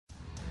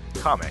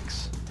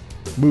comics,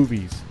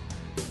 movies,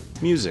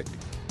 music,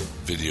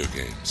 video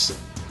games,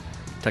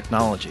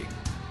 technology,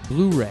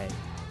 Blu-ray,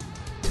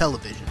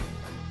 television.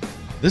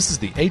 This is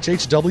the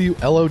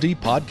HHW LOD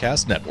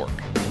Podcast Network.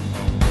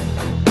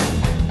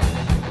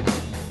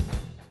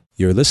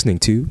 You're listening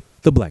to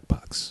The Black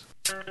Box.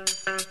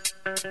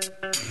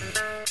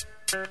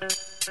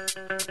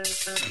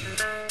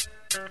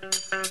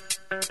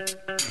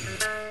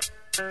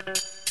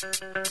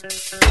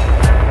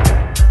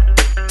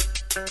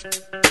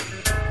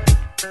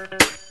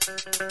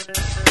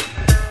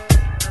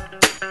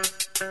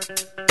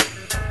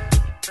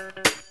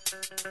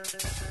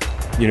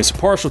 You know, it's a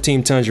partial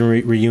Team Tundra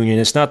reunion.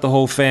 It's not the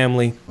whole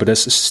family, but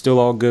it's still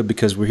all good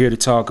because we're here to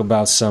talk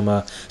about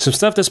some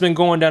stuff that's been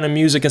going down in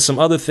music and some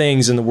other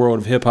things in the world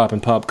of hip-hop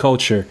and pop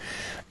culture.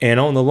 And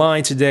on the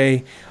line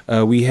today,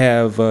 we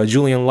have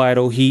Julian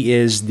Lytle. He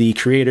is the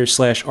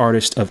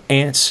creator/artist of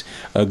Ants,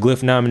 a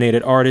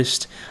Glyph-nominated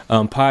artist,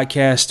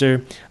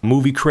 podcaster,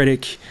 movie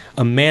critic,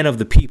 a man of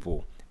the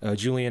people.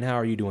 Julian, how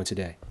are you doing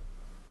today?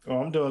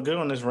 Oh, I'm doing good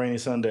on this rainy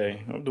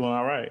Sunday. I'm doing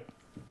all right.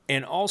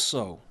 And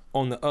also,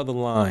 on the other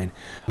line,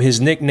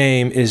 his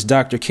nickname is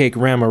Dr. Cake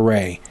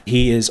Ramaray.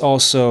 He is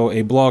also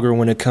a blogger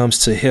when it comes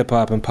to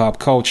hip-hop and pop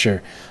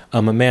culture.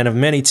 I'm a man of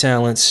many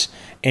talents,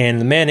 and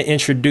the man that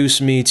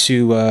introduced me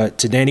to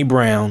Danny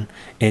Brown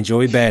and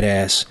Joey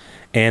Badass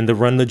and the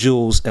Run the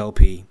Jewels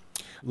LP.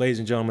 Ladies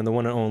and gentlemen, the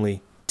one and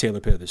only Taylor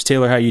Pithers.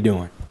 Taylor, how you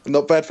doing?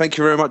 Not bad, thank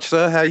you very much,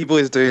 sir. How you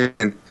boys doing?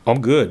 I'm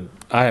good.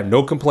 I have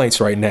no complaints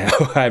right now.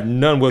 I have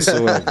none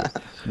whatsoever.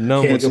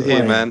 None whatsoever.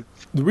 Yeah, man.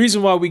 The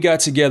reason why we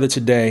got together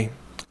today,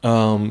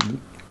 is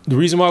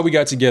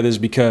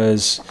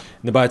because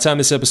by the time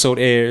this episode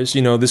airs,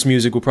 you know, this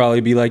music will probably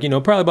be like, you know,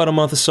 probably about a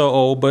month or so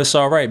old, but it's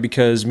all right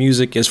because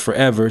music is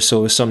forever,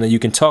 so it's something that you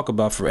can talk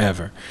about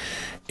forever.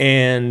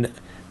 And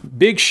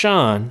Big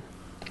Shawn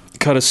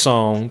cut a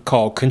song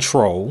called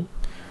Control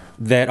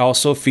that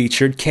also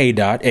featured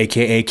K-Dot,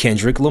 a.k.a.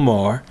 Kendrick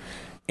Lamar,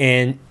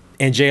 and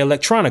Jay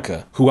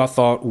Electronica, who I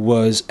thought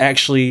was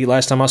actually,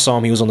 last time I saw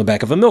him, he was on the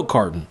back of a milk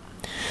carton.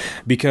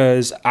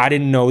 Because I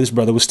didn't know this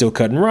brother was still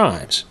cutting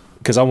rhymes.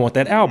 Because I want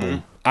that album.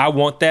 Mm-hmm. I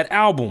want that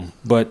album.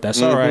 But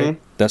that's all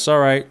right. That's all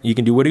right. You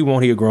can do what he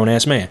want. He a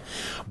grown-ass man.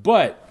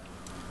 But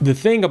the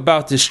thing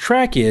about this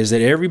track is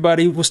that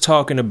everybody was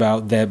talking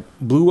about that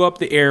blew up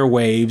the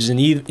airwaves and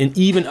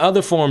even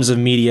other forms of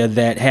media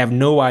that have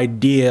no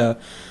idea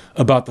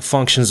about the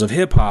functions of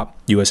hip-hop,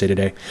 USA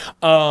Today,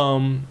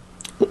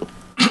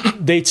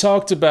 they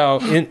talked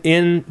about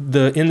in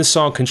the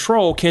song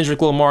Control,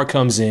 Kendrick Lamar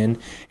comes in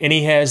and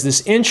he has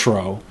this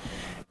intro,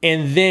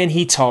 and then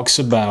he talks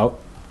about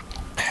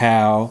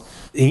how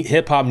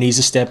hip hop needs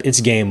to step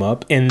its game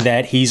up and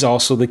that he's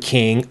also the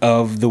king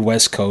of the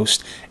West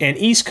Coast and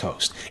East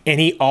Coast. And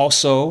he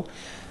also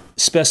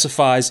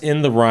specifies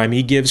in the rhyme,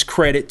 he gives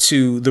credit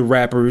to the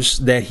rappers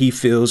that he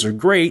feels are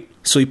great,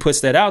 so he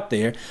puts that out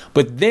there.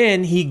 But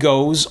then he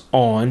goes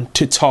on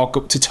to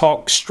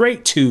talk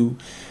straight to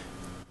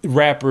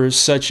rappers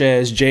such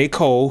as J.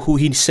 Cole, who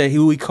he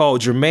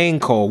called Jermaine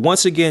Cole.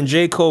 Once again,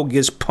 J. Cole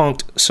gets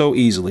punked so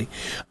easily.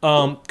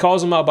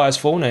 Calls him out by his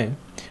full name,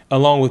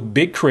 along with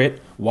Big Crit,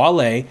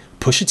 Wale,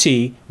 Pusha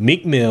T,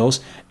 Meek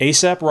Mills,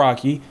 A$AP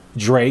Rocky,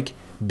 Drake,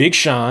 Big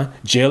Sean,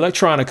 Jay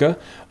Electronica,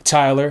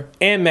 Tyler,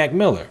 and Mac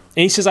Miller.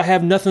 And he says, I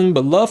have nothing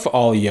but love for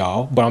all of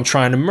y'all, but I'm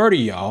trying to murder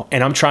y'all,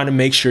 and I'm trying to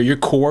make sure your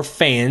core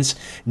fans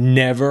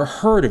never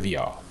heard of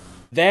y'all.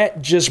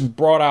 That just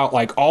brought out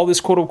like all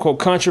this quote unquote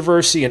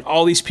controversy and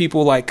all these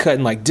people like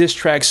cutting like diss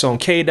tracks on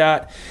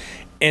K-Dot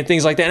and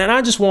things like that. And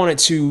I just wanted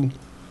to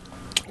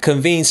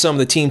convene some of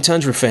the Team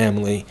Tundra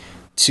family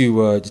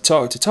to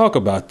talk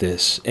about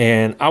this.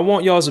 And I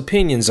want y'all's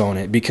opinions on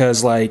it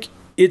because like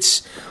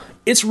it's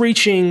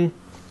reaching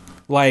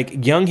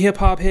like young hip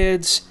hop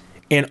heads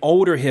and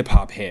older hip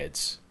hop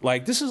heads.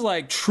 Like this is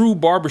like true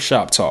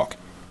barbershop talk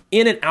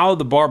in and out of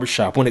the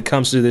barbershop when it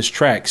comes to this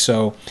track.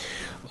 So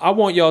I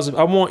want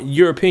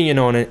your opinion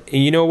on it,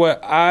 and you know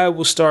what? I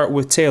will start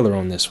with Taylor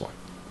on this one.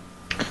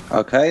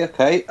 Okay.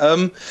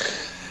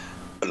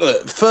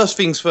 Look, first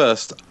things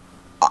first.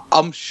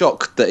 I'm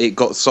shocked that it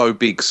got so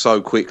big so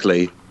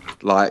quickly.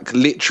 Like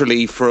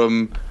literally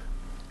from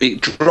it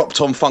dropped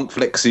on Funk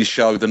Flex's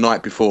show the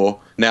night before.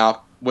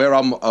 Now, where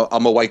I'm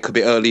awake a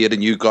bit earlier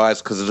than you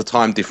guys because of the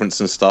time difference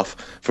and stuff.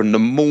 From the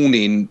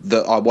morning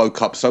that I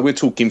woke up, so we're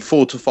talking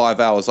 4 to 5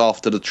 hours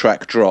after the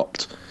track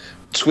dropped.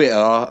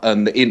 Twitter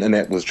and the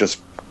internet was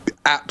just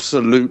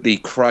absolutely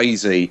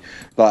crazy,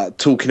 like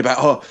talking about,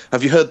 oh,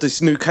 have you heard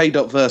this new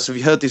K-Dot verse? Have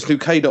you heard this new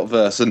K-Dot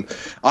verse? And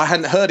I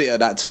hadn't heard it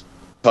at that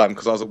time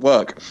because I was at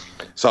work.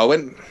 So I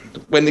went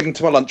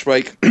into my lunch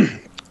break,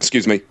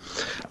 excuse me,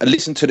 and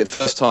listened to it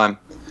first time.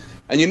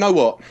 And you know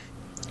what?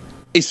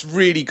 It's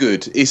really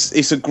good.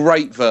 It's a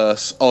great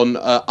verse on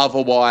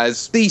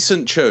otherwise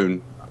decent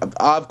tune.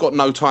 I've got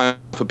no time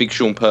for Big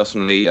Sean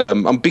personally.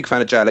 I'm a big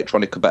fan of Jay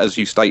Electronica, but as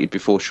you stated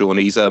before, Sean,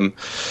 he's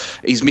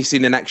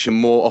missing in action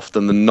more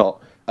often than not.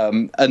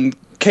 And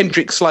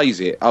Kendrick slays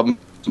it. I'm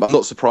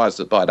not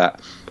surprised by that.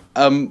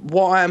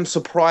 What I am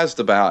surprised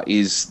about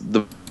is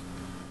the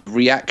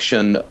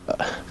reaction,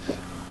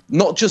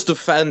 not just of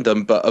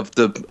fandom, but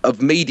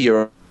of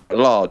media at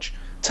large.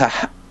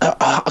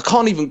 I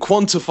can't even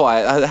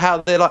quantify it,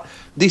 how they're like,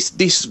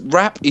 this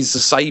rap is the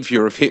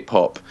savior of hip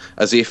hop,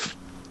 as if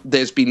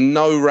there's been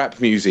no rap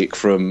music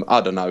from,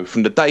 I don't know,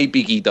 from the day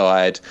Biggie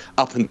died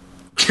up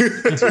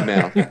until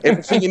now.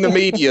 Everything in the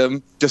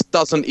medium just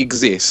doesn't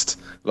exist.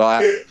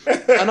 Like,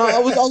 and I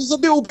was a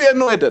little bit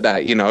annoyed at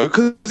that, you know,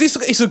 because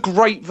it's a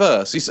great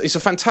verse. It's a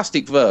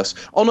fantastic verse.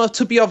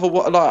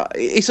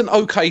 It's an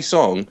okay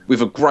song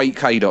with a great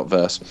K-Dot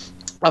verse.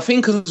 I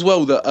think as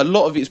well that a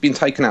lot of it's been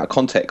taken out of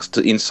context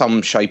in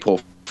some shape or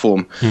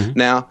form. Mm-hmm.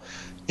 Now,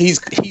 he's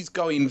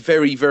going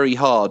very, very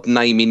hard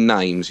naming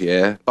names,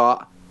 yeah,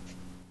 but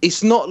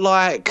it's not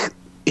like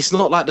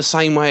the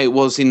same way it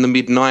was in the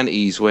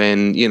mid-90s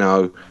when, you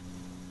know,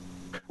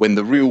 when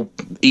the real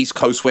East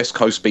Coast, West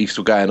Coast beefs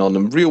were going on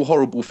and real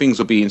horrible things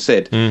were being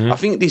said. Mm-hmm. I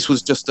think this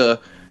was just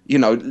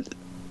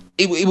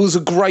it was a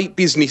great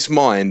business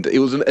mind. It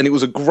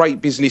was a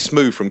great business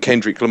move from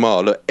Kendrick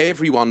Lamar. Look,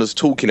 everyone was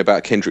talking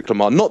about Kendrick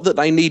Lamar. Not that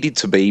they needed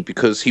to be,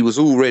 because he was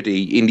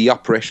already in the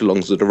upper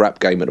echelons of the rap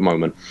game at the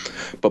moment.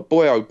 But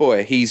boy, oh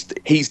boy, he's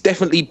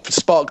definitely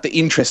sparked the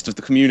interest of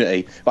the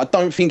community. But I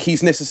don't think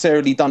he's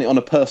necessarily done it on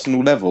a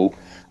personal level.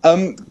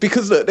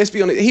 Because look, let's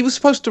be honest, he was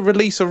supposed to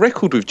release a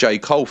record with J.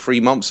 Cole 3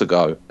 months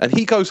ago, and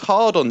he goes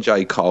hard on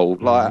J. Cole.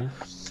 Like,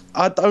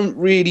 I don't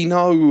really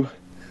know.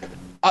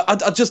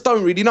 I just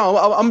don't really know.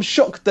 I'm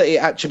shocked that it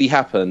actually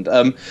happened.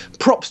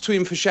 Props to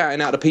him for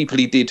shouting out the people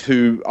he did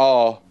who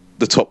are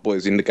the top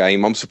boys in the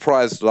game. I'm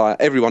surprised. Like,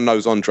 everyone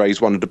knows Andre is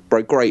one of the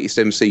greatest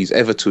MCs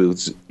ever to have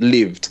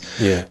lived.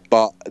 Yeah.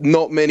 But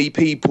not many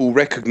people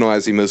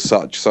recognise him as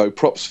such. So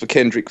props for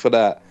Kendrick for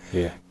that.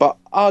 Yeah. But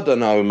I don't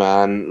know,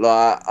 man.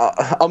 Like,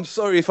 I'm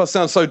sorry if I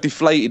sound so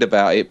deflated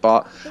about it,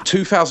 but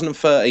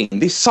 2013,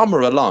 this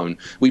summer alone,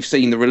 we've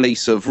seen the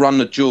release of Run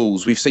the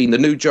Jewels, we've seen the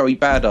new Joey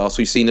Badass,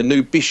 we've seen the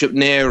new Bishop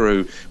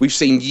Nehru, we've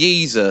seen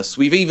Yeezus,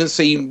 we've even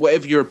seen,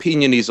 whatever your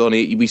opinion is on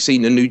it, we've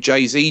seen the new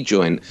Jay-Z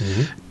joint.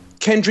 Mm-hmm.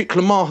 Kendrick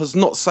Lamar has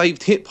not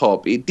saved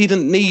hip-hop. It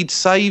didn't need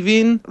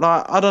saving.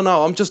 Like, I don't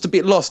know. I'm just a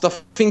bit lost. I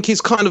think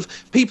it's kind of...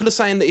 People are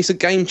saying that it's a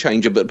game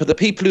changer, but the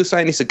people who are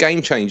saying it's a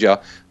game changer,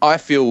 I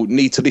feel,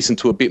 need to listen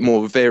to a bit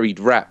more varied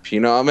rap. You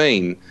know what I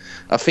mean?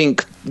 I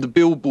think the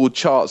Billboard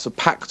charts are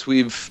packed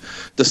with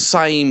the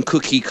same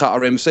cookie-cutter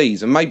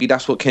MCs, and maybe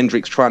that's what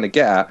Kendrick's trying to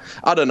get at.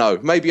 I don't know.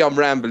 Maybe I'm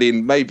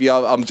rambling. Maybe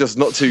I'm just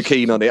not too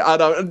keen on it. I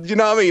don't... You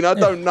know what I mean? I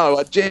don't know.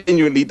 I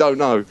genuinely don't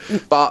know.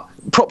 But...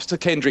 props to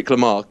Kendrick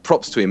Lamar,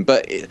 props to him.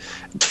 But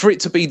for it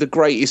to be the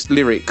greatest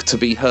lyric to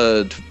be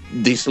heard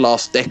this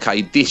last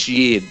decade, this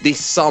year,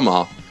 this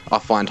summer, I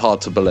find hard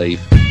to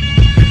believe.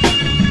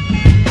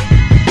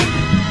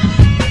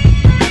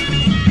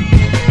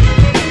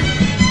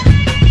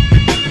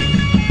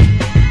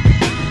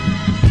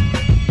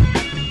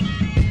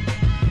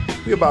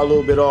 We're about a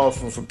little bit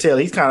off from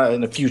Taylor. He's kind of in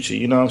the future,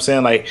 you know what I'm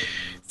saying? Like,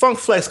 Funk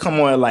Flex come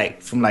on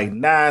from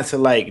 9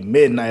 to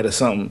midnight or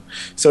something.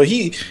 So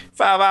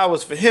 5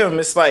 hours for him,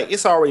 it's like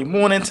it's already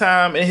morning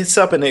time, and it hits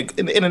up and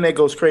the internet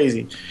goes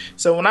crazy.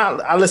 So when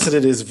I listen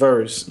to this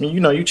verse, I mean, you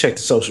know, you check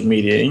the social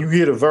media and you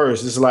hear the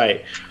verse, it's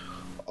like,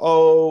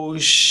 oh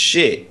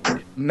shit,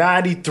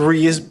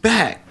 93 is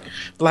back.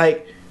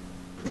 Like,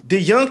 the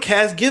young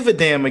cats give a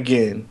damn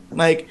again.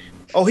 Like,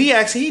 oh,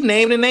 he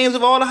named the names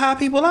of all the hot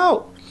people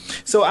out.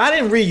 So I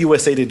didn't read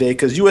USA Today,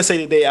 because USA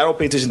Today, I don't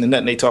pay attention to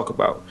nothing they talk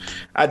about.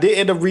 I did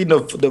end up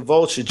reading the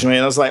Vulture joint.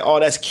 I was like, oh,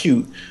 that's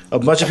cute. A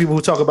bunch of people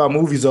who talk about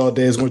movies all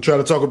day is going to try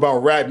to talk about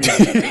rap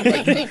music.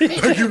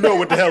 like you know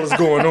what the hell is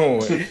going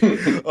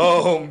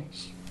on.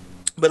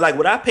 But like,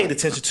 what I paid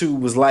attention to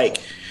was like,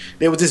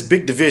 there was this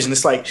big division.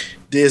 It's like,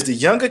 there's the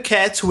younger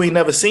cats who ain't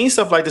never seen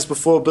stuff like this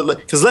before. But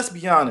because let's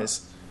be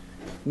honest,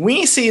 we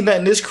ain't seen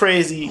nothing this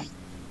crazy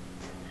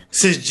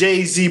since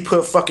Jay-Z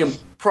put fucking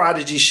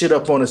Prodigy shit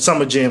up on a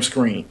Summer Jam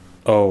screen.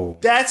 Oh,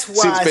 that's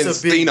why it's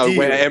a big deal.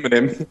 Where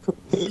Eminem.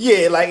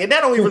 Yeah, like, and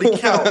that don't even really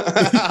count.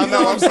 I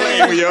know, I'm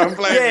playing with you. I'm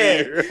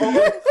playing with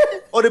you.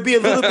 Or to be a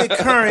little bit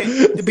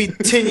current, to be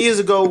 10 years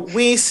ago,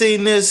 we ain't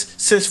seen this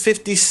since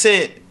 50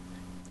 Cent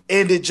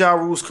ended Ja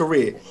Rule's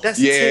career. That's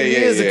 10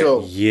 years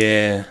ago.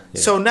 Yeah.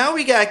 So now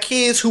we got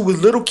kids who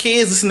was little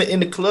kids listening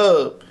in the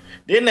club.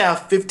 They're now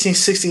 15,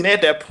 16,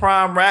 at that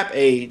prime rap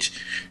age.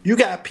 You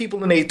got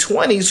people in their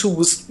 20s who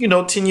was,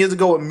 10 years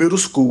ago in middle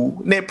school,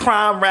 in their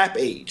prime rap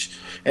age.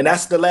 And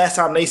that's the last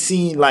time they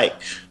seen, like,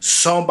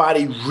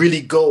 somebody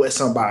really go at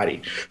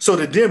somebody. So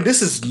to them,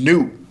 this is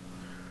new.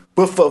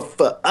 But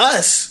for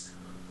us,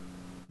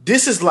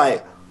 this is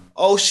like,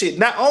 oh shit.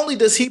 Not only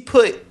does he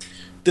put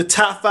the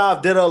top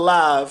 5 Dead or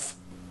Alive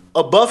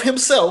above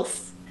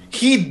himself,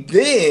 he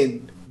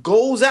then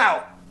goes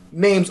out,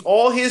 names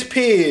all his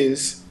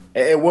peers,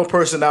 and one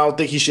person I don't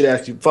think he should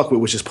actually fuck with,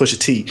 which is Pusha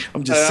T.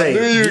 I'm just saying.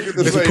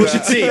 It's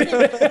Pusha T.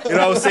 You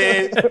know what I'm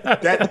saying?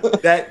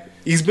 That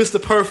he's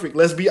Mr. Perfect.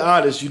 Let's be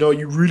honest.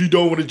 You really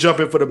don't want to jump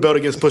in for the belt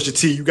against Pusha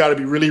T. You got to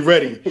be really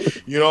ready.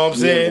 You know what I'm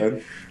saying?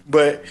 Yeah,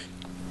 but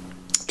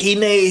he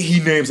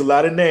names a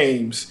lot of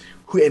names,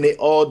 and they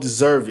all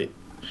deserve it.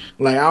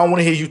 Like, I don't want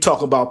to hear you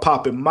talking about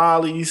popping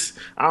mollies.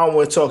 I don't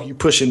want to talk you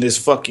pushing this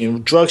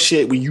fucking drug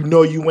shit when you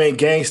know you ain't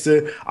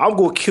gangster. I'm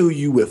gonna kill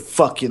you with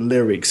fucking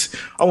lyrics.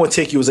 I want to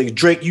take you as like,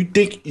 Drake, you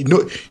think you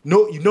know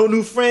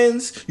new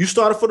friends? You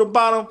started from the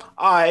bottom?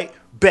 All right,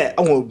 bet.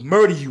 I'm gonna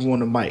murder you on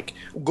the mic.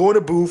 Go in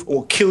the booth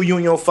or kill you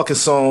in your fucking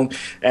song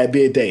at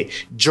midday.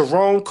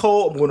 Jerome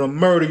Cole, I'm gonna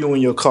murder you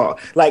in your car.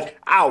 Like,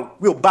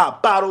 we'll buy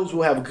bottles,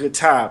 we'll have a good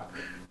time.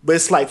 But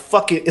it's like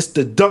fucking, it's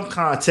the dunk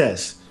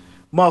contest.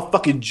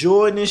 Motherfucking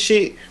Jordan and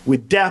shit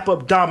with dap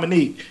up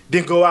Dominique,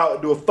 then go out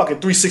and do a fucking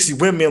 360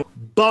 windmill.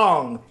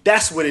 Bong.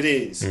 That's what it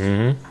is.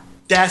 Mm-hmm.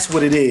 That's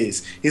what it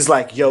is. He's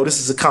like, yo,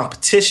 this is a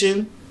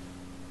competition.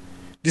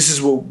 This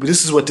is what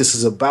this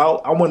is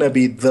about. I want to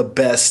be the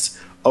best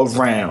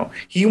around.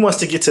 He wants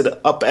to get to the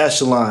upper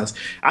echelons.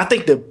 I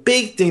think the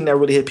big thing that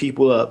really hit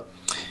people up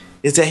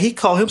is that he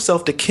called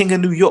himself the king of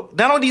New York.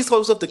 Not only did he call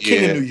himself the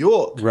king of New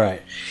York,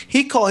 right?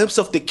 He called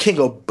himself the king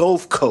of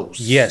both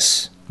coasts.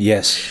 Yes.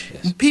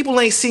 People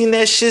ain't seen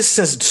that shit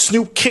since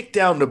Snoop kicked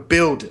down the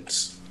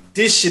buildings.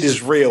 This shit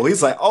is real.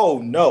 He's like, oh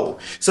no.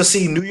 So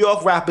see, New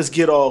York rappers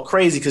get all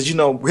crazy because, you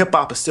know, hip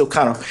hop is still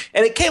kind of,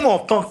 and it came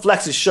on Funk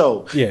Flex's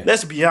show. Yeah.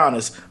 Let's be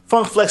honest.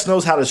 Funk Flex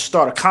knows how to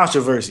start a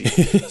controversy.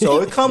 So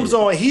it comes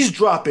on, he's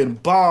dropping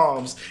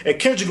bombs, and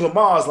Kendrick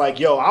Lamar's like,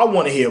 yo, I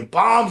want to hear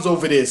bombs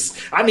over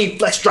this. I need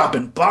Flex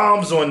dropping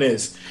bombs on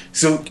this.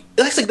 So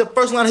that's like the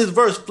first line of his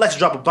verse, Flex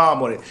drop a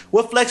bomb on it.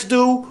 What Flex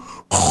do?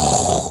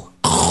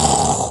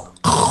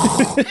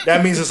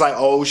 That means it's like,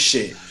 oh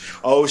shit,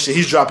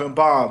 he's dropping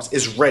bombs.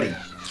 It's ready.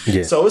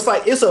 Yeah. So it's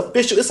like, it's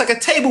official. It's like a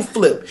table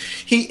flip.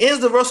 He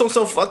ends the verse on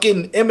some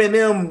fucking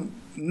Eminem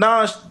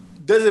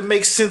doesn't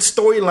make sense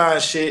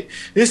storyline shit.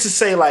 This to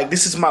say, like,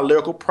 this is my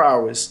lyrical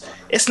prowess.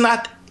 It's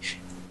not.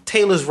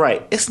 Taylor's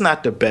right. It's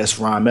not the best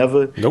rhyme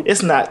ever. Nope.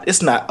 It's not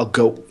a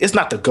GOAT. It's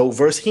not the GOAT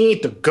verse. He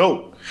ain't the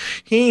GOAT.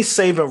 He ain't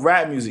saving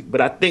rap music.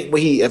 But I think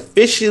what he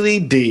officially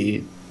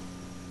did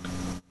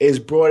is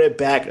brought it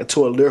back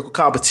to a lyrical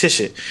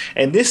competition.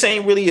 And this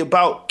ain't really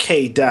about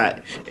K.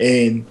 Dot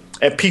and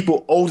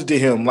people older than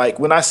him. Like,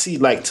 when I see,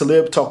 like,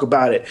 Talib talk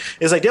about it,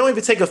 it's like they don't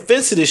even take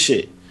offense to this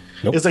shit.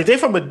 Nope. It's like they're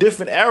from a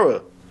different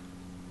era.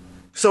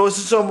 So it's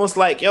just almost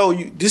like, yo,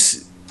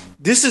 this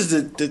is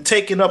the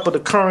taking up of the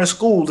current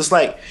school. It's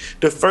like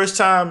the first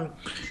time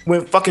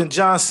when fucking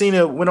John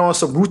Cena went on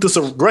some ruthless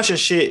aggression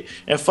shit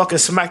and fucking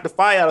smacked the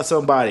fire out of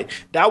somebody.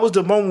 That was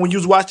the moment when you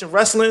was watching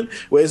wrestling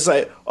where it's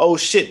like, oh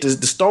shit, the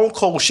Stone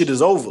Cold shit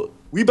is over.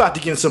 We about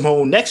to get some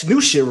whole next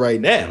new shit right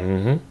now.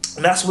 Mm-hmm.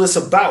 And that's what it's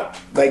about.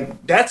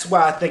 Like, that's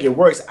why I think it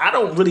works. I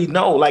don't really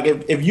know. Like,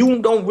 if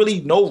you don't really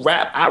know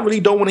rap, I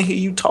really don't want to hear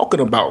you talking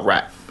about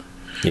rap.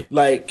 Yeah.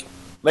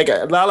 Like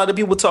a lot of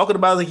people talking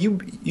about, like,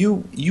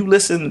 you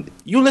listen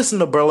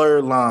to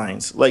Blurred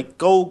Lines. Like,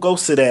 go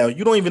sit down.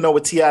 You don't even know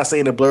what T.I. say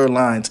in the Blurred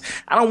Lines.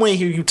 I don't want to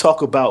hear you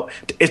talk about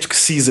the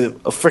intricacies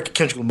of freaking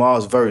Kendrick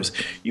Lamar's verse.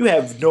 You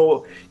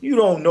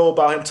don't know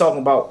about him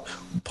talking about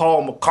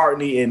Paul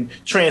McCartney and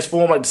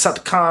Transform, like the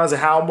Decepticons,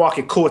 and how I'm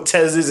walking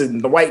Cortezes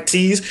and the white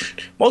tees.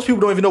 Most people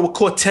don't even know what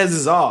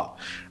Cortezes are.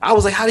 I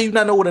was like, how do you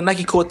not know what a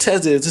Nike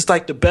Cortez is? It's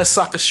like the best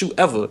soccer shoe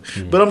ever.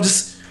 Mm-hmm. But I'm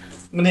just,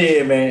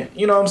 yeah, man.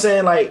 You know what I'm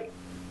saying? Like,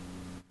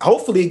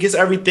 hopefully it gets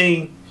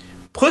everything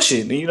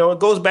pushing. You know, it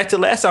goes back to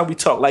last time we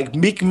talked. Like,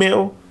 Meek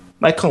Mill,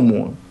 like, come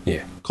on.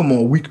 Yeah. Come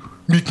on.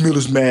 Meek Mill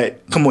is mad.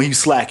 Come on, he's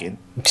slacking.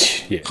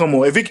 Yeah. Come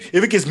on. If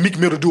it gets Meek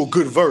Mill to do a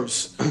good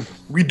verse,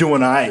 we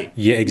doing all right.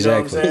 Yeah,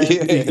 exactly. You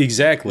know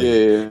exactly.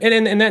 Yeah.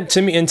 And that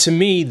to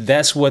me,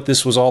 that's what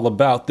this was all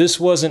about. This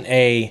was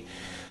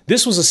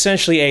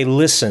essentially a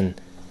listen,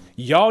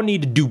 y'all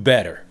need to do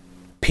better.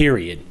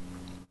 Period.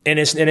 And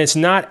it's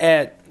not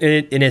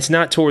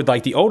toward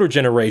like the older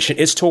generation.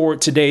 It's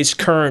toward today's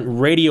current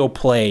radio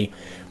play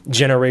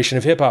generation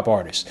of hip hop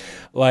artists.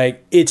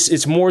 Like,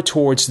 it's more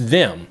towards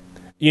them,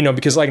 you know,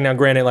 because, like, now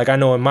granted, like, I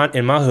know in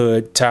my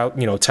hood,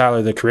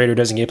 Tyler the Creator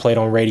doesn't get played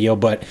on radio,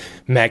 but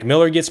Mac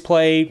Miller gets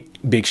played,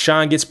 Big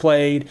Sean gets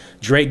played,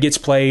 Drake gets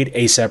played,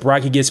 A$AP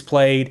Rocky gets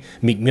played,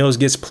 Meek Mills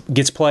gets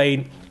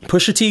played,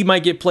 Pusha T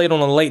might get played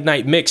on a late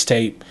night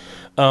mixtape,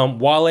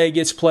 Wale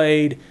gets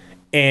played,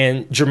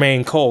 and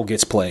Jermaine Cole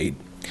gets played.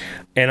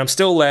 And I'm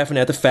still laughing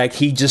at the fact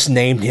he just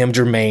named him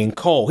Jermaine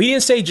Cole. He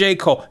didn't say J.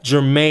 Cole,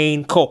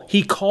 Jermaine Cole.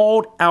 He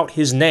called out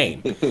his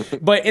name.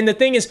 But the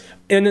thing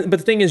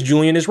is,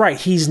 Julian is right.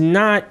 He's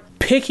not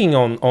picking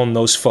on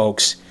those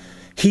folks.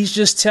 He's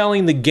just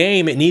telling the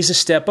game it needs to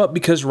step up,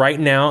 because right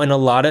now, in a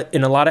lot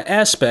of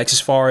aspects,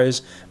 as far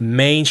as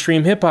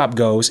mainstream hip hop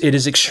goes, it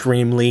is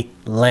extremely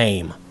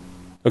lame.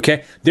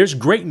 Okay? There's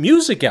great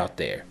music out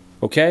there.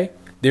 Okay?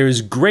 There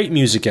is great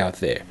music out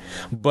there.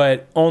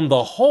 But on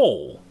the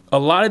whole, a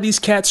lot of these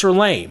cats are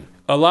lame.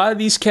 A lot of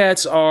these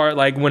cats are,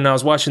 like, when I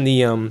was watching the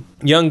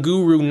Young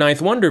Guru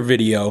Ninth Wonder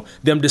video,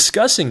 them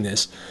discussing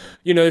this,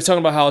 you know, they're talking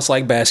about how it's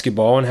like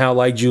basketball and how,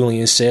 like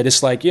Julian said,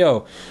 it's like,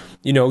 yo,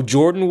 you know,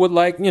 Jordan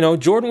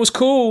was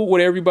cool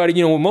with everybody,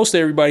 you know, with most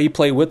everybody he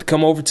played with, to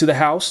come over to the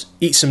house,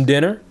 eat some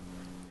dinner,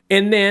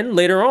 and then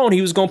later on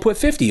he was going to put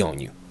 50 on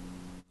you.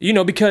 You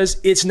know, because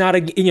it's not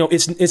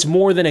it's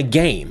more than a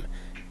game.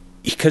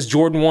 because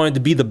Jordan wanted to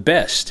be the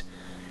best.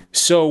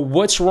 So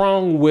what's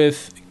wrong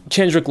with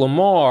Kendrick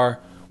Lamar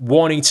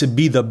wanting to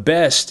be the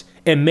best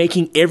and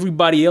making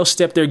everybody else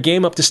step their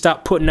game up to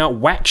stop putting out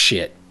whack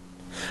shit?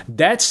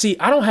 I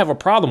don't have a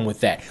problem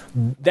with that.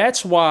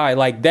 That's why,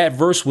 like, that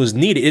verse was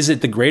needed. Is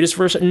it the greatest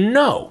verse?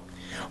 No.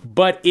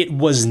 But it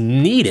was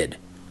needed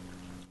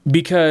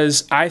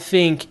because I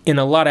think in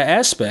a lot of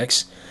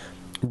aspects,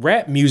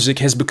 rap music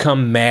has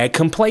become mad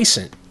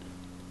complacent.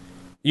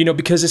 You know,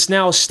 because it's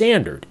now a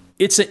standard.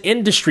 It's an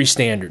industry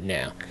standard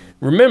now.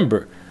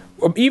 Remember,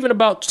 even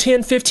about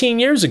 10, 15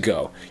 years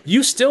ago,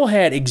 you still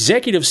had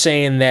executives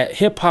saying that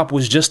hip-hop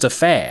was just a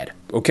fad,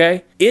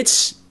 okay?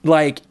 It's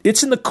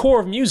in the core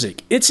of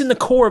music. It's in the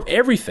core of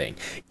everything.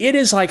 It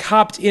is like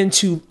hopped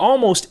into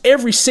almost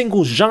every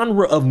single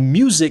genre of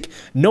music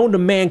known to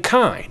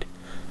mankind.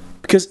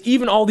 Because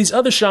even all these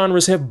other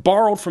genres have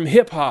borrowed from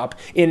hip-hop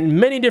in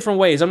many different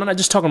ways. I'm not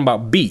just talking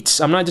about beats.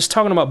 I'm not just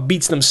talking about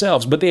beats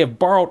themselves, but they have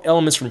borrowed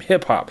elements from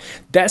hip-hop.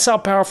 That's how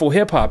powerful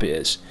hip-hop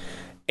is.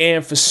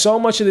 And for so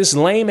much of this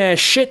lame-ass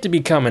shit to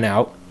be coming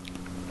out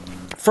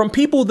from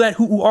people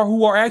who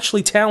are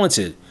actually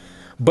talented,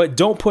 but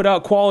don't put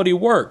out quality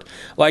work.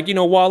 Like, you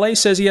know, Wale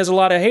says he has a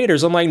lot of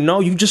haters. I'm like, no,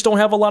 you just don't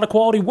have a lot of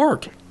quality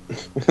work.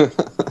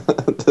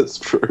 That's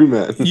true,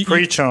 man.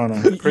 Preach on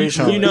him. Preach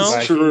on him. You know?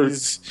 Like,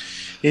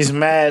 he's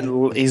mad.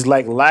 He's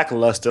like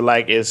lackluster.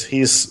 Like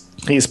he's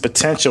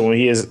potential when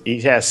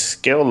he has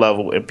skill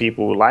level and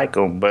people like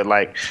him. But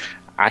like,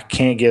 I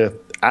can't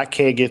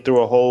get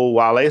through a whole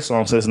Wale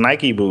song since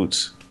Nike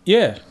Boots.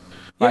 Yeah.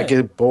 Like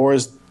it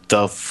bores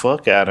the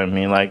fuck out of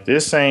me. Like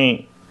this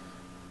ain't.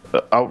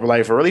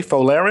 Like for really,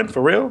 Folaren,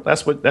 for real?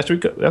 That's what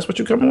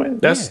you coming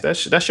with?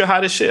 That's your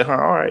hottest shit, huh?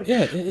 All right.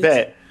 Yeah.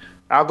 Bet.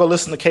 I'll go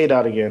listen to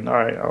K-Dot again. All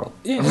right.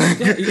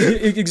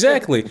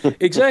 Exactly.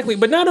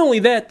 But not only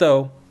that,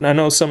 though. I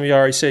know some of y'all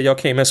already said y'all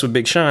can't mess with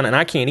Big Sean, and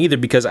I can't either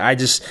because I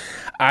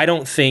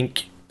don't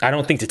think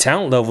the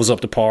talent level's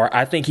up to par.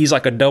 I think he's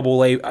like a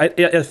double A.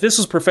 If this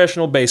was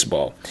professional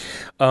baseball,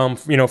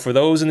 you know, for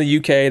those in the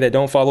UK that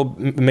don't follow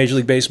Major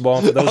League Baseball,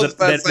 for those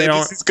that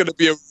aren't, this is going to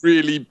be a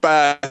really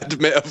bad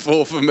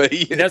metaphor for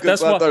me.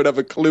 That's why I don't have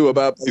a clue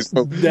about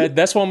baseball.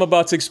 That's why I'm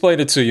about to explain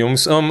it to you.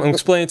 I'm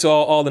explaining to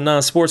all the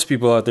non-sports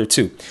people out there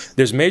too.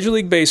 There's Major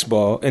League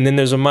Baseball, and then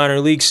there's a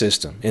minor league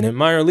system. And in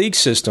minor league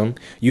system,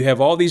 you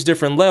have all these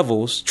different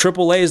levels.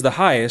 AAA is the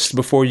highest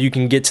before you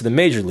can get to the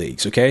major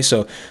leagues. Okay,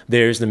 so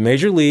there's the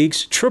major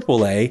leagues,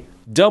 AAA,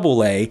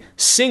 AA,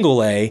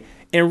 single A,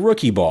 and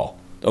rookie ball.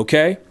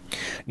 Okay.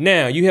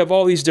 Now, you have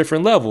all these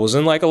different levels,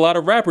 and like a lot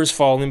of rappers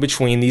fall in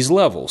between these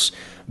levels.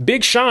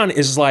 Big Sean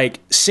is like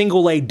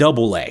single A,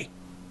 double A.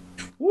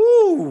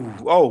 Woo!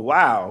 Oh,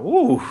 wow.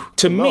 Woo!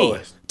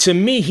 To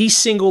me, he's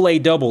single A,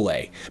 double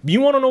A.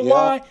 You want to know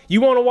why?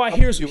 You want to know why?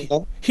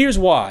 Here's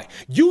why.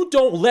 You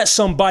don't let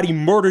somebody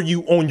murder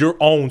you on your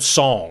own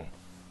song.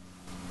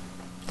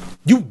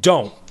 You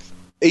don't.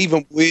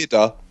 Even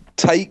weirder,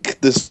 take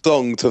the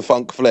song to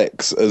Funk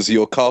Flex as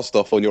your cast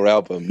off on your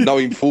album,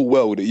 knowing full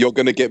well that you're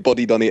going to get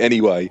bodied on it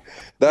anyway.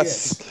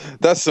 That's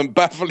some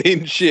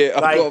baffling shit.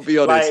 I've got to be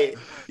honest.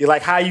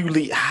 Like how do you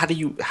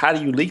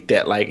leak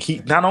that?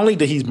 Like not only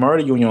did he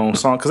murder you on your own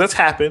song, because that's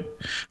happened.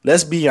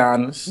 Let's be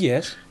honest.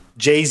 Yes.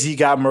 Jay-Z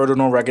got murdered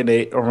on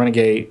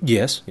Renegade.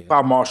 Yes.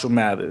 By Marshall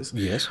Mathers.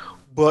 Yes.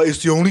 But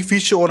it's the only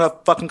feature on a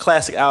fucking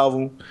classic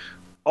album.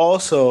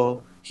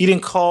 Also, he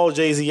didn't call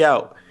Jay-Z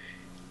out.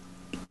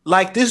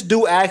 Like, this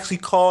dude actually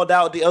called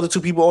out the other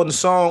two people on the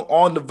song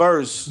on the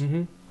verse.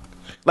 Mm-hmm.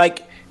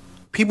 Like,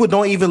 people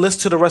don't even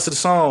listen to the rest of the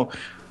song.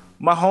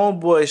 My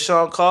homeboy,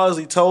 Shawn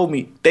Causey, told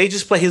me they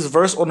just play his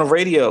verse on the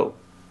radio.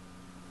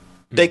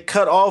 Mm-hmm. They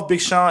cut off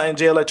Big Sean and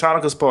Jay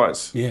Electronica's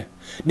parts. Yeah.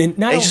 They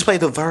just play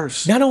the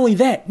verse. Not only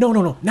that.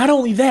 No. Not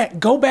only that.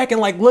 Go back and,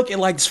 like, look at,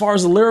 like, as far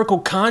as the lyrical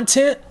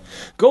content.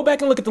 Go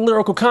back and look at the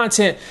lyrical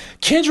content.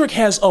 Kendrick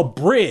has a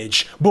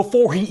bridge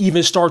before he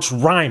even starts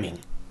rhyming.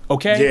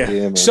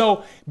 Okay? Yeah,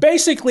 so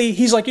basically,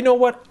 he's like, you know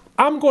what?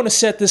 I'm going to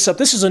set this up.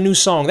 This is a new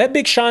song. That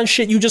Big Sean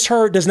shit you just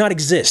heard does not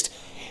exist.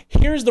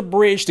 Here's the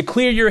bridge to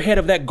clear your head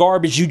of that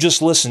garbage you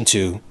just listened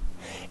to.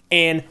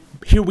 And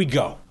here we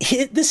go.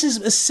 This is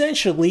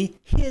essentially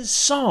his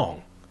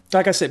song.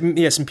 Like I said,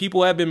 yeah, some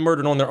people have been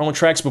murdered on their own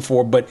tracks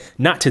before, but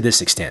not to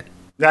this extent.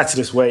 Not to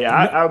this way.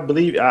 I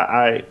believe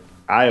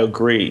I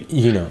agree.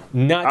 You know,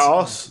 not.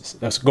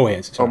 Go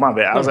ahead. Sorry. Oh, my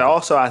bad.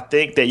 I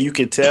think that you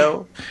could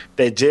tell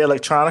that Jay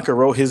Electronica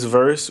wrote his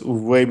verse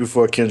way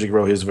before Kendrick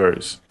wrote his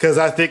verse. Because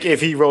I think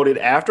if he wrote it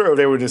after, or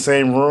they were in the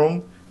same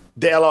room,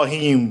 the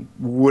Elohim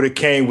would have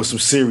came with some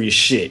serious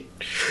shit.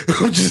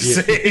 I'm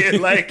just saying,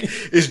 like,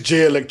 it's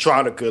Jay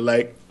Electronica,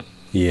 like.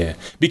 Yeah,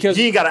 because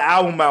he ain't got an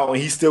album out, and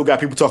he still got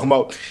people talking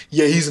about.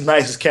 Yeah, he's the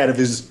nicest cat of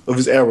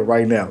his era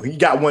right now. He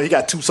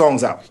got 2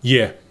 songs out.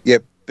 Yeah.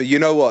 But you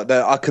know what?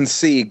 I can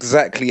see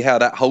exactly how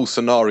that whole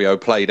scenario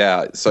played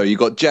out. So you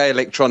got Jay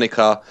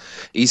Electronica.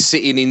 He's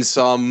sitting in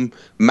some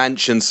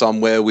mansion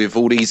somewhere with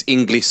all these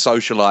English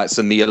socialites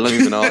and the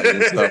Illuminati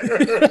and stuff.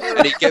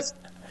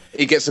 And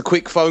he gets a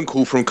quick phone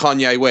call from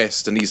Kanye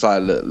West, and he's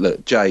like,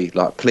 look, Jay,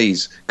 like,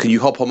 please, can you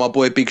hop on my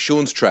boy Big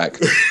Sean's track?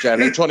 Jay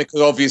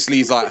Electronica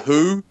obviously is like,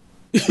 who?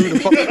 Who the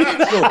fuck is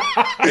Big Sean?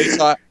 And he's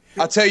like,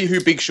 I'll tell you who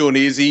Big Sean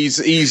is. He's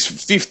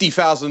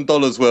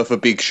 $50,000 worth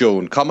of Big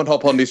Sean. Come and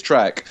hop on this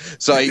track.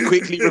 So he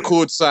quickly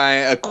records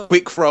a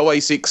quick throwaway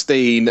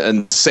 16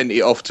 and sent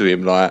it off to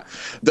him. Like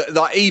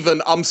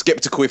even I'm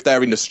skeptical if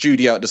they're in the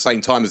studio at the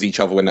same time as each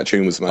other when that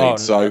tune was made. Oh,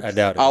 so I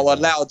doubt it. I'll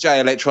allow Jay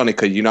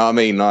Electronica. You know what I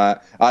mean?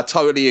 Like, I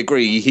totally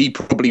agree. He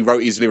probably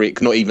wrote his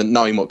lyric not even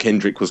knowing what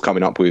Kendrick was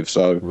coming up with.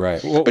 So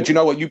right. But you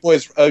know what, you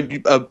boys,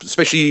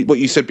 especially what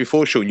you said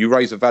before, Shawn, you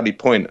raise a valid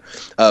point.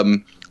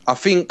 I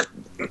think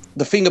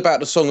the thing about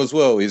the song as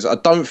well is I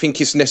don't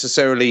think it's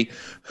necessarily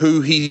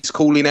who he's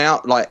calling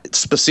out, like,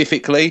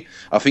 specifically.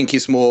 I think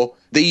it's more,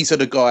 these are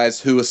the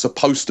guys who are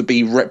supposed to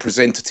be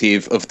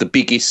representative of the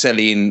biggest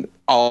selling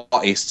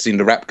artists in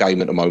the rap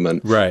game at the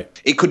moment. Right.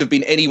 It could have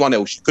been anyone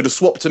else. You could have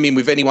swapped them in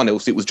with anyone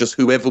else. It was just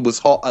whoever was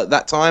hot at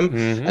that time.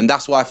 Mm-hmm. And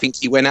that's why I think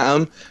he went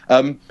at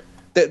them.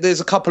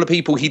 There's a couple of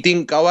people he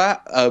didn't go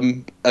at,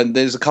 and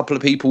there's a couple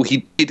of people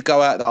he did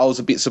go at that I was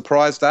a bit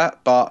surprised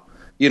at, but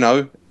you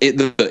know,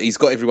 he's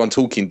got everyone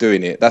talking,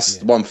 doing it.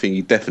 That's one thing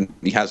he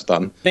definitely has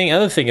done. The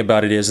other thing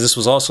about it is this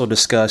was also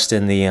discussed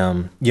in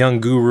the Young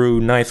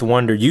Guru Ninth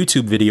Wonder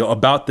YouTube video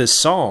about this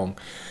song.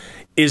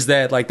 Is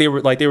that they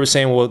were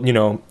saying, well, you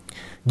know,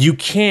 you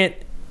can't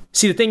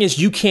see, the thing is,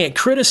 you can't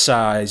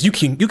criticize. You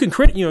can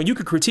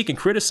critique and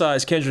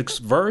criticize Kendrick's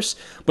verse,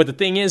 but the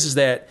thing is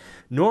that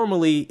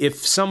normally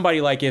if somebody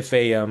if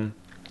a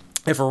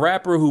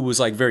rapper who was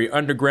like very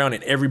underground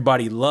and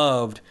everybody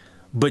loved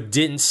but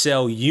didn't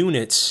sell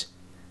units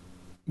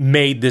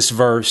made this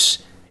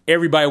verse,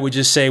 everybody would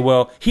just say,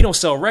 well, he don't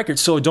sell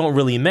records, so it don't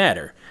really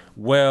matter.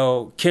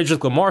 Well,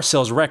 Kendrick Lamar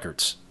sells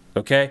records,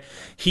 okay?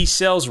 He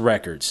sells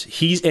records.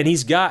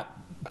 He's got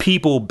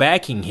people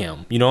backing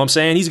him, you know what I'm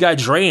saying? He's got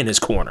Dre in his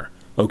corner,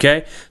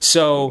 okay?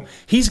 So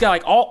he's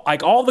got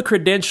all the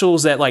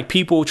credentials that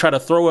people try to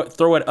throw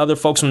at other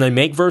folks when they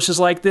make verses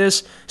like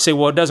this, say,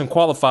 well, it doesn't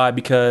qualify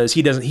because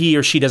he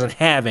or she doesn't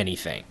have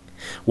anything.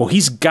 Well,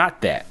 he's got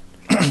that.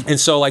 And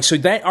so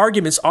that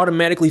argument's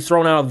automatically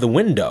thrown out of the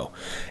window.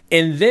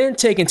 And then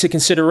take into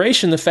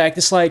consideration the fact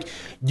it's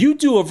you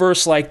do a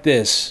verse like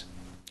this,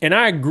 and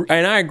I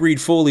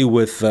agreed fully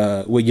with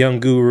Young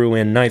Guru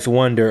and Ninth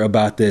Wonder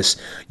about this.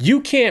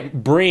 You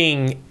can't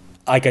bring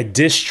a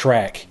diss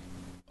track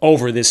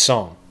over this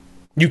song.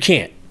 You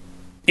can't.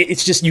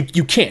 It's just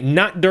you can't.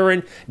 Not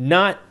during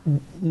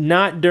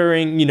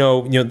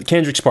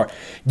Kendrick's part.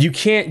 You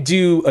can't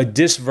do a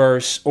diss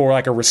verse or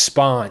a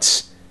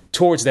response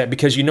towards that,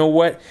 because you know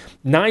what?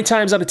 9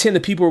 times out of 10, the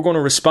people who are going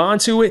to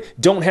respond to it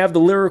don't have the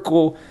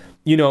lyrical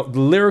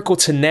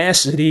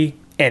tenacity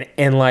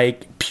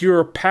and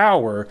pure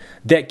power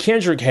that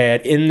Kendrick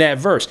had in that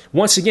verse.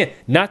 Once again,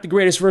 not the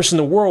greatest verse in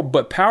the world,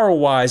 but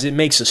power-wise, it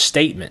makes a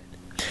statement.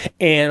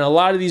 And a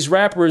lot of these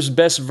rappers'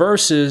 best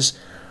verses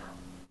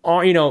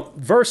are,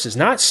 verses,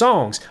 not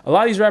songs. A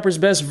lot of these rappers'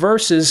 best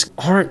verses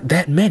aren't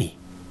that many.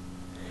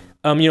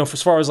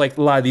 As far as a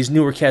lot of these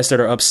newer cats that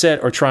are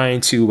upset or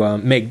trying to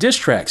make diss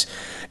tracks.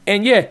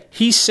 And yeah,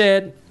 he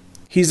said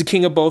he's the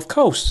king of both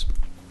coasts.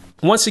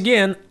 Once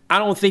again, I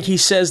don't think he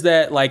says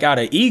that out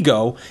of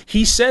ego.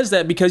 He says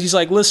that because he's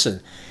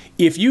listen,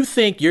 if you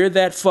think you're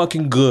that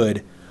fucking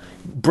good,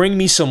 bring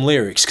me some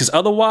lyrics, because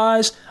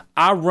otherwise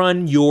I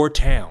run your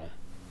town.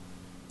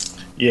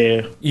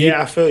 Yeah,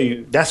 I feel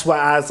you. That's why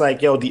I was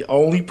the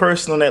only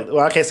person on that,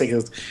 well, I can't say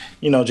because,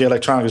 Jay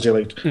Electronica is Jay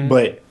Electronica,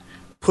 but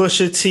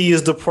Pusha T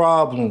is the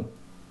problem.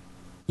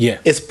 Yeah.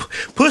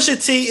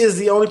 Pusha T is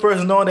the only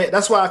person on that.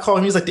 That's why I call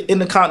him, he's the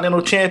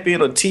Intercontinental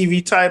Champion or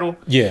TV title.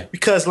 Yeah.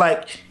 Because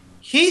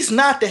he's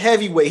not the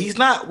heavyweight. He's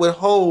not with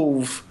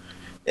Hove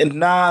and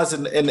Nas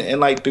and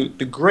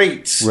the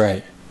greats.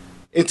 Right.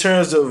 In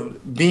terms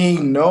of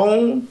being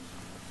known.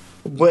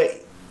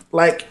 But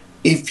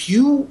if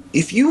you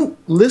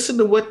listen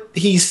to what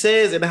he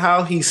says and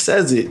how he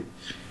says it,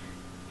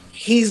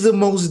 he's the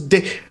most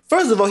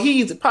first of all,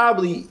 he's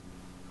probably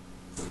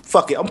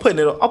I'll put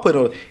it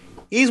on.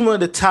 He's one of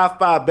the top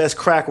 5 best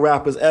crack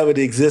rappers ever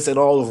to exist in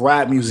all of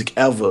rap music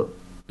ever.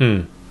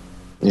 Mm.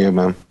 Yeah,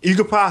 man. You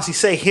could possibly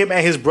say him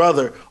and his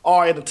brother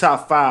are in the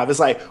top 5.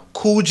 It's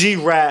Cool G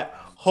Rap,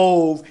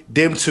 Hove,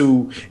 them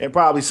two, and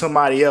probably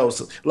somebody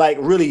else.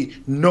 Really,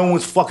 no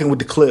one's fucking with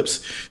the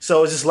Clips.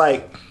 So it's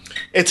just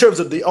in terms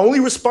of the only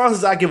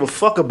responses I give a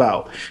fuck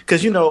about,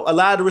 because, a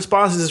lot of the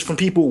responses is from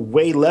people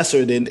way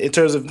lesser than, in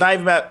terms of not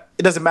even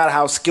it doesn't matter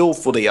how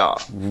skillful they are.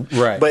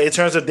 Right. But in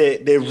terms of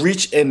their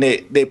reach and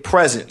their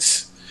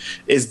presence,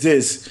 is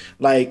this.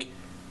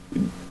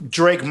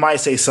 Drake might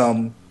say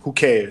something. Who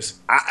cares?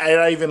 I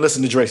don't even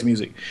listen to Drake's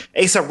music.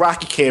 A$AP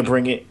Rocky can't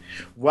bring it.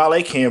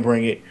 Wale can't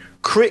bring it.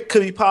 Crit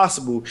could be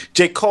possible.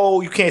 J.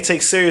 Cole, you can't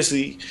take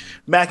seriously.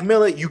 Mac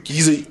Miller,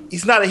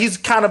 he's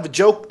kind of a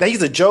joke.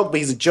 He's a joke, but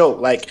he's a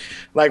joke.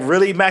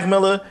 Really, Mac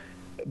Miller,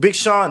 Big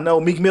Sean, no.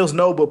 Meek Mill's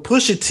no. But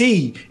Pusha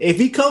T, if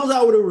he comes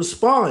out with a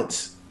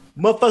response,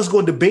 motherfuckers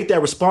gonna debate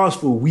that response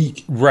for a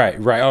week. Right. Oh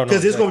no.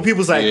 Because there's gonna be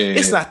people like, Yeah.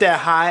 it's not that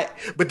hot.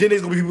 But then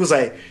there's gonna be people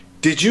like,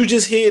 did you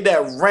just hear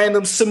that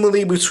random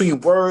simile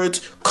between words,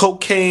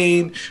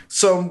 cocaine,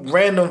 some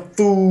random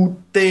food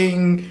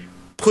thing,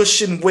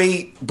 pushing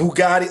weight,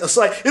 Bugatti? It's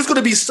like, it's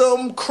gonna be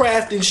some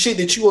craft and shit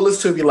that you will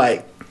listen to and be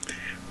like,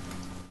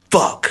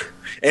 fuck.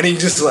 And then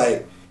just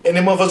like, and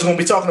then motherfuckers gonna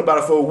be talking about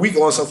it for a week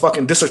on some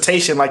fucking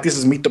dissertation like this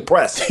is Meet the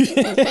Press.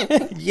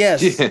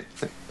 Yes. Yeah.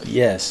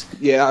 Yes.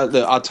 Yeah,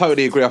 look, I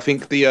totally agree. I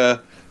think the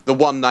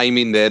one name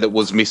in there that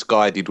was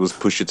misguided was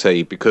Pusha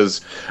T,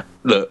 because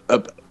look,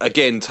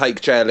 again,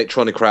 take Jay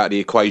Electronica out of the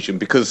equation,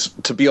 because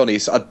to be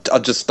honest, I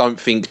just don't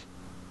think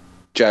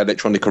Jay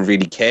Electronica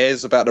really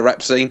cares about the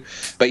rap scene.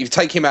 But if you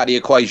take him out of the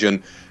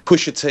equation,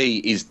 Pusha T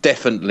is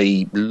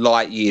definitely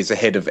light years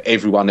ahead of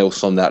everyone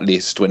else on that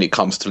list when it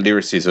comes to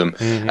lyricism.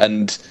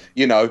 And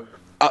you know,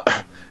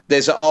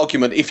 there's an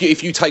argument,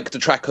 if you take the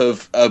track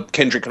of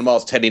Kendrick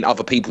Lamar's telling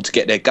other people to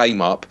get their game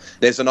up,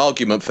 there's an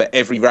argument for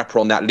every rapper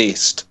on that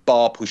list,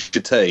 bar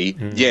Pusha T,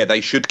 yeah,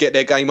 they should get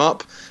their game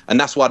up. And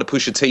that's why the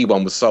Pusha T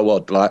one was so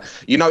odd. Like,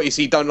 you notice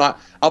he don't like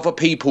other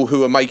people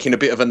who are making a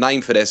bit of a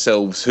name for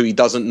themselves who he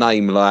doesn't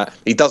name. Like,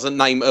 he doesn't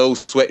name Earl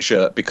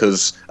Sweatshirt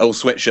because Earl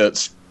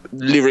Sweatshirt's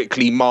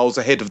lyrically miles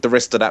ahead of the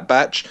rest of that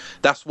batch.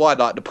 That's why,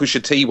 like, the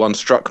Pusha T one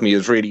struck me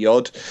as really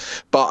odd.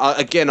 But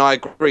again, I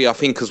agree. I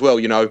think as well,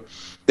 you know,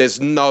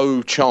 there's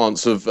no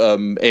chance of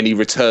any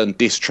return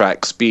diss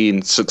tracks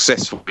being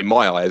successful in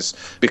my eyes,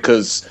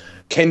 because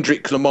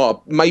Kendrick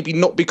Lamar, maybe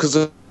not because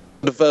of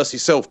the verse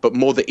itself, but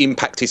more the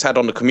impact he's had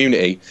on the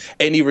community,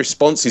 any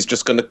response is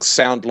just going to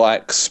sound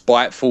like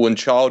spiteful and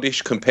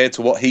childish compared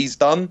to what he's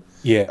done.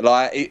 Yeah.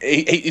 Like,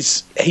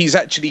 he's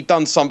actually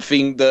done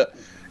something that,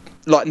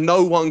 like,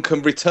 no one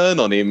can return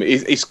on him.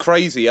 It's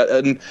crazy,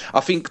 and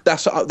I think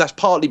that's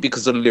partly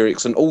because of the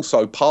lyrics, and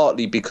also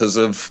partly because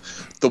of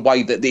the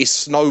way that this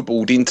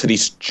snowballed into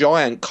this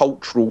giant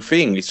cultural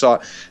thing. It's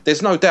like,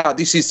 there's no doubt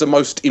this is the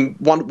most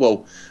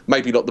well,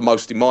 maybe not the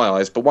most in my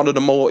eyes, but one of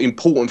the more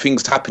important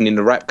things to happen in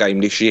the rap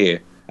game this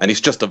year. And it's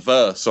just a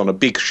verse on a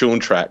big Shawn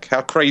track.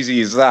 How crazy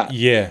is that?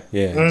 Yeah.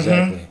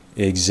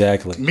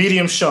 Exactly.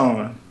 Medium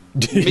Shawn.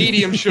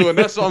 Medium Shawn,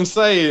 that's what I'm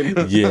saying.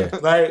 Yeah.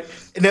 Like,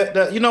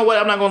 you know what?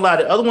 I'm not gonna lie.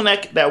 The other one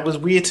that was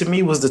weird to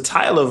me was the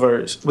Tyler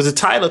verse. Was the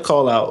Tyler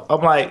call out?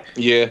 I'm like,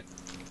 Yeah.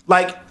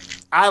 like,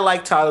 I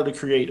like Tyler the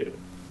Creator,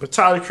 but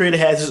Tyler the Creator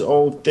has his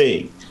own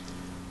thing.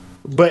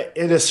 But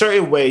in a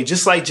certain way,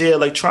 just like Jay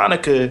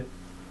Electronica,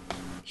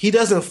 he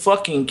doesn't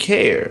fucking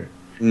care,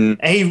 and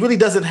he really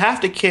doesn't have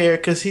to care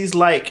because he's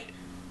like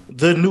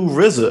the new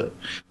RZA.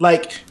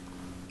 Like,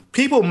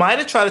 people might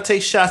have tried to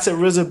take shots at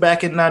RZA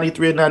back in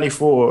 '93 and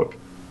 '94,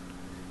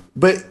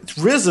 but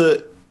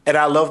RZA, and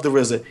I love the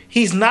RZA,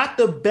 he's not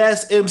the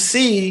best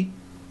MC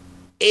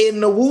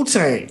in the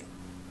Wu-Tang.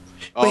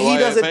 But he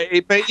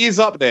doesn't. But he's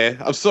up there.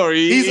 I'm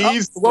sorry.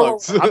 He's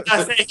well, I'm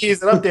not saying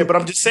he's up there, but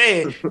I'm just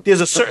saying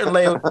there's a certain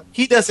layer.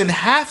 He doesn't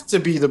have to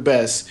be the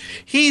best.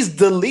 He's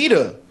the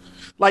leader.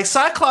 Like,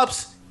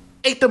 Cyclops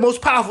ain't the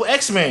most powerful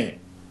X-Men,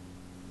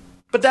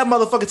 but that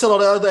motherfucker tell all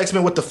the other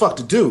X-Men what the fuck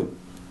to do.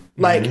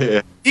 Like,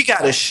 he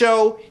got a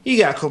show, he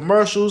got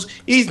commercials,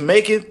 he's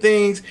making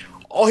things.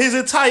 Oh, his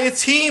entire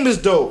team is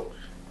dope.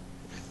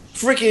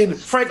 Freaking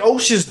Frank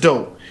Ocean's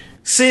dope.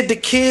 Sid the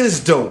Kid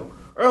is dope.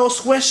 Earl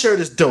Sweatshirt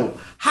is dope.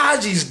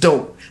 Haji's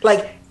dope.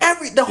 Like,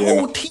 the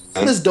whole team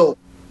is dope.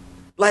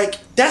 Like,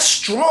 that's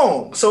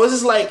strong. So it's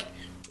just like,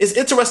 it's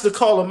interesting to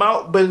call him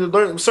out, but in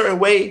a certain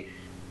way,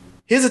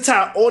 his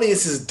entire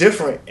audience is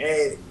different.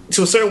 And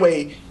to a certain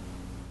way,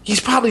 he's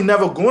probably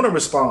never going to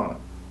respond.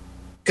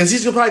 Because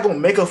he's probably going to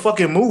make a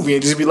fucking movie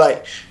and just be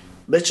like,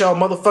 let y'all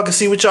motherfuckers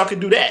see what y'all can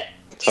do that.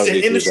 He's an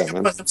industry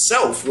by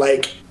himself.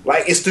 Like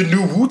it's the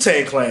new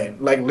Wu-Tang Clan.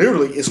 Like,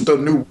 literally, it's the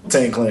new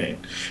Wu-Tang Clan.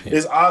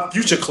 It's our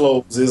future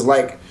clothes. It's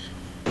like,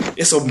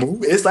 it's a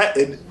movie. It's like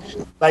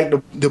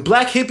the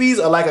black hippies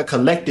are like a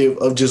collective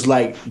of just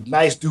like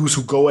nice dudes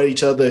who go at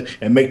each other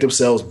and make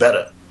themselves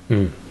better.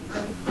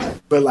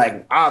 But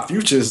like, our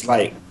future is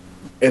like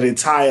an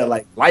entire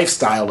like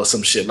lifestyle or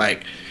some shit.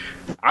 Like,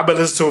 I've been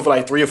listening to it for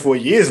like 3 or 4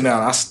 years now.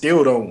 And I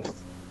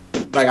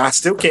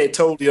still can't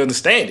totally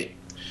understand it.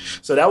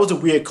 So that was a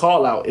weird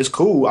call out. It's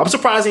cool. I'm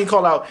surprised he didn't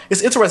call out.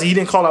 It's interesting he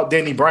didn't call out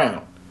Danny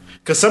Brown,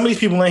 because some of these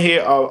people in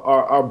here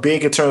are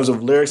big in terms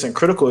of lyrics and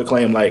critical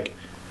acclaim.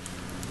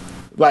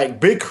 Like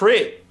Big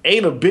Crit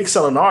ain't a big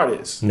selling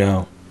artist.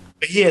 No.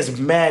 But he has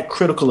mad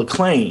critical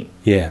acclaim.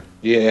 Yeah.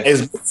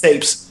 His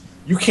mixtapes,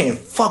 you can't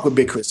fuck with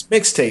Big Crit's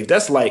mixtape.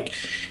 That's like,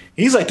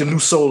 he's like the new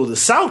soul of the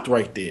South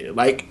right there.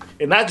 Like,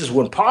 and not just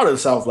one part of the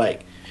South,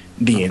 like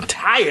the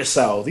entire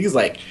South. He's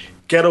like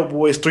Ghetto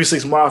Boys, 3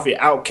 6 Mafia,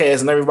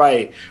 Outkast, and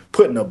everybody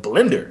put in a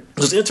blender. It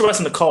was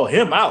interesting to call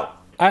him out.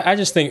 I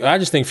just think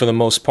for the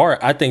most part,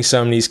 I think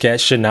some of these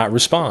cats should not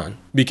respond,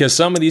 because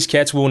some of these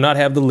cats will not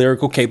have the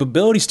lyrical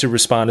capabilities to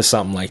respond to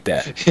something like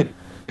that.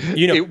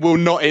 You know, it will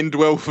not end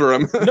well for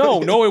them.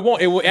 No, it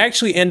won't. It will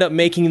actually end up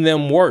making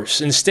them worse.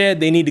 Instead,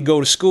 they need to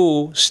go to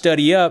school,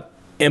 study up,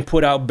 and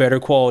put out better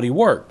quality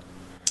work.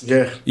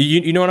 Yeah.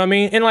 You know what I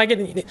mean? And like,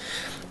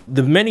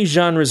 the many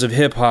genres of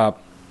hip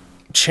hop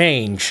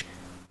change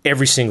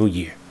every single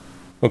year.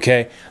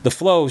 Okay, the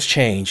flows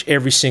change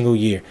every single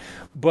year,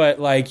 but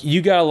like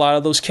you got a lot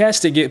of those cats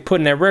that get put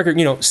in that record.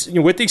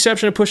 With the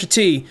exception of Pusha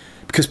T,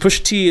 because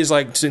Pusha T is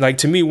like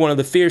to me one of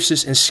the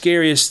fiercest and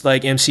scariest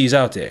like MCs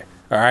out there.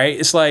 All right,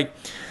 it's like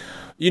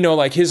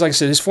like I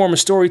said, his form of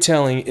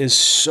storytelling is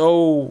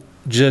so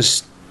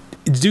just.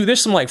 Dude,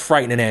 there's some like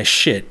frightening ass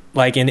shit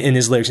like in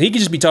his lyrics. He could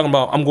just be talking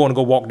about I'm going to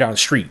go walk down the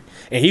street,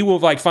 and he will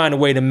like find a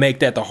way to make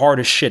that the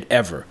hardest shit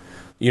ever.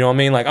 You know what I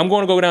mean? Like, I'm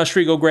going to go down the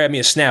street, go grab me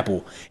a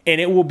Snapple,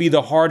 and it will be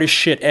the hardest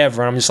shit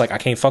ever. And I'm just like, I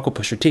can't fuck with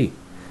Pusha T.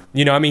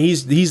 You know what I mean?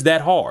 He's that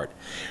hard.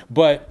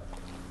 But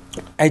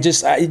I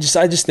just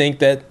think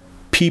that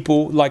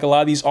people, like a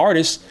lot of these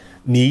artists,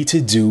 need to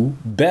do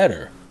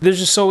better.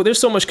 There's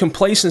so much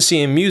complacency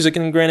in music,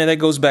 and granted that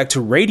goes back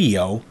to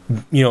radio,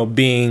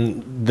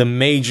 being the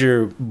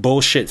major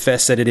bullshit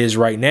fest that it is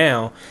right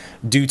now,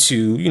 due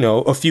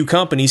to a few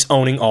companies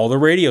owning all the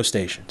radio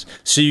stations.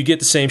 So you get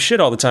the same shit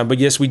all the time. But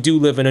yes, we do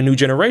live in a new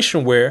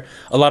generation where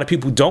a lot of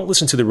people don't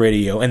listen to the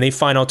radio and they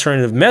find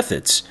alternative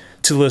methods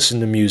to listen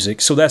to music.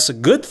 So that's a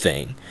good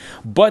thing.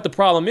 But the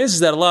problem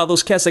is that a lot of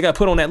those cats that got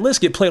put on that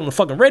list get played on the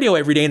fucking radio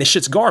every day, and the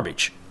shit's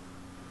garbage.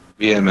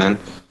 Yeah, man.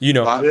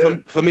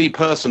 For me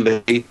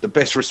personally, the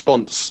best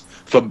response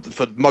for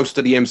most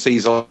of the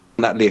MCs on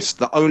that list,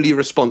 the only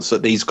response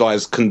that these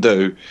guys can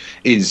do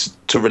is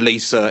to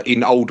release,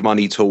 in old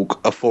money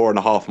talk, a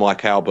 4.5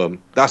 mic album.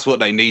 That's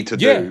what they need to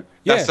do.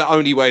 That's the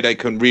only way they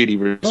can really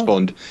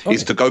respond,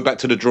 is to go back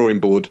to the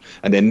drawing board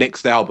and their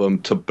next album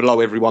to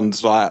blow everyone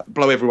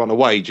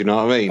away. Do you know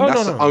what I mean?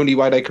 That's the only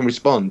way they can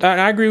respond.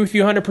 I agree with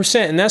you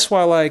 100%, and that's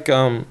why,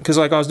 because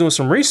I was doing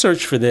some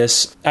research for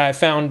this, I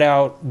found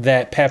out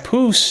that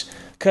Papoose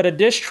cut a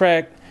diss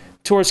track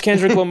towards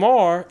Kendrick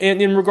Lamar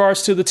in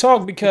regards to the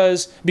talk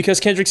because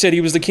Kendrick said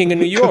he was the king of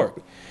New York,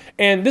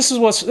 and this is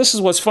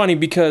what's funny,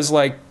 because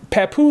like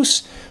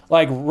Papoose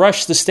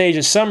rushed the stage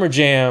at Summer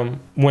Jam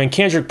when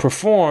Kendrick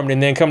performed,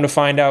 and then come to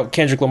find out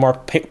Kendrick Lamar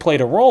played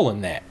a role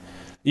in that,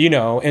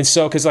 and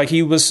so because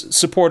he was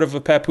supportive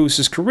of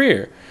Papooses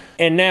career,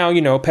 and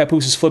now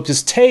Papoose has flipped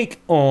his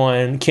take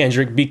on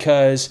Kendrick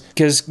because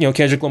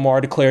Kendrick Lamar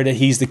declared that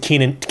he's the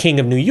king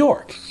of New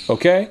York,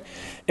 okay.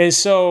 And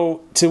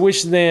so, to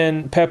which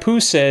then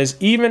Papoose says,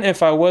 even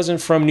if I wasn't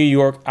from New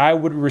York, I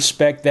would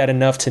respect that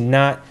enough to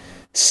not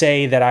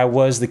say that I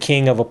was the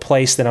king of a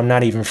place that I'm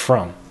not even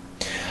from.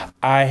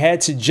 I had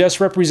to just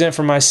represent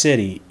for my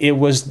city. It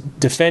was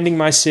defending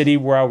my city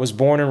where I was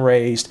born and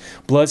raised,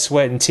 blood,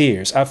 sweat, and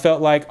tears. I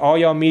felt like all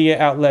y'all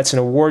media outlets and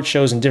award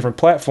shows and different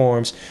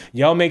platforms,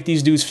 y'all make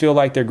these dudes feel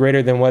like they're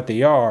greater than what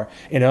they are.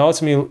 And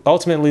it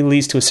ultimately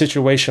leads to a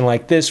situation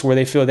like this where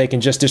they feel they can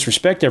just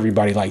disrespect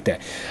everybody like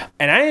that.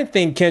 And I didn't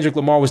think Kendrick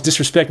Lamar was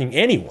disrespecting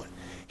anyone.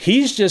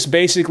 He's just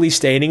basically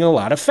stating a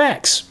lot of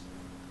facts.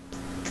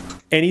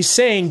 And he's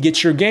saying,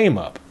 get your game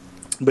up.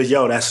 But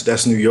yo,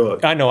 that's New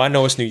York. I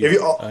know it's New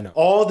York. I know.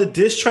 All the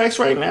diss tracks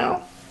right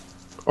now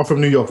are from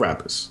New York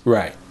rappers.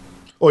 Right.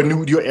 Or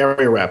New York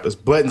area rappers.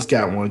 Button's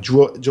got one.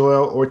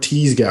 Joel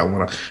Ortiz got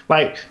one.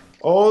 Like,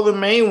 all the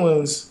main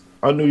ones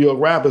are New York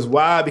rappers.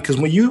 Why? Because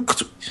when you,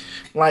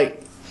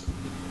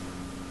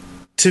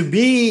 to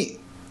be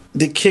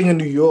the king of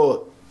New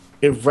York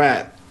in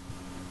rap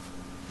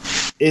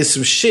is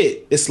some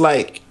shit. It's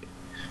like,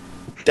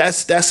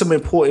 that's some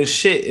important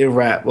shit in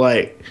rap.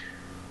 Like,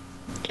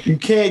 you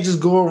can't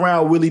just go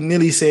around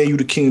willy-nilly saying you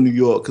the king of New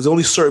York, because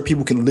only certain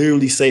people can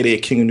literally say they're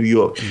king of New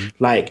York. Mm-hmm.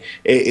 Like,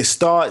 it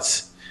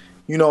starts,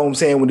 you know what I'm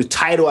saying, when the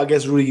title, I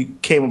guess, really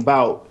came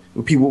about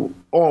with people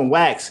on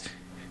wax,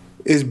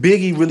 is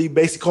Biggie really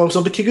basically calling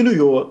himself the king of New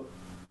York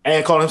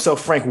and calling himself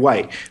Frank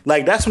White.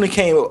 Like, that's when it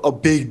came a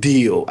big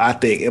deal, I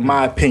think, in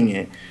my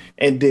opinion.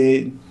 And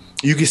then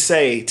you could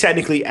say,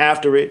 technically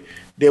after it,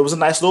 there was a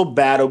nice little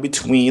battle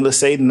between, let's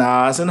say,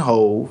 Nas and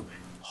Hov.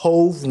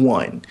 Hov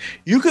won.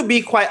 You could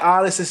be quite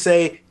honest and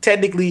say,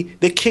 technically,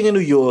 the king of New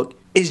York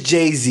is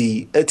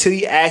Jay-Z until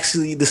he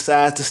actually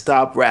decides to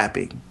stop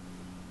rapping.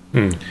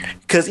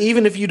 Because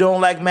even if you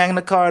don't like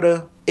Magna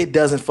Carta, it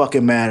doesn't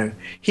fucking matter.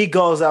 He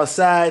goes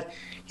outside,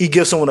 he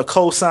gives someone a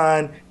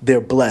cosign,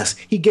 they're blessed.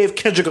 He gave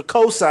Kendrick a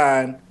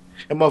cosign,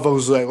 and motherfuckers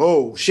was like,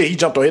 oh shit, he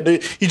jumped on the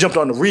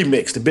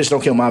remix, the bitch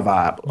don't kill my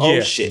vibe. Oh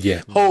shit.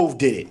 Yeah. Hov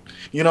did it.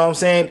 You know what I'm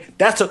saying?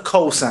 That's a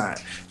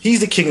cosign. He's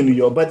the king of New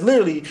York. But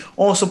literally,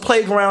 on some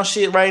playground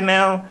shit right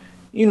now,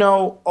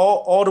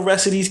 all the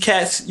rest of these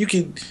cats,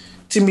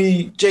 to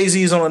me,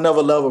 Jay-Z is on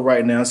another level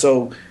right now.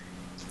 So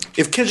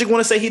if Kendrick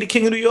want to say he the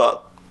king of New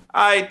York,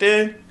 all right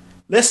then.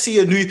 Let's see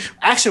a new...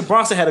 Action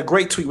Bronson had a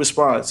great tweet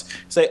response.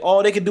 Say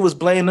all they could do is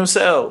blame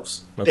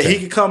themselves. Okay. That he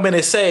could come in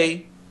and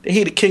say that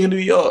he the king of New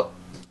York.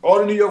 All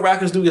the New York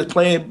rappers do is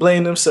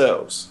blame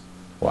themselves.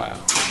 Wow.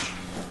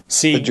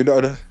 See, do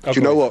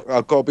you know what?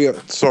 I've got to be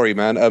sorry,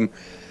 man.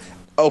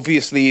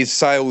 Obviously, his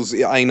sales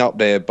ain't up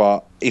there,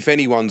 but if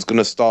anyone's going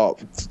to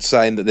start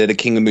saying that they're the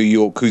king of New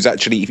York, who's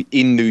actually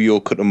in New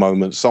York at the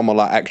moment, someone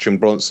like Action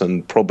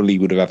Bronson probably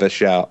would have had a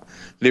shout.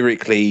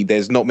 Lyrically,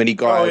 there's not many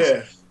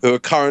guys who are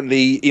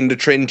currently in the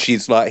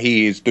trenches like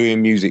he is,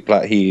 doing music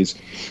like he is.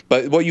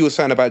 But what you were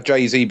saying about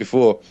Jay-Z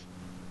before,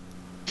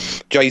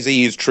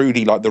 Jay-Z is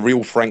truly like the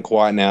real Frank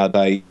White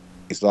nowadays.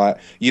 It's like,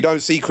 you don't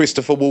see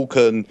Christopher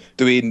Walken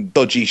doing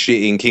dodgy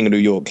shit in King of New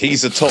York.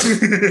 He's a top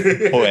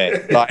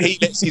boy. Like, he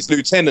lets his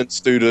lieutenants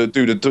do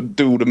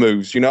all the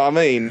moves. You know what I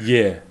mean?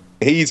 Yeah.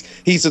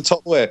 He's a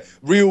top boy.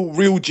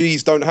 Real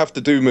G's don't have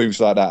to do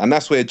moves like that, and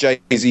that's where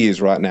Jay-Z is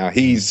right now.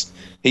 He's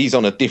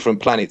on a different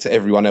planet to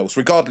everyone else.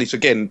 Regardless,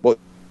 again, what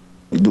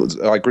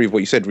I agree with what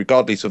you said.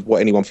 Regardless of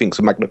what anyone thinks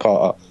of Magna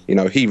Carta, you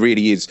know, he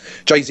really is.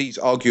 Jay-Z's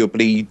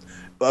arguably,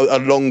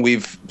 along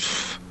with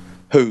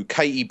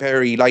Katy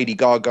Perry, Lady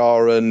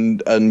Gaga,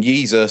 and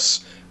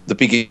Yeezus, the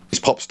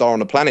biggest pop star on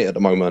the planet at the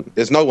moment.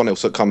 There's no one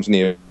else that comes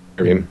near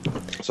him.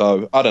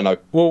 So I don't know.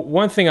 Well,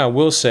 one thing I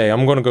will say,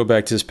 I'm going to go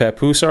back to this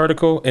Papoose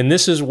article, and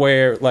this is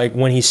where, like,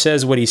 when he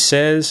says what he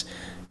says,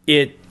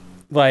 it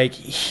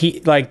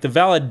the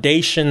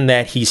validation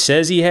that he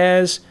says he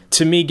has,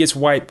 to me, gets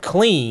wiped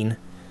clean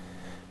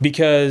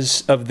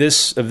because of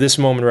this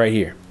moment right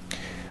here.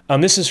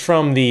 This is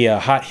from the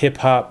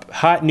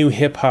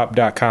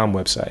hotnewhiphop.com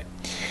website.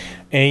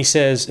 And it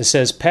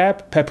says,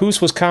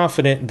 Papoose was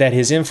confident that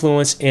his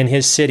influence in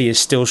his city is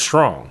still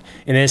strong.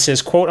 And then it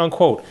says, quote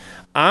unquote,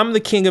 "I'm the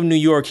king of New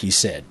York," he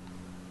said.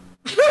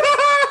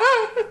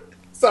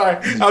 Sorry,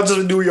 I was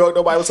just in New York.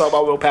 Nobody was talking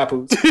about Will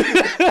Papoose.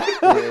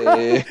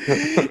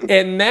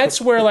 And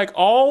that's where, like,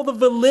 all the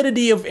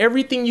validity of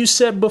everything you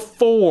said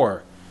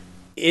before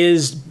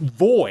is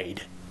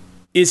void.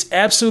 It's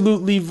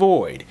absolutely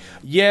void.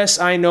 Yes,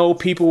 I know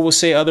people will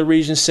say, other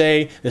regions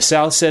say, the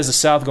South says the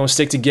South going to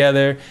stick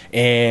together,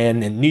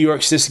 and New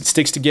York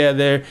sticks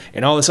together,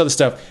 and all this other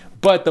stuff.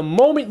 But the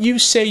moment you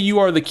say you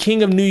are the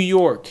king of New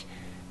York,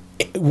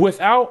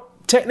 without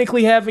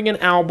technically having an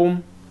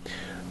album,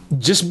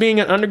 just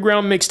being an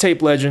underground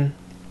mixtape legend,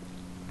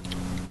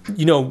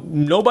 you know,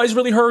 nobody's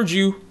really heard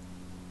you.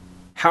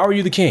 How are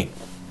you the king?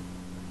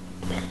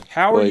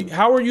 How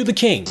are you the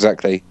king?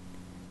 Exactly.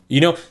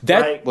 You know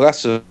that. Right. Well,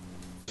 that's a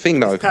thing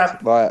though.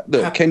 Like,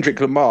 look, Kendrick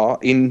Lamar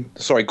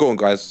sorry, go on,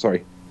 guys.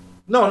 Sorry.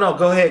 No,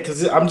 go ahead,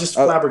 because I'm just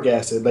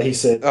flabbergasted that he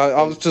said.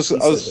 I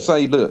was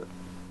saying, look,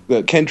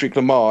 Kendrick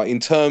Lamar, in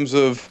terms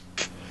of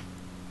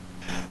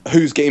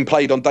who's getting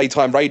played on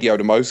daytime radio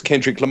the most,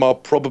 Kendrick Lamar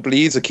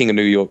probably is a king of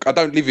New York. I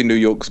don't live in New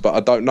York, but I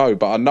don't know.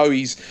 But I know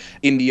he's,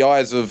 in the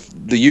eyes of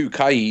the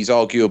UK, he's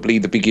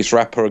arguably the biggest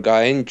rapper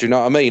again. Do you know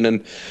what I mean?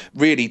 And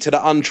really, to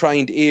the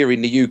untrained ear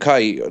in the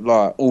UK,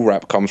 like, all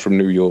rap comes from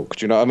New York.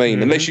 Do you know what I mean?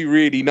 Mm-hmm. Unless you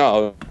really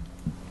know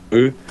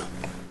the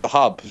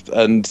hub,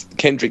 and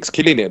Kendrick's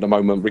killing it at the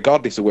moment,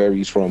 regardless of where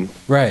he's from.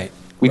 Right.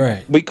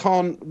 We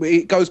can't.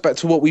 It goes back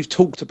to what we've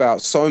talked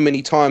about so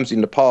many times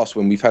in the past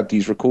when we've had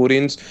these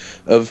recordings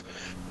of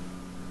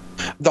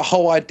the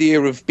whole idea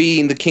of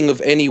being the king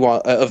of anyone,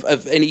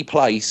 of any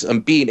place,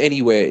 and being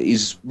anywhere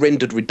is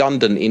rendered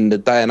redundant in the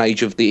day and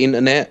age of the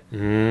internet.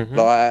 Mm-hmm.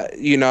 Like,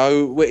 you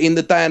know, we're in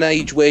the day and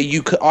age where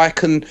I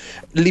can,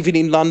 living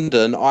in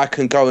London, I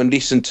can go and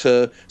listen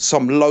to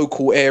some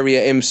local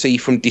area MC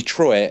from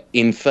Detroit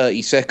in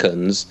 30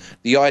 seconds.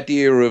 The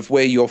idea of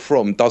where you're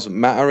from doesn't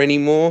matter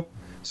anymore.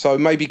 So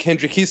maybe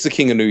Kendrick is the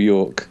king of New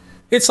York.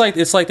 It's like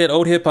that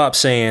old hip hop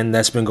saying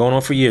that's been going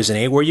on for years. It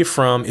ain't where you're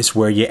from, it's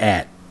where you're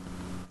at.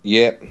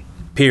 Yep.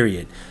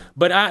 Period.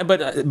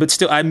 But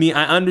still, I mean,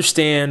 I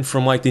understand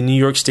from, like, the New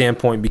York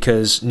standpoint,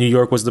 because New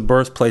York was the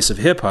birthplace of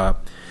hip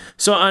hop.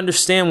 So I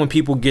understand when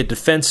people get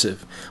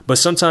defensive. But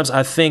sometimes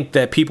I think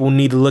that people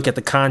need to look at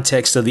the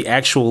context of the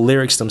actual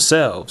lyrics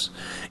themselves.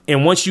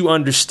 And once you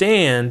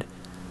understand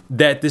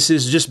that this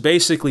is just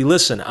basically,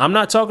 listen, I'm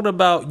not talking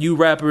about you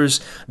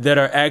rappers that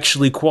are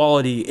actually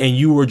quality and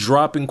you were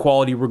dropping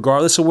quality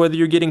regardless of whether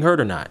you're getting hurt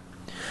or not.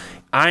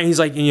 He's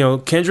like, you know,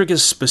 Kendrick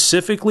is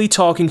specifically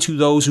talking to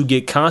those who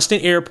get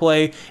constant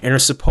airplay and are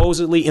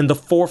supposedly in the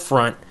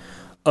forefront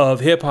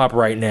of hip hop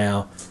right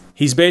now.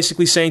 He's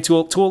basically saying to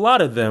a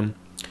lot of them,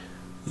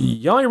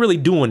 y'all ain't really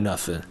doing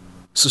nothing.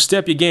 So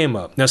step your game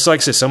up. Now, so like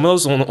I said, some of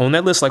those on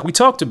that list, like we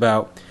talked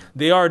about,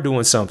 they are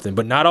doing something,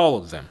 but not all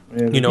of them.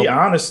 And to be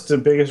honest, the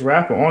biggest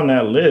rapper on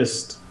that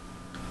list,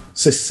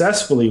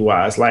 successfully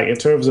wise, like in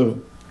terms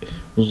of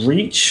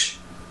reach,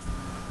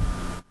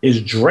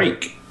 is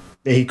Drake.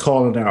 That he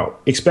calling out,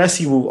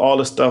 especially with all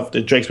the stuff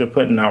that Drake's been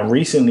putting out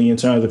recently in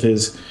terms of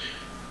his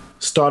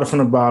started from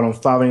the bottom,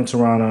 5 in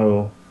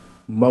Toronto,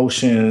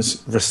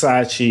 Motions,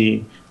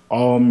 Versace,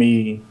 All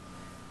Me,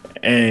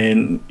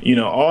 and, you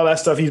know, all that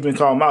stuff he's been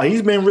calling out.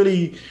 He's been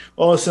really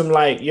on some,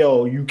 like,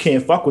 yo, you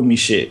can't fuck with me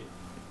shit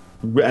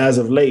as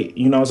of late.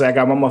 You know what I'm saying? I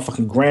got my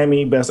motherfucking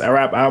Grammy, Best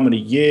Rap Album of the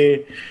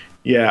Year.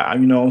 Yeah,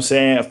 you know what I'm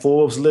saying?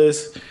 Forbes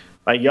list.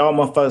 Like, y'all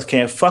motherfuckers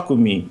can't fuck with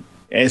me.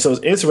 And so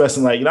it's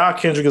interesting, like, you know,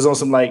 Kendrick is on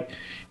some, like,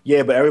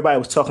 yeah, but everybody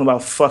was talking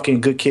about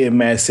fucking Good Kid,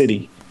 Mad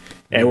City.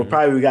 And we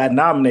probably got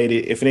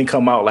nominated if it didn't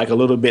come out, like, a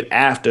little bit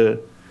after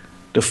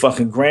the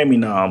fucking Grammy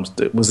noms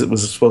that was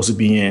supposed to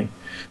be in.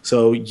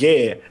 So,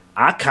 yeah,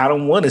 I kind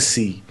of want to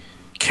see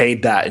K.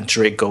 Dot and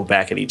Drake go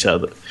back at each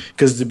other.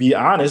 Because to be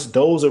honest,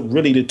 those are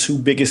really the two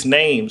biggest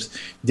names.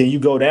 Then you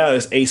go down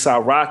as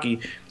A$AP Rocky.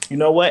 You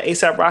know what?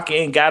 A$AP Rocky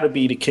ain't got to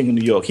be the king of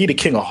New York. He the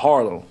king of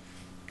Harlem.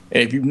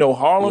 And if you know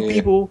Harlem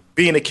people,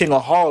 being the king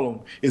of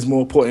Harlem is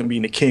more important than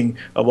being the king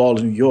of all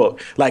of New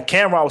York. Like,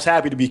 Cameron was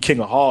happy to be king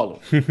of Harlem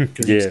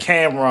because he's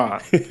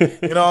Cameron.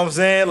 You know what I'm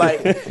saying?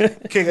 Like,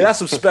 that's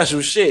some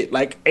special shit.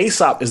 Like,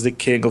 A$AP is the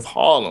king of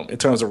Harlem in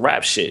terms of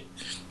rap shit.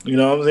 You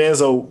know what I'm saying?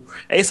 So,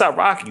 A$AP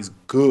Rocky's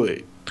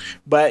good.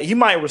 But he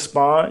might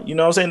respond. You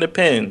know what I'm saying?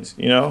 Depends,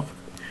 you know?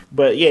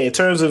 But, yeah, in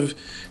terms of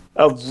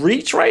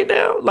reach right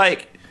now,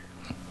 like,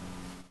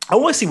 I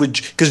want to see what...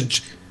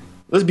 Because...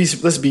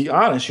 Let's be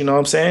honest, you know what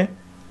I'm saying?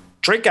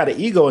 Drake got an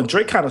ego and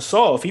Drake kind of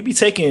soft. He be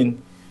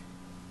taking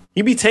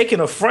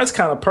offense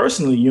kind of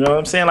personally, you know what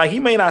I'm saying? Like, he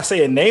may not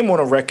say a name on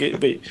a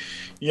record, but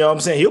you know what I'm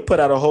saying? He'll put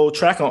out a whole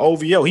track on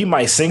OVO. He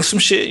might sing some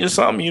shit or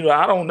something, you know,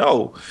 I don't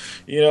know.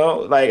 You know,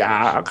 like,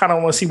 I kind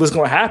of want to see what's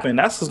going to happen.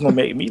 That's what's going to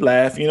make me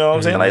laugh, you know what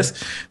I'm saying? Like,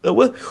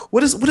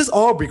 what is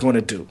Aubrey going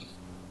to do?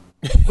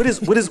 What is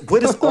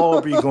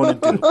Aubrey going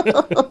to do?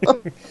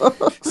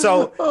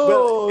 So,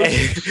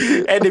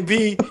 and to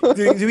be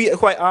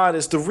quite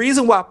honest, the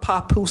reason why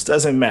Papoose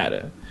doesn't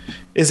matter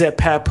is that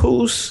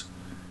Papoose,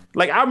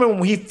 like, I remember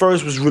when he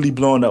first was really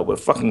blowing up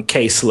with fucking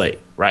K Slay,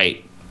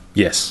 right?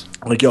 Yes.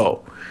 Like,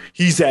 yo,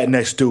 he's that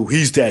next dude.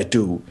 He's that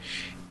dude.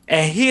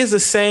 And here's the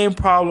same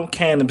problem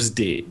Cannabis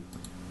did.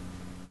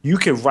 You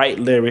can write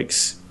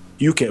lyrics.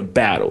 You can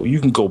battle. You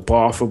can go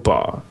bar for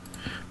bar.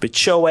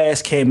 But your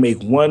ass can't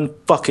make one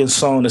fucking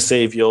song to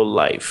save your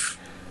life.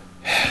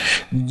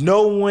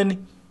 No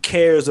one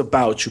cares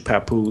about you,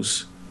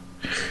 Papoose.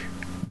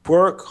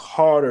 Work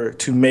harder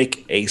to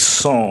make a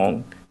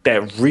song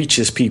that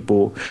reaches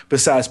people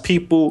besides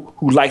people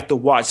who like to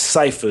watch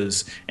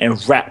ciphers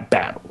and rap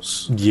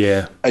battles.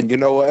 Yeah. And you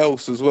know what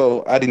else as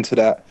well, adding to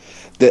that,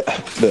 that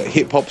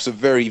hip-hop's a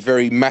very,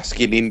 very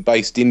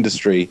masculine-based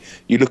industry.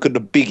 You look at the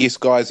biggest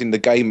guys in the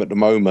game at the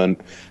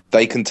moment,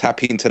 they can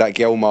tap into that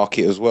girl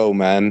market as well,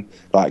 man.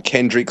 Like,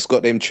 Kendrick's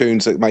got them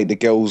tunes that make the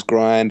girls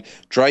grind.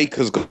 Drake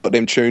has got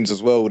them tunes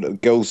as well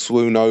that girls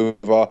swoon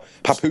over.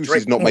 Papoose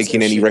is not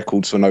making any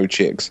records for no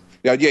chicks.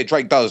 Yeah,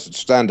 Drake does,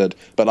 standard.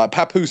 But, like,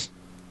 Papoose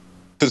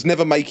is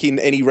never making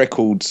any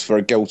records for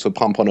a girl to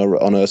pump on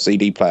her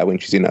CD player when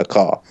she's in her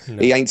car.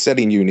 No. He ain't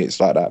selling units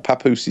like that.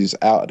 Papoose is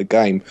out of the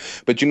game.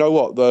 But you know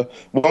what? The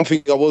one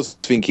thing I was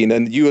thinking,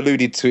 and you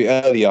alluded to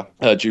it earlier,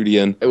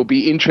 Julian, it will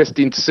be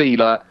interesting to see,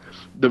 like,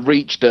 the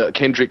reach that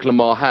Kendrick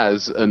Lamar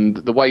has, and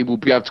the way we'll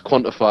be able to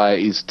quantify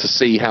it is to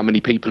see how many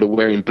people are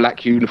wearing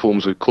black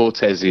uniforms with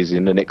Cortezes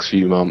in the next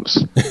few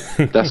months.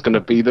 That's going to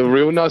be the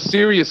real... No,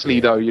 seriously,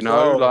 though, you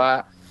know,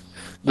 like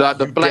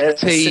the black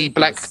tee,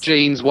 black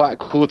jeans, white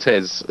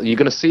Cortez. You're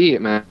going to see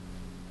it, man.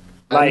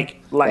 Like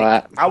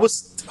I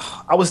was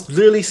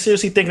literally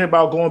seriously thinking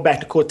about going back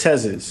to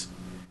Cortezes.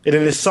 And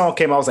then this song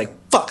came out, I was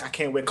like, fuck, I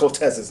can't wear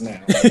Cortezes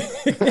now.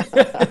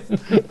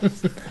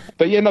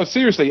 But yeah, no,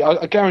 seriously,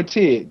 I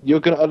guarantee it. You're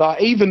gonna like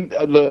even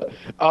look.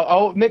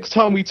 I'll next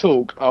time we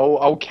talk,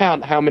 I'll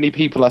count how many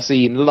people I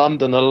see in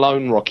London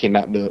alone rocking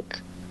that look,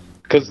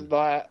 because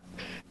like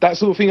that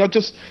sort of thing. I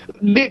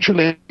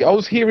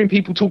was hearing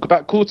people talk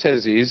about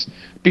Cortezes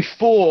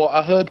before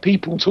I heard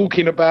people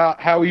talking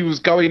about how he was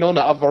going on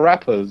at other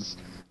rappers.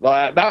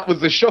 Like, that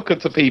was a shocker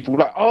to people.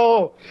 Like,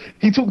 oh,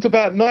 he talked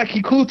about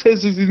Nike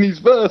Cortezes in his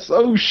verse.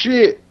 Oh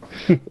shit.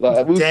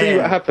 Like, we'll see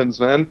what happens,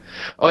 man.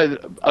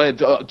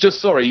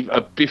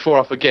 Before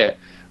I forget,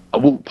 I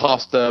walked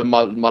past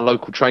my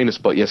local trainer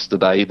spot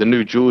yesterday. The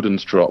new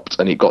Jordans dropped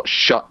and it got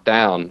shut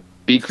down.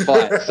 Big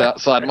fights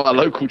outside my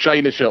local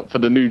trainer shop for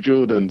the new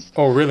Jordans.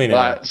 Oh, really? Now?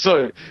 Like,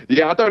 so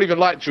yeah, I don't even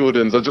like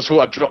Jordans. I just thought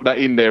I'd drop that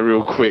in there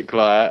real quick.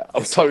 Like,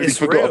 I've totally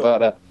forgot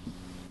about that.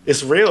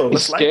 It's real.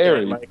 It's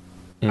scary. Like,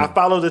 I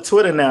follow the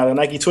Twitter now, the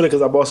Nike Twitter,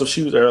 because I bought some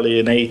shoes earlier,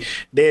 and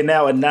they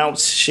now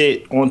announce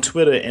shit on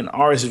Twitter and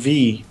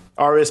RSVP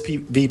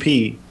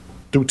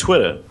through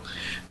Twitter.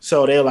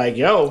 So they're like,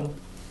 yo,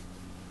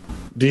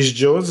 these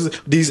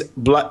Jordans, these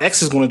Black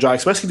X is going to drop,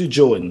 especially the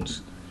Jordans,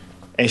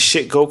 and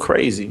shit go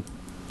crazy.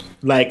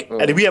 Like,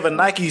 and we have a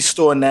Nike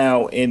store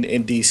now in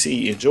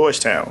DC, in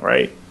Georgetown,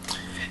 right?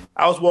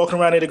 I was walking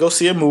around there to go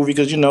see a movie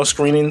because, you know,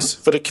 screenings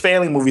for the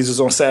family movies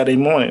is on Saturday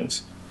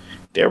mornings.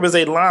 There was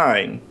a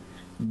line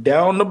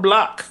down the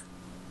block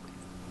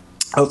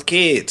of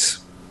kids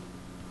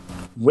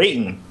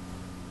waiting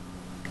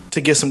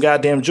to get some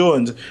goddamn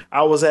Jordans.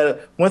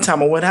 One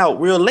time I went out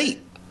real late.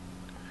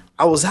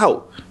 I was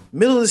out,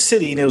 middle of the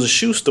city, and there was a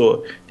shoe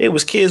store. There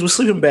was kids with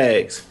sleeping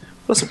bags.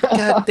 What's some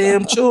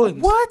goddamn Jordans?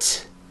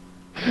 What?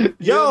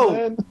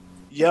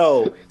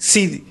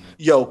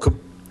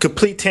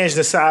 Complete tangent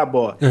to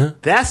sidebar. Uh-huh.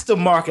 That's the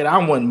market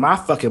I want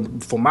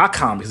for my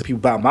comics. The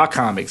people buy my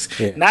comics.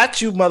 Yeah. Not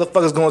you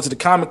motherfuckers going to the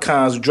Comic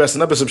Cons dressing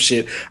up in some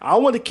shit. I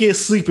want the kids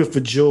sleeping for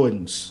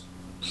Jordans.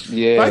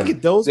 Yeah. If I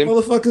get those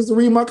motherfuckers to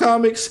read my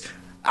comics,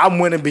 I'm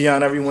winning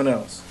beyond everyone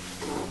else.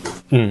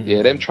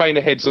 Yeah, them trainer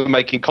heads are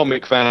making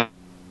comic fans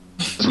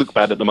look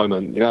bad at the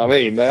moment. You know what I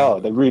mean? They are.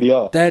 They really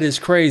are. That is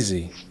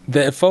crazy.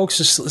 That folks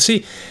just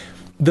see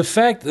the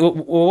fact. Well,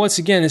 once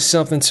again, it's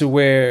something to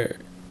where,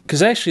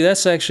 because actually,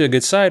 that's actually a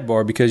good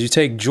sidebar, because you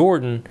take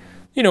Jordan,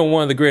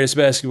 one of the greatest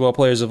basketball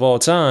players of all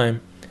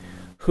time,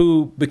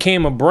 who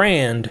became a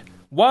brand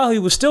while he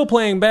was still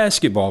playing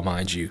basketball,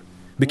 mind you,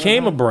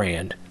 became a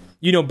brand.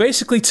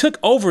 Basically took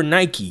over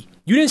Nike.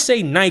 You didn't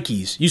say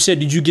Nikes. You said,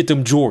 did you get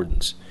them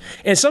Jordans?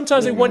 And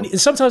sometimes they weren't.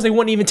 Sometimes they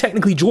weren't even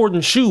technically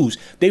Jordan shoes.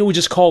 They were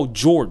just called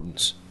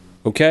Jordans.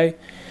 Okay.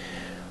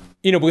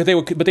 But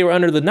they were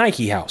under the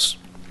Nike house.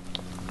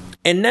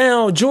 And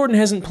now Jordan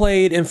hasn't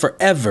played in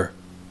forever,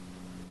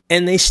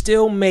 and they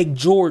still make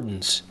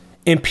Jordans,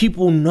 and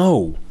people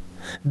know.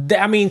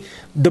 I mean,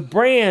 the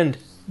brand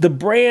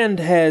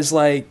has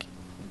like.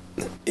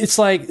 It's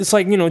like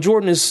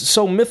Jordan is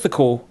so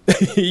mythical.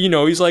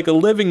 He's like a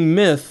living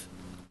myth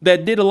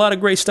that did a lot of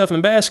great stuff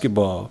in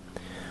basketball,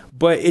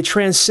 but it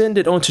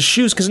transcended onto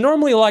shoes, because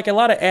normally, like, a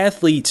lot of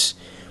athletes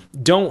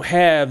don't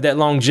have that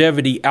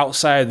longevity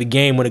outside of the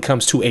game when it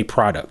comes to a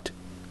product.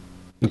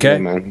 Okay, Yeah,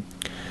 man.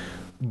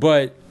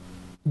 but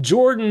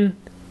Jordan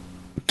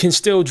can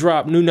still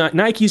drop new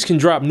Nikes, can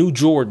drop new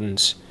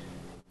Jordans,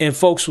 and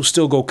folks will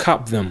still go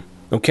cop them.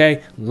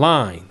 Okay,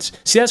 lines.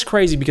 See, that's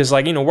crazy, because,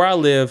 like, where I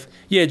live,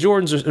 yeah,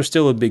 Jordans are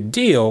still a big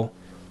deal,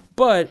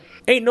 but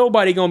ain't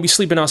nobody gonna be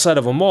sleeping outside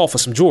of a mall for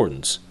some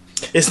Jordans.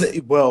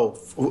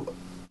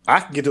 I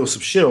can get into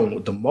some shit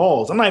on the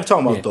malls. I'm not even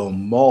talking about the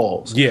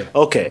malls. Yeah.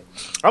 Okay.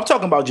 I'm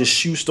talking about just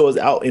shoe stores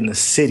out in the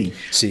city.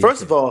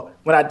 First of all,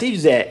 when I did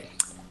that,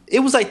 it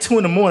was like 2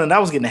 a.m. I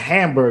was getting a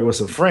hamburger with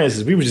some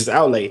friends. We were just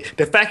out late.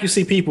 The fact you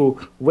see people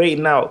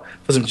waiting out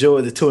for some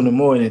Jordans at 2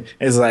 a.m.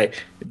 is like,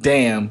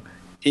 damn,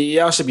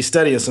 y'all should be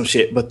studying some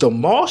shit. But the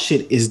mall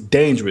shit is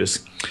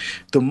dangerous.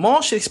 The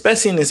mall shit,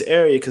 especially in this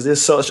area, because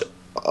there's such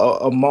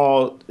a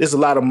mall. There's a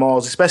lot of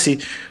malls,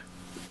 especially,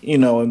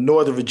 in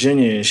Northern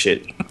Virginia and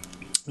shit,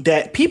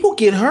 that people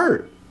get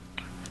hurt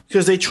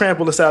because they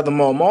trample inside the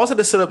mall. Malls have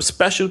to set up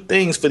special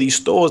things for these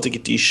stores to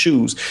get these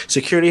shoes.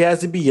 Security has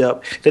to be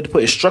up. They have to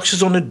put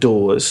instructions on the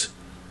doors.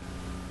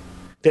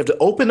 They have to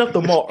open up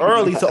the mall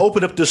early to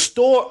open up the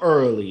store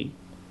early.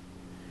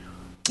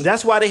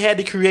 That's why they had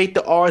to create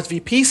the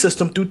RSVP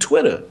system through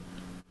Twitter.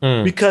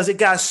 Because it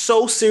got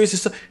so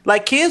serious.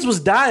 Like, kids was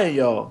dying,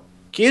 y'all.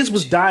 Kids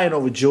was dying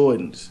over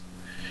Jordans.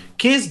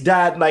 Kids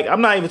died, like,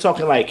 I'm not even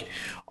talking like,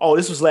 oh,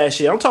 this was last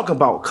year. I'm talking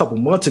about a couple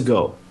months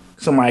ago.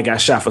 Somebody got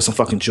shot for some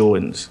fucking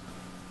Jordans.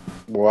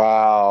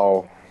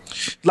 Wow.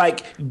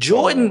 Like,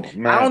 Jordan,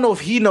 I don't know if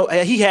he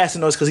has to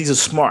know this because he's a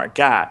smart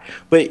guy.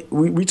 But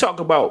we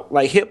talk about,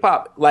 like,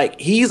 hip-hop, like,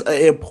 he's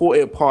an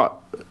important part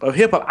of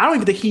hip-hop. I don't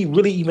even think he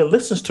really even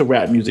listens to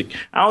rap music.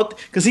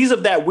 Because he's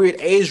of that weird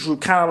age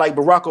group, kind of like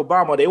Barack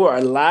Obama. They were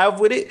alive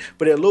with it,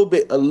 but they're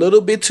a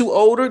little bit too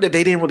older that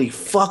they didn't really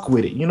fuck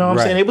with it. You know what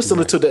I'm saying? They were still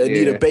into the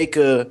Anita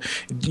Baker,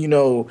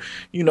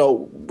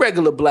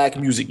 regular black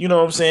music. You know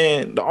what I'm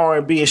saying? The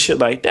R&B and shit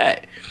like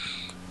that.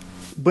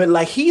 But,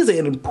 like, he's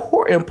an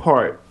important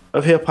part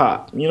of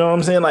hip-hop. You know what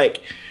I'm saying?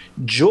 Like,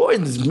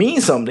 Jordans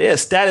mean something. They're a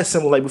status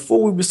symbol. Like,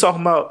 before we was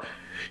talking about,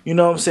 you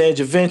know what I'm saying,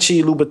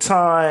 Givenchy,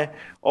 Louboutin,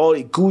 all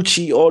the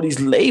Gucci, all these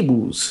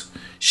labels.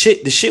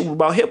 The shit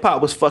about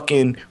hip-hop was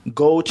fucking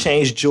gold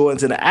chains,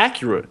 Jordans, and an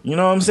Acura. You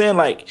know what I'm saying?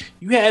 Like,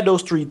 you had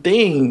those three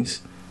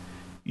things.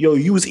 Yo,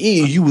 you was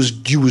eating. You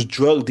was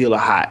drug dealer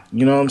hot.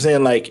 You know what I'm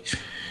saying? Like,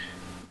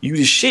 you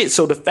the shit.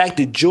 So the fact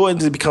that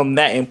Jordans have become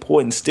that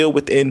important still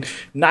within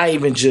not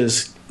even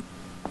just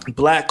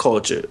black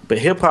culture, but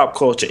hip-hop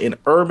culture and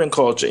urban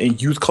culture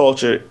and youth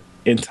culture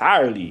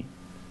entirely,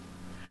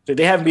 that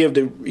they haven't been able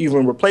to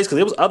even replace, because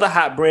there was other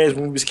hot brands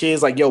when we was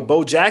kids, like, yo,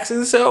 Bo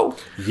Jackson. So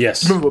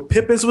yes, remember what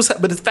Pippins was,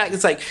 but the fact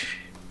is, like,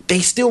 they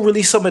still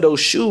release some of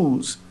those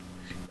shoes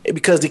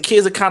because the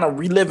kids are kind of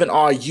reliving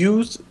our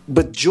youth,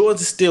 but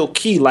Jordans is still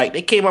key. Like,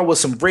 they came out with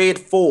some red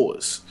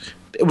 4s.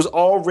 It was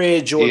all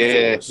red Jordan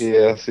 4s.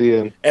 Yeah, I see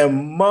him.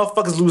 And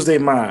motherfuckers lose their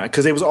mind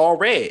because they was all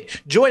red.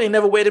 Jordan ain't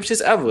never wear them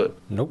shits ever.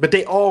 Nope. But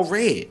they all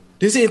red.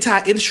 There's the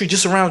entire industry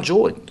just around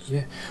Jordan.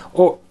 Yeah.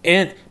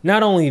 And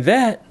not only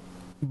that,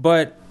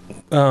 but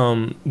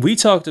we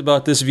talked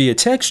about this via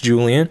text,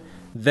 Julian,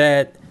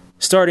 that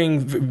starting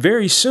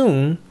very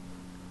soon,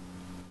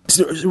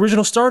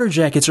 original starter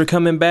jackets are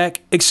coming back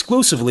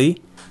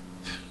exclusively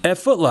at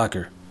Foot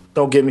Locker.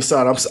 Don't get me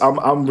started.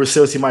 I'm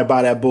seriously might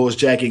buy that Bulls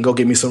jacket and go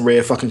get me some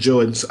red fucking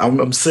Jordans.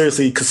 I'm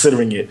seriously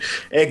considering it.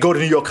 And go to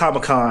New York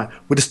Comic Con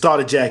with the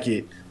starter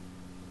jacket,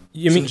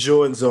 some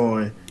Jordans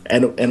on,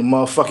 and a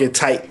motherfucking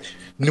tight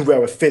New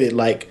Era fitted,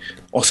 like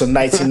on some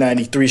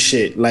 1993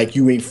 shit. Like,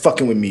 you ain't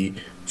fucking with me.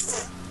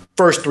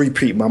 First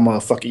three-peat, my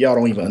motherfucker. Y'all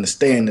don't even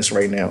understand this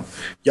right now.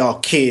 Y'all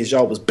kids,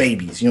 y'all was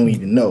babies. You don't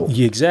even know.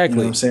 Yeah, exactly.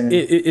 You know what I'm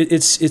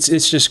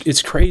saying?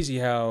 It's crazy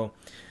how,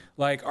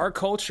 like, our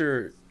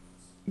culture,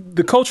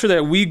 the culture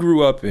that we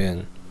grew up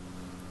in,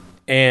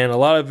 and a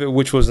lot of it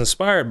which was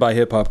inspired by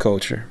hip-hop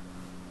culture,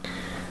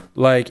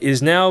 like,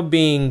 is now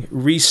being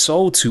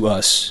resold to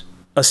us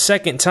a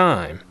second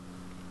time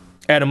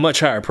at a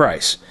much higher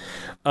price.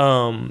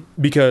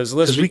 Because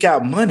we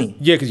got money.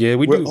 Yeah, because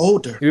we're do.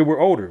 Older. Yeah, we're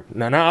older.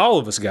 Now, not all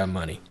of us got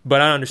money, but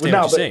I understand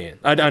what you're saying.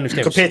 I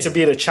understand. Compared to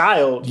being a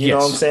child, you know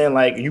what I'm saying?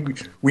 Like,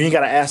 we ain't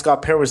got to ask our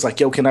parents, like,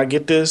 yo, can I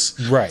get this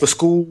for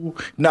school?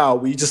 No,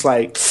 we just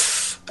like,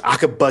 I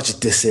could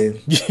budget this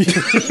in.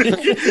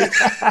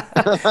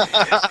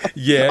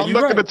 Yeah, I'm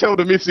not going to tell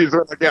the missus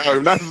when I get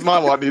home. That's my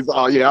one. Is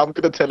I'm going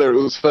to tell her it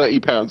was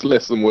 £30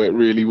 less than what it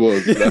really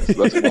was. That's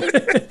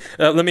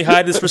let me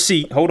hide this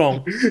receipt. Hold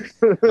on.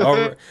 All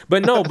right.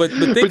 But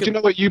you know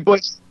what, you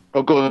boys.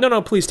 Oh, go on.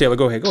 No, please, Taylor,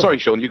 go ahead. Sorry,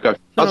 Sean, you go.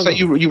 I'll say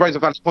you raise a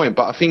valid point,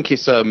 but I think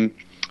it's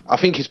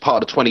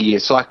part of the 20-year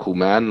cycle,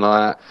 man.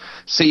 Like,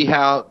 see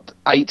how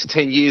 8 to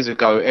 10 years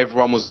ago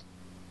everyone was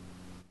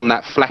on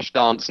that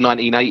Flashdance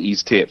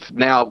 1980s tip.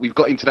 Now we've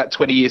got into that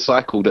 20-year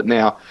cycle that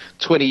now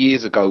 20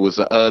 years ago was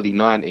the early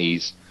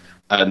 90s.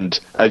 And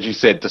as you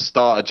said, the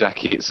starter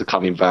jackets are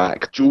coming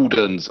back.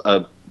 Jordans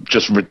are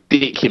just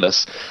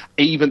ridiculous,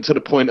 even to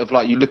the point of,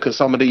 like, you look at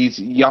some of these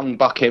young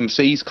buck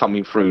MCs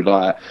coming through,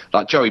 like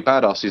Joey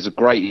Badass is a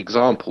great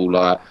example.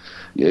 Like,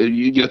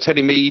 you're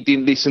telling me he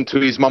didn't listen to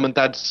his mum and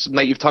dad's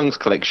Native Tongues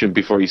collection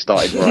before he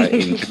started writing?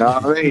 Do you know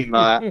what I mean?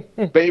 Like,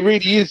 but it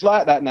really is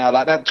like that now.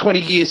 Like, that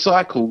 20-year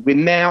cycle, we're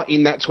now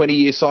in that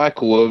 20-year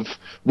cycle of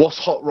what's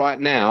hot right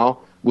now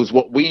was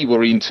what we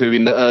were into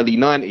in the early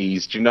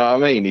 90s. Do you know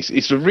what I mean?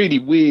 It's a really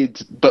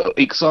weird but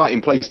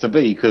exciting place to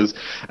be, because,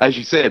 as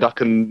you said, I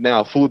can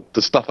now afford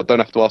the stuff. I don't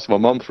have to ask my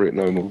mum for it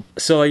no more.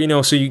 So, like,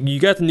 you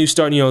got the new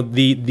start,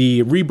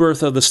 the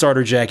rebirth of the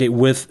starter jacket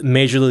with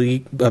Major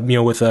League, with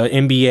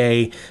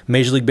NBA,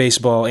 Major League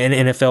Baseball, and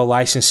NFL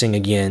licensing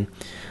again.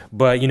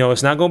 But,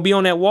 it's not going to be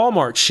on that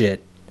Walmart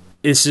shit.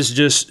 It's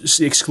just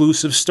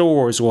exclusive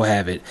stores will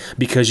have it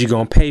because you're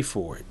going to pay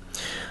for it.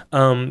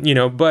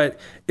 But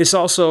this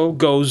also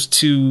goes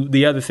to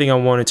the other thing I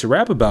wanted to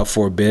rap about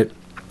for a bit,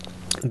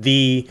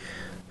 the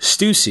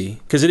Stussy,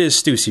 because it is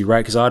Stussy,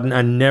 right? Because I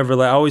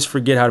always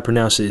forget how to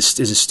pronounce it. Is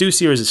it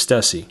Stussy or is it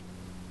Stussy?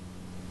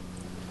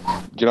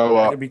 You know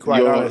what? To be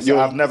quite honest,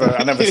 I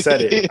never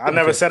said it. I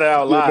never said it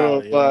out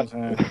loud. You know what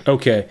I'm saying?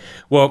 Okay.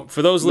 Well,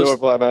 for those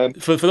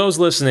for those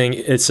listening,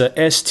 it's a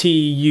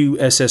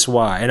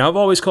Stussy, and I've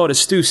always called it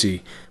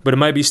Stussy, but it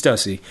might be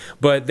Stussy.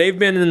 But they've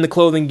been in the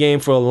clothing game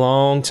for a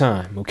long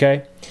time.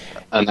 Okay.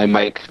 And they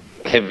make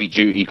heavy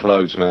duty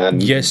clothes,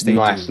 man. Yes, they do.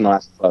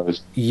 Nice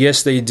clothes.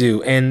 Yes, they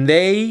do, and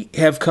they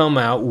have come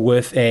out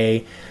with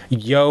a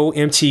Yo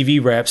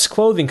MTV Raps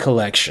clothing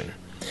collection,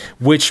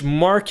 which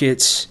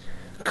markets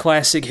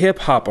classic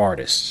hip-hop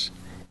artists,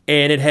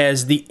 and it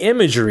has the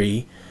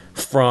imagery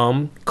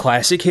from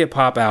classic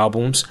hip-hop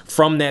albums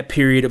from that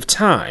period of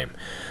time,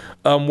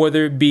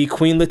 whether it be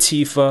Queen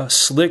Latifah,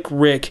 Slick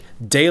Rick,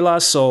 De La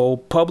Soul,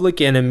 Public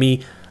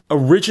Enemy,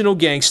 Original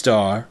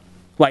Gangstar,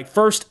 like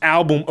first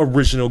album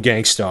Original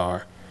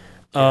Gangstar,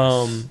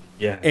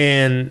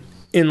 and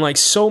like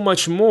so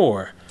much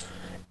more.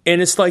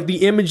 And it's like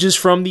the images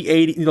from the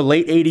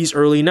late 80s,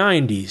 early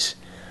 90s,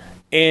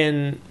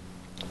 and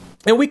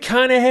we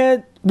kind of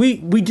had we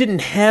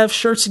didn't have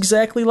shirts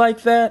exactly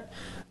like that.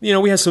 We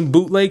had some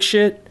bootleg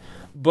shit,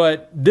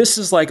 but this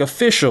is like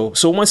official.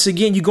 So once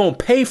again, you're gonna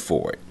pay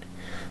for it.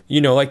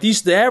 Like the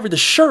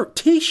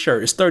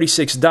t-shirt is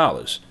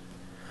 $36.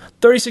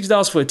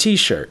 $36 for a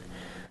t-shirt.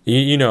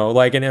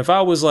 And if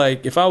I was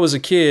a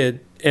kid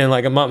and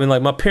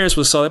my parents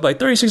would sell it, like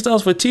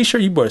 $36 for a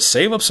t-shirt, you better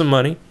save up some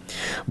money.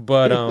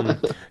 But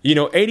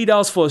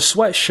 $80 for a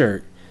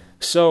sweatshirt.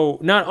 So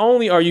not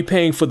only are you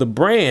paying for the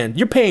brand,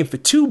 you're paying for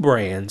two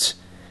brands.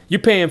 You're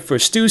paying for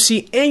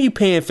Stussy, and you're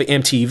paying for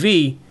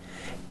MTV,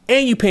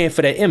 and you're paying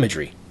for that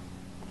imagery.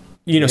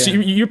 So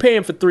you're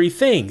paying for three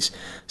things.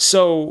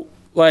 So,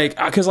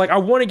 because I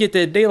want to get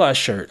that De La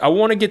shirt. I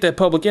want to get that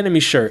Public Enemy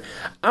shirt.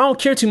 I don't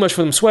care too much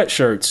for them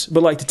sweatshirts,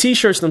 but the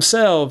t-shirts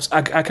themselves,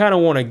 I kind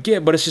of want to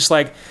get, but it's just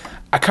like,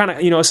 I kind of,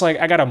 it's like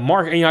I got to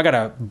I got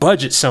to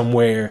budget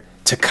somewhere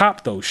to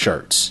cop those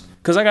shirts.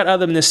 Because I got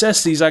other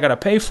necessities I got to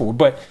pay for.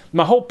 But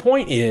my whole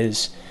point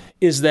is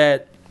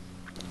that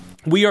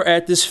we are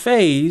at this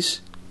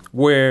phase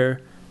where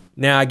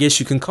now I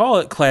guess you can call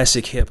it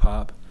classic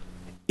hip-hop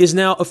is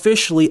now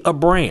officially a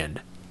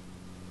brand.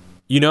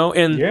 So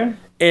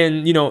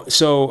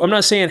I'm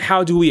not saying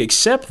how do we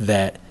accept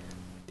that,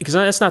 because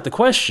that's not the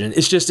question.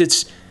 It's just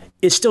it's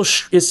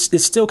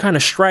still kind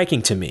of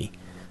striking to me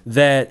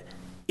that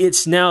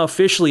it's now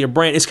officially a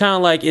brand. It's kind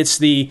of like it's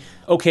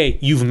okay,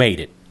 you've made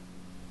it.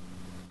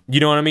 You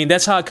know what I mean?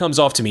 That's how it comes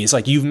off to me. It's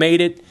like, you've made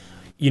it.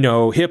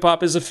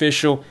 Hip-hop is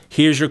official.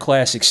 Here's your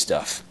classic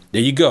stuff.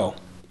 There you go.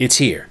 It's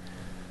here.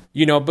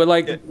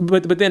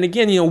 But then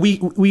again,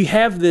 we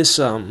have this,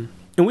 and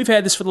we've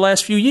had this for the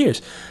last few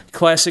years.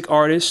 Classic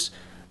artists,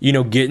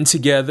 getting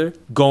together,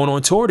 going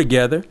on tour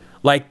together,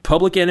 like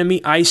Public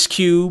Enemy, Ice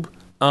Cube,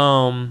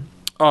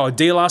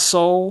 De La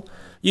Soul,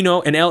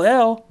 and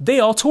LL, they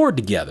all toured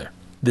together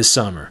this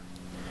summer.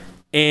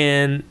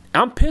 And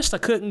I'm pissed I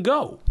couldn't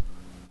go.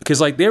 Because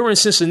they were in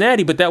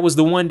Cincinnati, but that was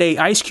the one day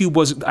Ice Cube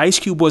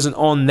wasn't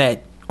on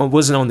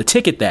the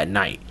ticket that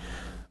night,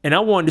 and I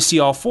wanted to see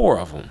all four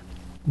of them.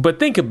 But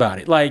think about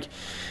it,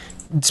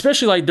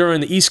 especially like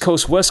during the East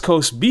Coast, West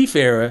Coast beef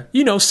era,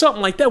 you know,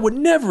 something like that would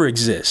never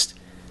exist.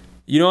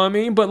 You know what I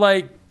mean?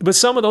 But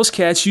some of those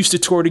cats used to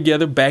tour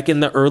together back in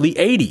the early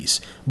 80s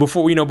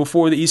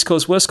before the East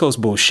Coast, West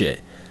Coast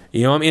bullshit.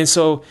 You know what I mean?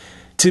 So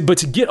to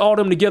get all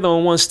them together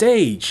on one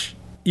stage,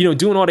 you know,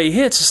 doing all their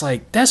hits, it's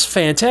like, that's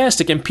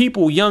fantastic. And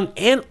people, young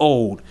and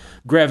old,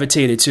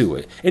 gravitated to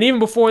it. And even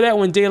before that,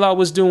 when De La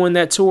was doing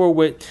that tour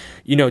with,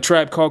 you know,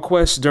 Tribe Called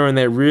Quest during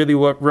that really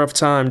rough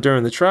time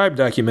during the Tribe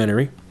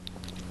documentary,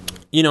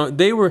 you know,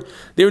 they were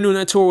doing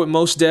that tour with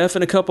Mos Def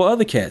and a couple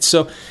other cats.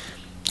 So,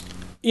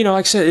 you know,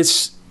 like I said,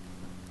 it's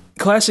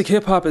classic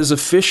hip hop is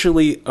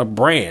officially a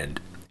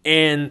brand.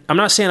 And I'm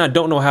not saying I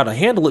don't know how to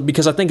handle it,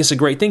 because I think it's a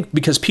great thing,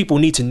 because people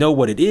need to know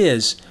what it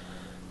is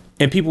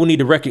and people need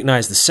to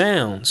recognize the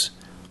sounds.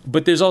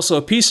 But there's also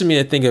a piece of me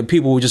that think that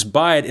people will just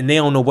buy it and they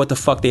don't know what the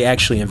fuck they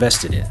actually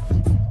invested in.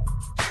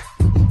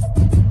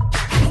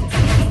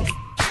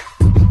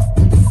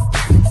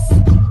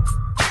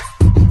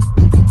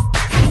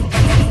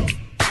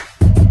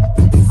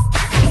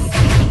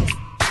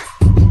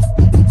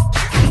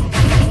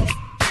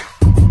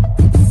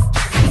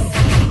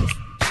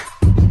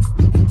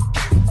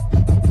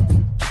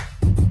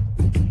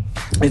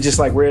 It's just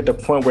like we're at the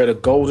point where the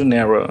golden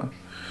era,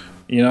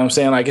 you know what I'm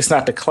saying? Like, it's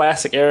not the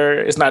classic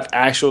era. It's not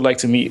actual, like,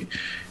 to me,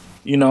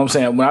 you know what I'm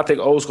saying? When I think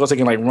old school, I'm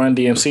thinking like Run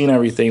DMC and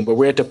everything, but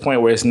we're at the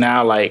point where it's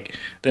now like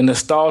the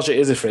nostalgia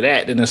isn't for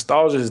that. The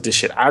nostalgia is the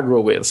shit I grew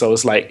up with. So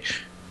it's like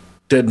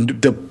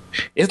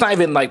it's not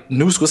even like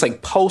new school. It's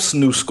like post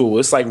new school.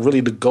 It's like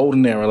really the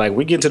golden era. Like,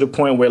 we get to the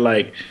point where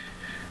like,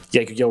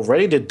 yeah, yo,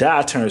 Ready to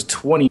Die turns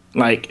 20.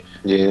 Like,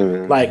 yeah,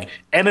 man. Like,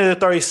 end of the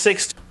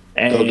 36.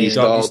 And Doggy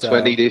Style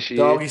 20 this year.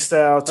 Doggy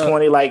Style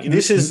 20. Like,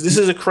 this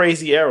is a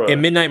crazy era. And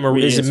Midnight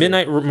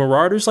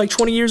Marauders like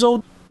 20 years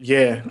old?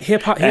 Yeah.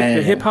 Hip Hop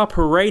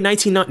Hooray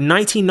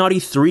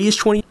 1993 is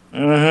 20.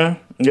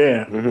 Mm-hmm.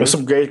 Yeah. Mm-hmm. There's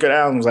some good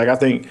albums. Like, I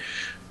think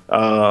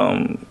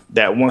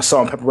that one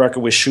song, Pepper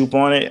Record with Shoop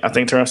on it, I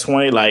think turns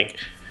 20. Like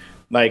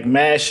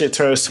mad shit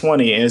turns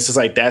 20, and it's just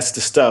like, that's the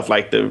stuff.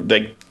 Like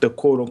the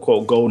quote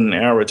unquote golden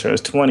era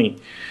turns 20.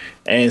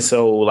 And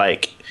so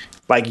like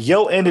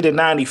Yo ended in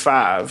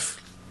 95.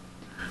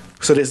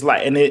 So there's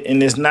like, and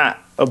it's not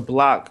a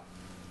block.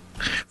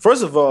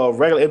 First of all,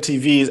 regular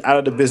MTV is out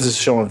of the business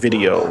of showing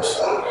videos.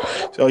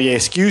 So yeah,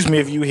 excuse me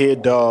if you hear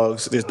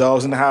dogs. There's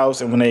dogs in the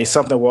house, and when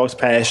something walks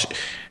past,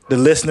 the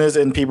listeners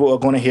and people are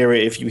going to hear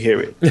it if you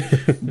hear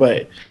it.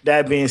 But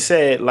that being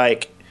said,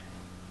 like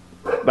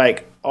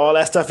all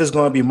that stuff is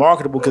going to be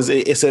marketable, because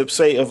it's a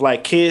say of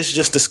like kids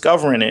just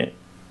discovering it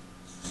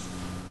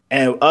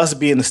and us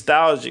being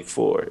nostalgic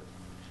for it.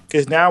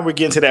 Because now we're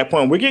getting to that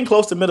point. We're getting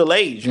close to middle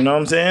age, you know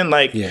what I'm saying?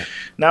 Like, yeah.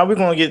 Now we're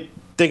going to get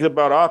thinking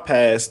about our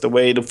past the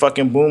way the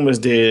fucking boomers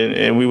did,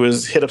 and we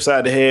was hit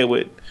upside the head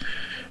with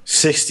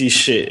 60s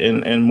shit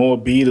and more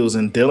Beatles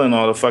and Dylan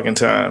all the fucking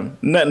time.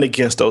 Nothing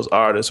against those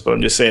artists, but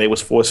I'm just saying it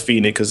was force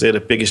feeding it because they're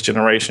the biggest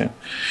generation.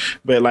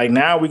 But like,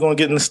 now we're going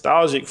to get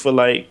nostalgic for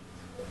like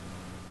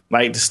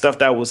the stuff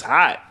that was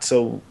hot.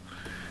 So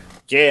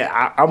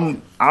yeah,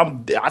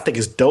 I think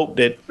it's dope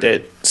that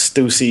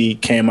Stussy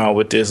came out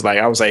with this. Like,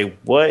 I was like,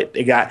 what?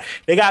 They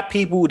got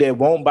people that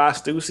won't buy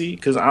Stussy,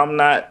 because I'm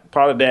not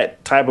part of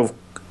that type of.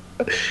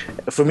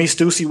 For me,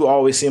 Stussy will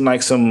always seem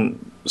like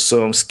some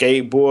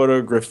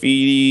skateboarder,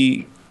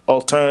 graffiti,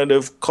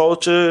 alternative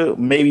culture,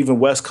 maybe even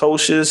West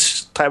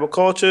Coast type of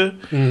culture.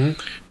 Mm-hmm.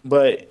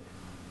 But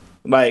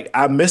like,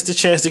 I missed the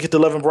chance to get the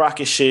Love and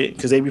Rocket shit,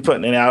 because they be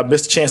putting it out. I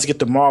missed the chance to get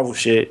the Marvel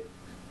shit.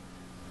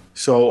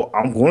 So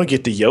I'm going to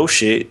get the Yo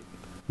shit.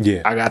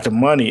 Yeah. I got the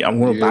money. I'm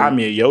going to buy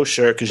me a Yo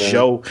shirt, because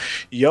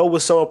Yo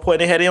was so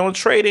important. They had their own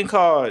trading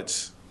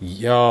cards.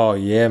 Yo,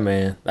 yeah,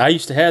 man. I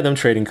used to have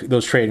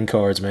those trading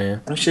cards,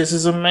 man. That shit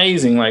is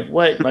amazing. Like,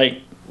 what?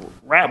 Like,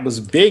 rap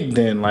was big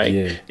then. Like,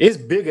 it's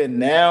bigger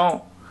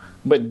now,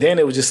 but then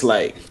it was just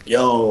like,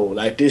 yo,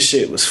 like, that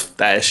shit was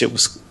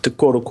the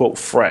quote unquote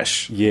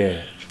fresh.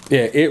 Yeah.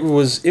 Yeah, it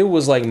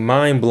was like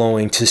mind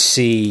blowing to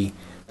see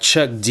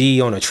Chuck D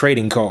on a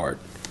trading card.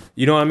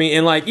 You know what I mean?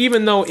 And like,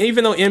 even though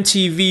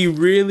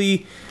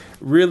MTV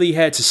really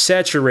had to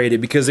saturate it,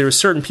 because there were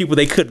certain people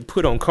they couldn't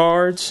put on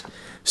cards.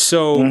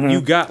 So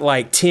you got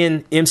like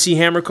 10 MC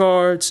Hammer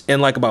cards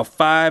and like about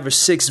 5 or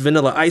 6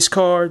 Vanilla Ice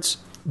cards.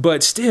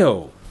 But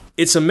still,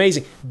 it's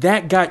amazing.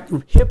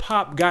 Hip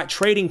hop got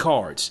trading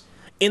cards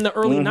in the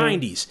early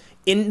 90s.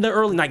 In the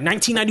early, like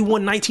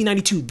 1991,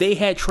 1992, they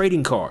had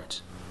trading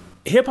cards.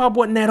 Hip hop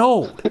wasn't that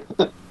old.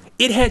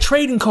 It had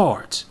trading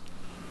cards.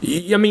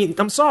 I mean,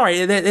 I'm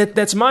sorry,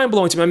 that's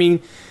mind-blowing to me. I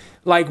mean,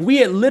 like, we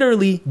had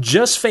literally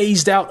just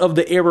phased out of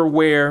the era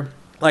where,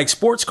 like,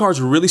 sports cards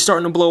were really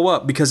starting to blow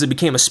up because it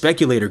became a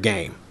speculator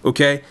game,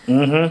 okay?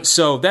 Mm-hmm.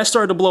 So that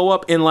started to blow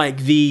up, and,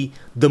 like, the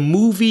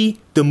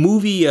movie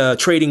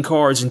trading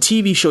cards and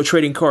TV show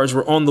trading cards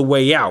were on the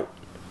way out.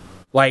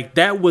 Like,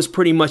 that was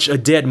pretty much a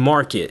dead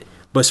market.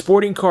 But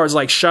sporting cards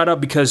like shot up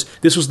because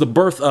this was the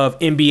birth of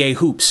NBA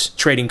hoops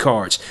trading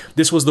cards.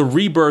 This was the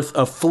rebirth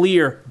of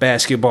Fleer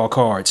basketball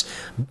cards.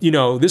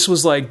 This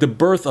was like the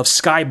birth of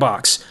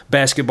Skybox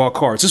basketball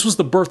cards. This was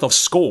the birth of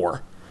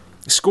Score,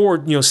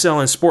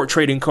 selling sport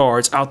trading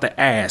cards out the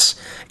ass.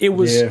 It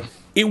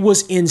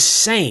was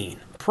insane.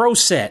 Pro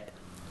Set,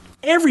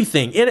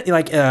 everything.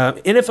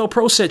 NFL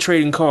Pro Set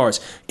trading cards,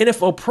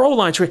 NFL Pro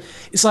Line trade.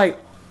 It's like,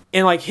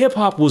 and like hip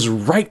hop was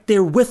right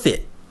there with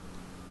it.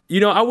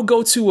 I would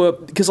go to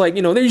because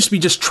there used to be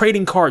just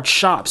trading card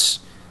shops,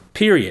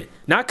 period.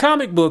 Not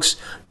comic books,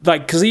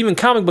 because even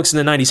comic books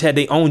in the 90s had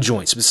their own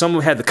joints, but some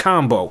of them had the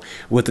combo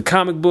with the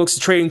comic books, the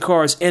trading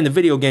cards, and the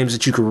video games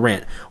that you could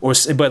rent.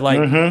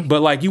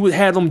 But you would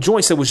have them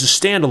joints that was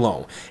just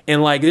standalone.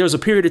 And like there was a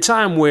period of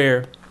time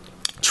where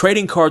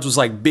trading cards was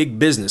like big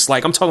business.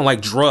 Like I'm talking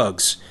like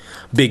drugs,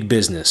 big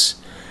business.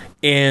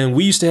 And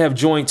we used to have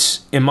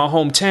joints in my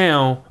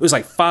hometown. It was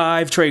like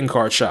 5 trading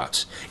card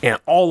shops, and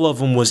all of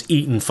them was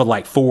eating for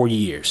like 4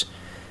 years.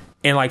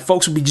 And like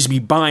folks would just be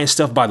buying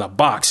stuff by the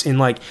box, and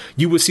like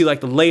you would see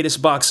like the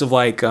latest box of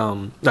like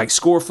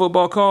Score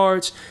football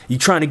cards. You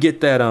trying to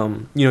get that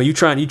you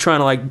trying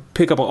to like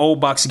pick up an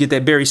old box to get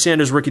that Barry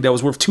Sanders rookie that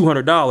was worth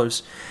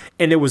 $200.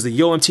 And there was the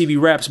Yo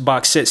MTV Raps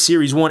box set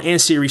Series 1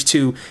 and Series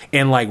 2,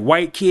 and like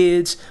white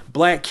kids,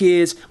 black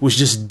kids was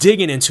just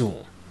digging into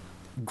them,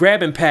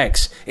 grabbing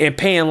packs and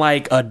paying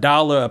like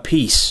 $1 a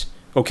piece.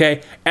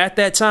 Okay, at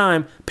that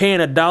time, paying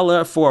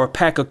 $1 for a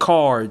pack of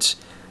cards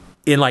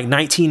in like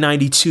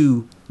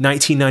 1992,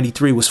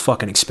 1993 was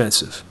fucking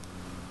expensive.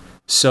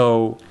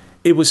 So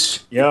it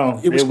was.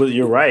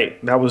 You're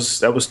right. That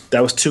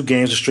was 2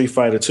 games of Street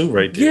Fighter 2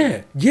 right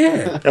there.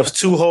 Yeah. That was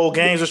 2 whole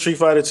games of Street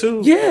Fighter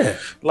 2. Yeah.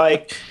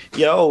 Like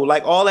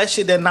all that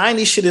shit. That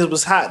 90s shit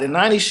was hot. The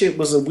 90s shit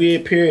was a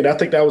weird period. I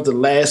think that was the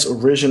last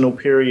original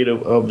period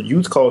of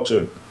youth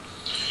culture.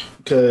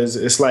 Because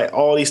it's like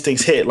all these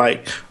things hit.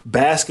 Like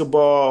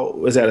basketball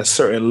was at a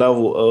certain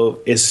level of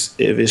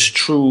its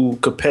true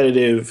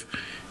competitive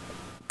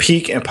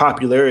peak and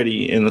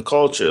popularity in the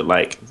culture.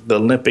 Like the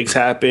Olympics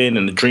happened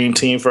and the Dream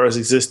Team first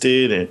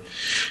existed,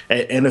 and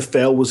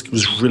NFL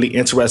was really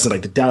interesting.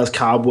 Like the Dallas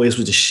Cowboys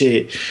was the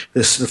shit. The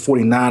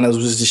 49ers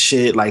was the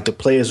shit. Like the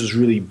players was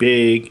really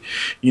big.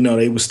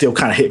 They was still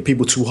kind of hitting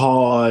people too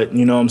hard.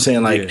 You know what I'm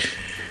saying?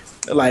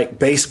 Like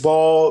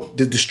baseball,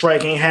 the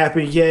strike ain't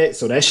happened yet,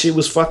 so that shit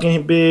was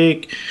fucking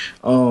big.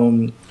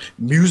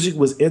 Music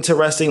was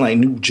interesting, like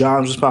new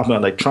genres was popping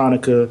up,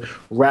 electronica,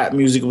 rap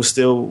music was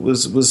still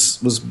was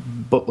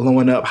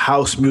blowing up,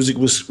 house music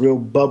was real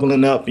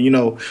bubbling up.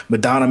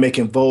 Madonna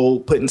making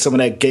Vogue, putting some of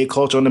that gay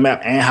culture on the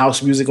map and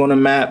house music on the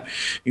map.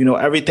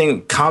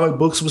 Everything. Comic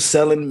books was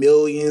selling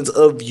millions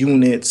of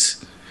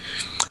units.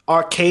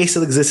 Arcade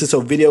still existed,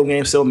 so video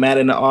games still matter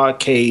in the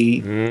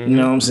arcade. You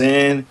know what I'm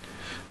saying?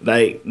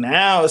 Like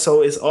now,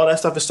 so it's all that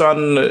stuff is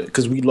starting to,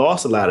 because we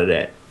lost a lot of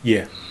that.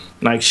 Yeah.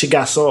 Like shit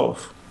got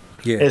soft.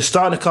 Yeah. It's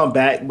starting to come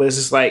back, but it's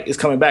just like it's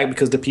coming back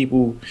because the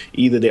people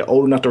either they're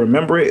old enough to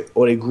remember it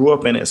or they grew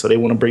up in it, so they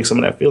want to bring some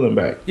of that feeling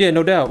back. Yeah,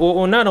 no doubt.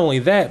 Well, not only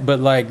that, but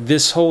like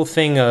this whole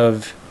thing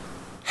of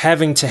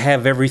having to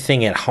have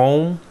everything at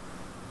home,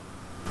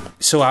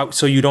 so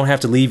you don't have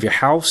to leave your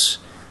house.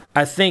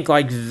 I think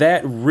like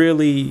that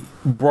really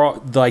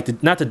brought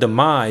like not the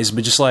demise,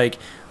 but just like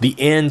the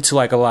end to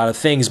like a lot of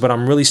things. But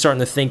I'm really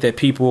starting to think that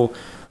people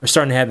are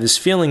starting to have this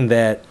feeling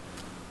that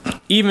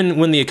even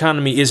when the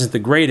economy isn't the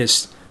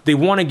greatest, they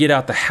want to get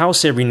out the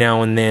house every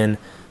now and then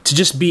to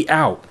just be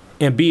out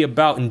and be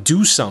about and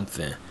do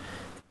something.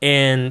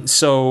 And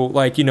so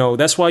like,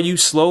 that's why you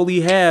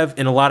slowly have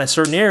in a lot of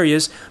certain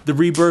areas the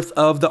rebirth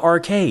of the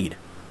arcade.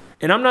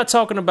 And I'm not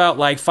talking about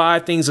like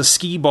 5 things of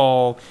skee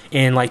ball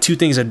and like 2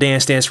 things of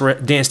Dance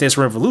Dance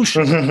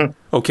Revolution.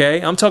 Okay,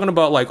 I'm talking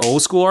about like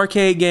old school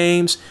arcade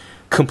games,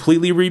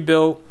 completely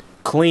rebuilt,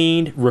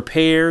 cleaned,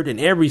 repaired, and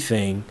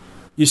everything.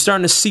 You're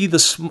starting to see the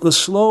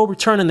slow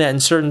return in that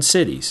in certain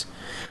cities.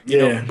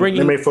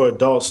 They made for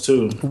adults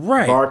too,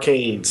 right?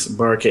 Barcades.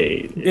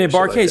 Yeah,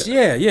 barcades.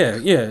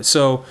 Like yeah.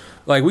 So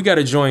like we got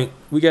a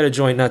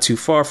joint not too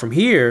far from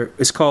here.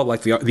 It's called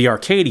like the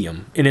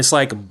Arcadium, and it's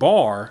like a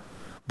bar.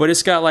 But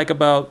it's got like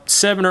about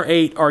 7 or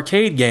 8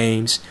 arcade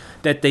games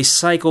that they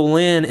cycle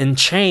in and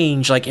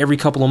change like every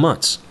couple of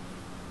months.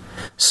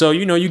 So,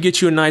 you get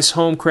you a nice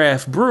home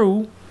craft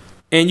brew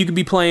and you could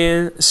be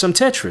playing some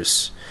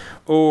Tetris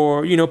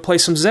or, play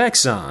some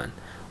Zaxxon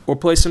or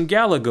play some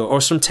Galaga or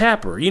some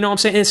Tapper. You know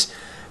what I'm saying?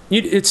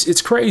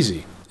 It's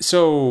crazy.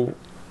 So,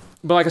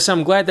 but like I said,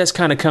 I'm glad that's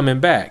kind of coming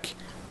back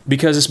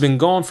because it's been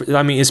gone.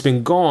 It's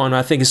been gone.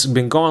 I think it's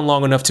been gone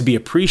long enough to be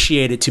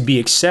appreciated, to be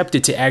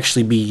accepted, to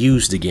actually be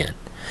used again.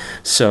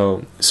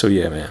 So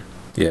yeah, man.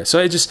 Yeah. So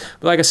it just,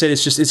 like I said,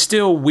 it's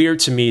still weird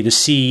to me to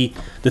see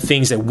the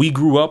things that we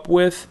grew up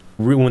with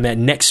when that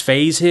next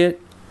phase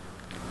hit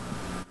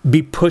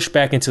be pushed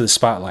back into the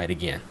spotlight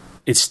again.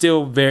 It's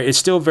still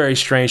very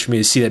strange for me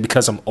to see that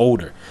because I'm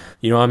older.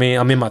 You know what I mean?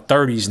 I'm in my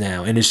 30s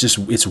now, and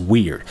it's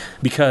weird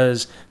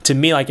because to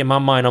me, like in my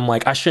mind, I'm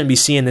like I shouldn't be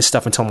seeing this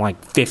stuff until I'm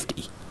like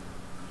 50.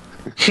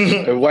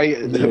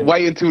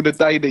 Wait until the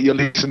day that you're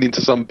listening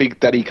to some Big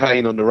Daddy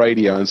Kane on the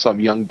radio and some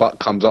young buck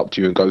comes up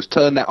to you and goes,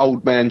 "Turn that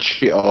old man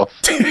shit off."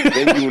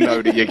 Then you'll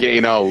know that you're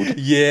getting old.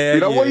 Yeah. You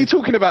know, what are you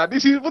talking about?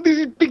 This is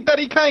Big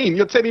Daddy Kane.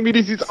 You're telling me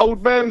this is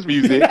old man's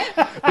music.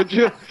 But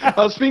I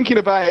was thinking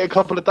about it a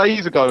couple of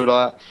days ago.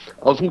 Like,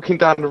 I was walking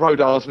down the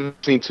road. I was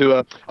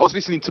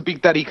listening to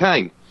Big Daddy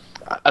Kane,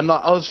 and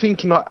like, I was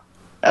thinking, like,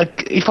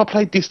 if I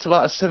played this to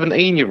like a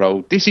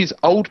 17-year-old, this is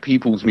old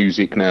people's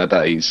music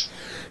nowadays.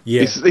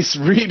 Yeah. It's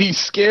really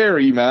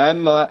scary,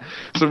 man. Like,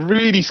 it's a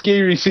really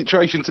scary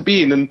situation to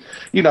be in. And,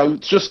 you know,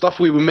 just stuff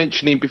we were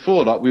mentioning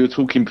before, like we were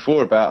talking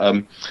before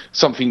about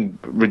something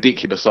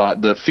ridiculous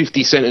like the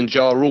 50 Cent and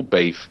Ja Rule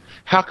beef.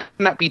 How can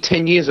that be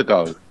 10 years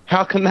ago?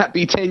 How can that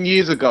be 10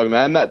 years ago,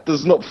 man? That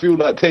does not feel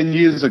like 10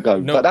 years ago.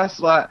 No. But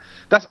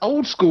that's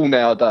old school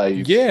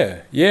nowadays.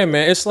 Yeah,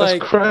 man. It's that's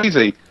like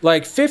crazy.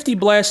 Like 50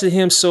 blasted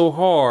him so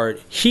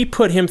hard, he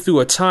put him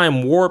through a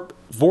time warp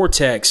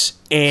vortex,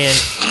 and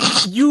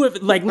you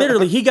have, like,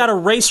 literally, he got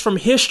erased from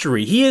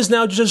history. He is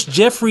now just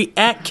Jeffrey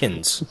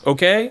Atkins.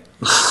 Okay.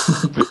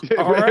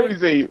 Where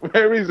is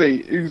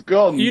he? He's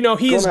gone. You know,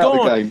 he is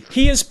gone.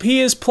 He is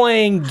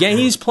playing.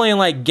 He's playing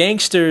like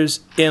gangsters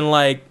in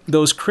like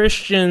those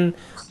Christian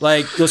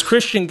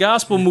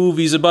gospel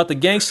movies about the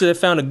gangster that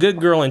found a good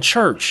girl in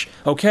church.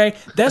 Okay,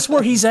 that's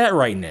where he's at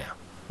right now.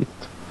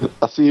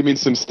 I see him in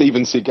some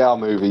Steven Seagal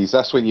movies.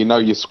 That's when you know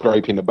you're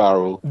scraping the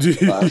barrel.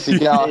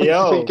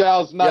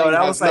 Seagal's name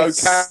has no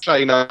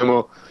cachet no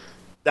more.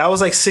 That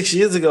was like 6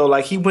 years ago.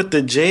 Like, he went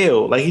to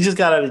jail. Like, he just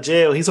got out of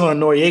jail. He's on a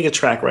Noriega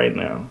track right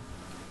now.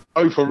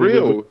 Oh, for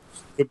real?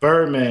 With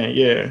Birdman,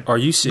 yeah. Are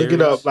you serious?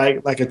 Look it up.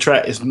 Like a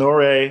track. It's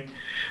Nore,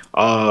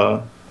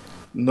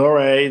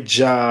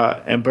 Ja,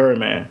 and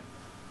Birdman.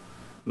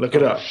 Look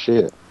it up.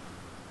 Shit.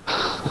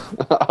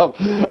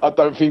 I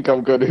don't think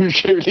I'm going to,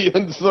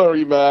 Julian.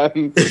 Sorry, man.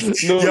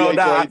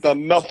 Noriega ain't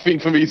done nothing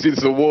for me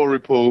since the war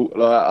report.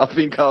 Like, I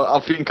think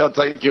I'll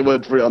take your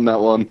word for it on that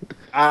one.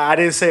 I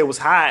didn't say it was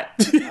hot.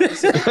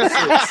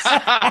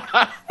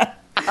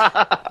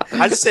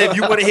 I just said if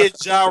you want to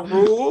hit Ja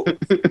Rule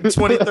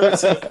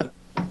 2013,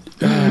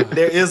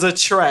 there is a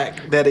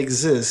track that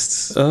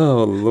exists.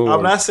 Oh, Lord.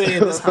 I'm not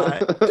saying it's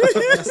hot. I'm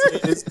not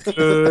saying it's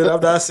good. I'm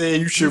not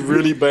saying you should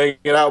really bang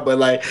it out, but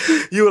like,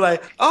 you were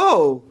like,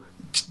 oh,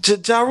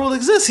 Ja Rule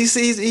exists.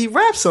 He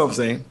raps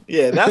something.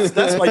 Yeah,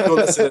 that's why you go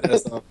listen to that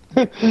stuff.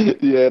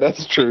 Yeah,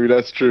 that's true,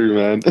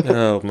 man.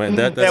 Oh, man.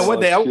 That's one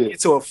day I'm gonna get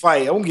to a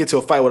fight. I'm gonna get to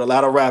a fight with a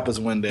lot of rappers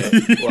one day.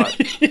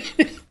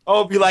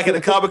 I'll be like at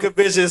a comic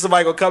convention,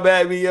 somebody gonna come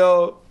at me,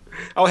 yo.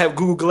 I'll have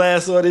Google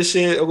Glass on this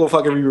shit. I'm gonna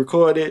fucking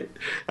re-record it.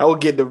 I will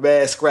get the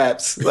mad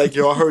scraps. Like,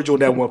 yo, I heard you on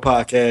that one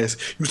podcast.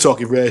 You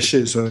talking rad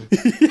shit, son.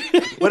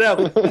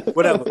 Whatever.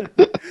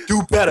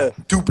 Do better.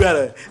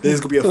 There's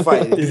gonna be a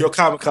fight. Your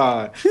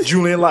Comic-Con.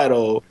 Julian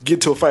Lytle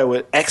get to a fight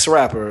with X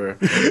rapper.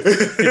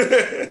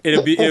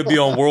 It'll be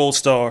on World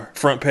Star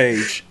front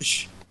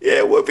page. Yeah,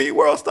 it would be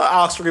World Star.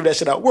 I'll scream that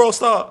shit out. World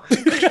Star.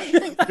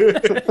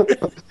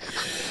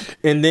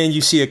 And then you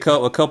see a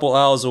couple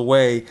hours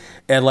away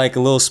at like a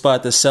little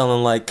spot that's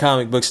selling like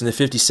comic books in the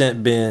 50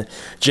 cent bin,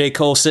 J.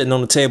 Cole sitting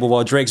on the table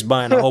while Drake's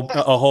buying a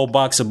whole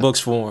box of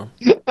books for him.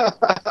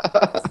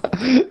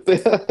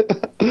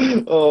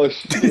 Oh,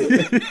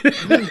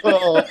 shit.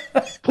 Oh,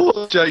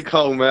 poor J.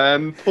 Cole,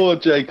 man. Poor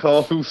J. Cole.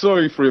 I feel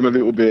sorry for him a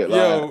little bit.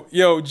 Like.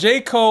 Yo, J.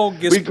 Cole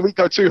gets... We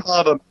go too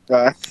hard on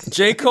that guy.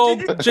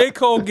 J.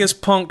 Cole gets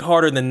punked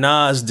harder than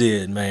Nas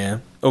did,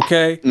 man.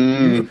 Okay?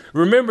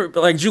 Remember,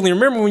 like, Julian,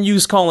 remember when you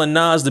was calling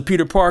Nas the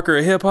Peter Parker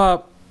of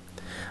hip-hop?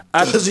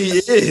 Because he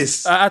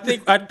is. I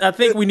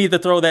think we need to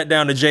throw that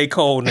down to J.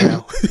 Cole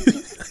now.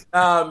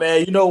 Nah,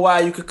 man. You know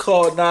why you could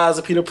call Nas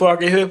the Peter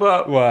Parker of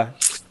hip-hop? Why?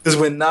 Because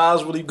when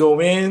Nas really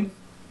go in,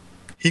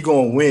 he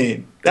gonna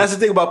win. That's the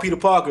thing about Peter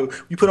Parker.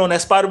 You put on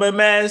that Spider-Man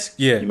mask,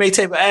 yeah, you may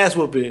take an ass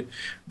whooping,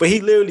 but he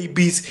literally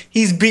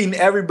he's beating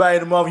everybody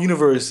in the Marvel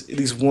Universe at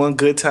least one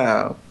good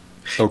time.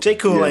 Okay. J.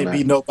 Cole ain't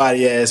beat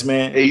nobody ass,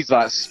 man. He's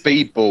like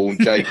Speedball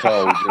J.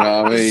 Cole, you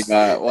know what I mean?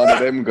 Like one of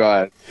them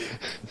guys.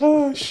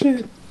 Oh,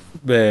 shit.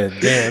 Man,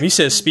 damn, he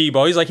says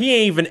Speedball. He's like, he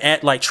ain't even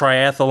at like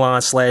triathlon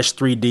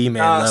 / 3D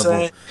man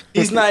level.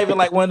 He's not even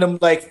like one of them,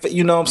 like,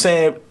 you know what I'm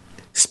saying,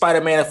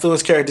 Spider-Man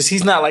influence characters.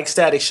 He's not like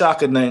Static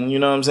Shock or nothing, you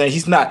know what I'm saying?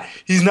 He's not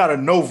a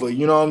Nova,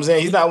 you know what I'm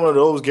saying? He's not one of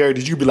those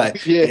characters you'd be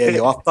like, yo,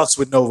 I fucks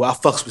with Nova, I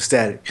fucks with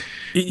Static.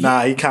 He's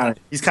kind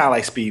of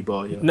like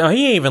Speedball, yo. No,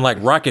 he ain't even like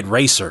Rocket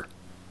Racer.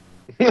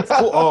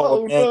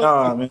 Oh, man,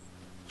 nah, man.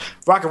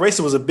 Rocket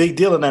Racer was a big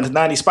deal in that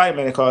 90s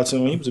Spider-Man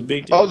cartoon. He was a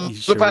big deal. I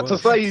was about to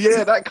say,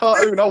 that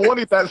cartoon. I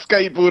wanted that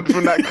skateboard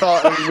from that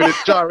cartoon with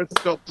its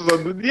gyroscopes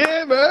on.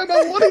 Yeah, man,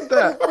 I wanted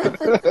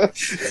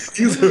that.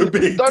 He was a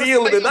big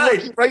deal in the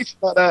 90s. Race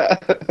like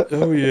that.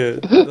 Oh, yeah.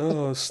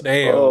 Oh,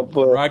 snap. Oh,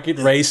 Rocket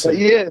Racer. But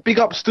yeah, big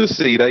up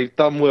Stussy. They've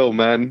done well,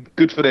 man.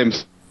 Good for them.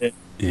 Yeah.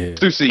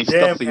 Stussy,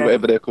 Stussy,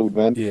 whatever they're called,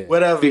 man. Yeah.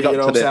 Whatever, you know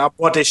what I'm saying? I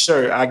bought this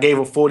shirt. I gave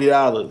him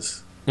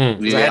 $40.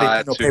 Yeah, I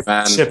had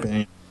to,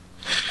 man.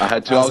 I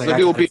had to. I was a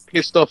little bit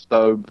pissed off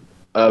though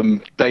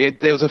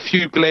there was a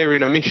few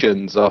glaring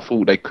omissions I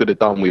thought they could have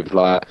done with,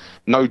 like,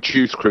 no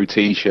Juice Crew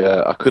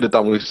t-shirt. I could have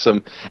done with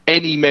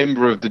any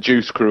member of the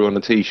Juice Crew on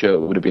a t-shirt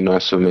would have been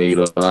nice for me.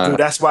 Like, dude,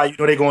 that's why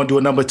they're going to do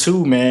a number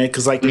 2, man,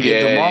 because like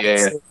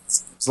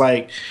it's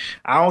like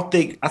I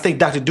think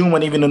Dr. Doom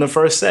wasn't even in the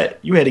first set.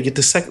 You had to get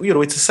you had to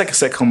wait till the second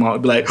set come out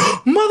and be like,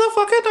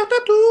 motherfucker, Dr.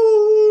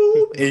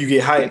 Doom, and you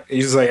get hyped. And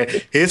you're just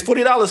like, here's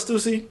 $40,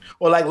 Stussy.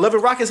 Or like Love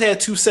and Rockets had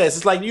 2 sets.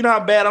 It's like, you know how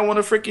bad I want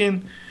to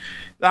freaking.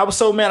 I was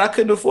so mad I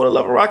couldn't afford a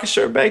Love and Rocket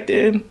shirt back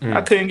then.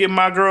 I couldn't get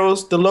my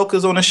girls the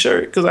Locas on a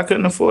shirt because I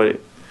couldn't afford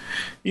it.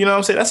 You know what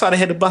I'm saying? That's why they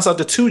had to bust out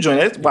the 2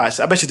 joint. Watch,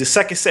 I bet you the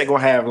second set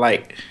gonna have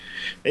like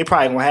they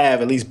probably gonna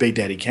have at least Big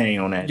Daddy Kane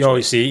on that. Yo,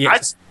 you see, yeah.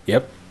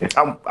 Yep.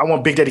 I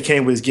want Big Daddy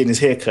Kane with getting his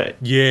hair cut.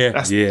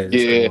 That's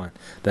the one.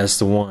 That's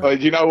the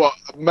one. You know what?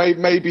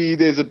 Maybe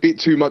there's a bit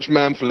too much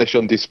man flesh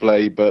on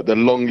display, but the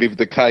Long Live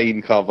the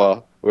Kane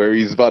cover where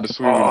he's by the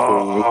swimming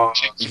pool.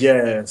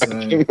 Yes.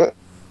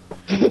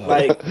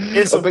 Like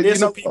it's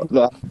some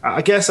people.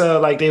 I guess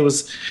like they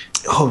was.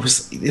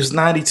 It was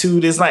 92.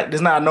 There's not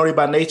a Naughty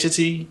by Nature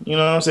tee. You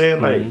know what I'm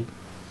saying? Like,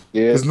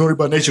 because Naughty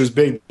by Nature was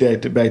big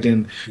back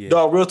then. Yeah.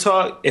 Dog, real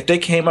talk. If they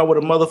came out with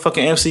a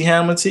motherfucking MC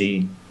Hammer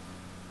tee,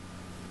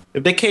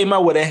 if they came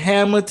out with a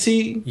Hammer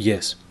tee,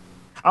 yes,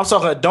 I'm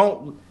talking.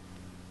 Don't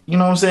you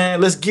know what I'm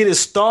saying? Let's get it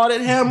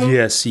started, Hammer.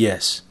 Yes.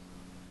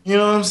 You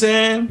know what I'm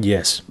saying?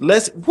 Yes.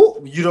 Y'all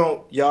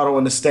don't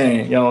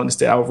understand. Y'all don't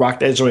understand. I would rock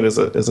that joint as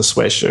a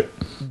sweatshirt.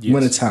 Yes.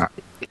 Wintertime.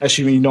 That's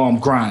when you know I'm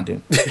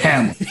grinding.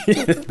 Hammer.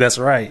 That's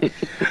right.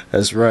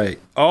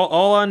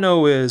 All I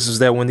know is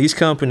that when these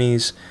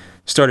companies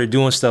started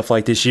doing stuff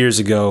like this years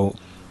ago,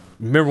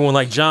 remember when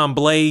like John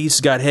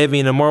Blaze got heavy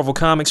into Marvel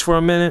Comics for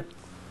a minute?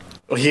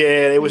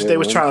 Yeah, they was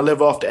trying to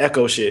live off the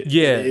Echo shit.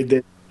 Yeah.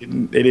 They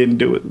didn't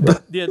do it.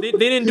 Yeah, they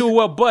didn't do it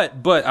well,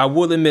 but I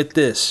will admit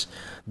this.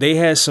 They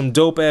had some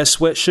dope ass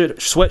sweatshirt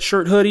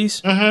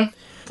hoodies.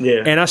 Mm-hmm.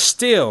 Yeah. And I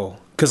still,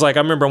 because like I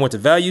remember I went to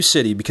Value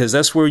City because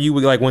that's where you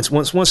would like once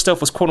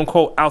stuff was quote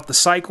unquote out the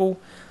cycle,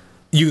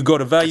 you could go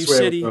to Value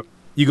City.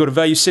 You go to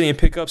Value City and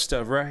pick up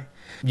stuff, right?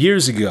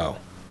 Years ago,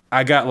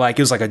 I got like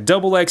it was like a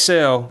double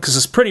XL because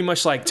it's pretty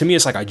much like to me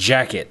it's like a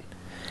jacket.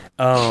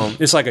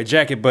 It's like a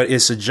jacket, but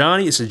it's a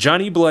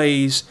Johnny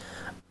Blaze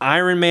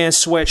Iron Man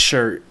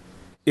sweatshirt.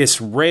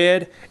 It's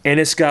red and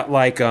it's got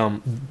like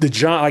the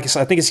John, like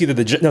I think it's either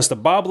it's the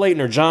Bob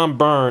Layton or John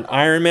Byrne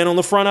Iron Man on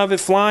the front of it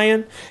flying,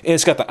 and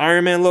it's got the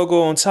Iron Man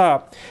logo on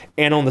top,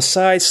 and on the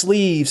side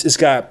sleeves it's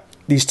got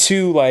these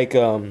two like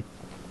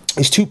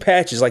these 2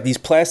 patches, like these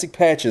plastic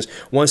patches.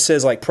 One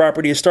says like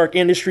Property of Stark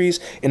Industries,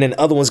 and then the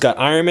other one's got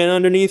Iron Man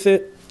underneath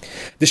it.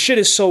 The shit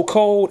is so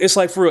cold. It's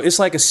like for real. It's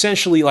like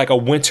essentially like a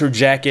winter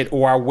jacket,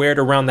 or I wear it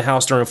around the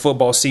house during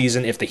football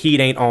season if the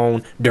heat ain't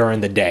on during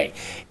the day.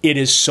 It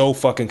is so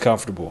fucking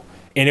comfortable.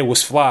 And it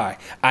was fly.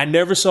 I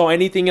never saw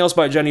anything else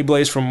by Johnny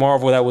Blaze from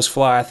Marvel that was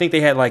fly. I think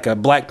they had like a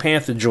Black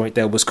Panther joint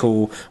that was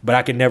cool, but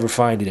I could never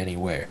find it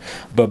anywhere.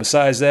 But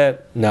besides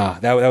that, nah,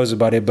 that was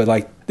about it. But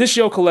like this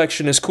Yo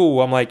collection is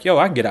cool. I'm like, yo,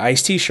 I can get an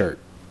Ice T-shirt.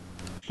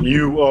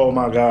 Oh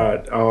my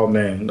God. Oh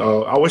man.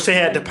 Oh, I wish they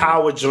had the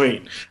power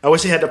joint. I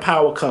wish they had the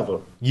power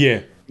cover.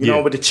 Yeah. You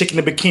know, with the chick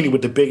in the bikini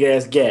with the big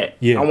ass gap.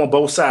 Yeah. I want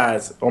both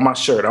sides on my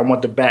shirt. I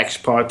want the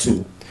back part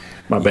too.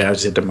 My bad, I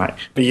just hit the mic.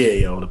 But yeah,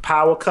 yo, the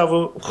power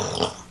cover.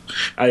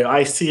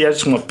 Ice T. I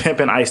just want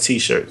pimping Ice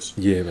T-shirts.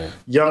 Yeah, man.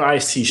 Young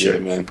Ice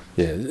T-shirt. Yeah, man.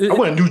 Yeah. I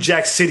want a New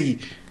Jack City.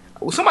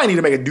 Somebody need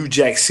to make a New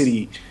Jack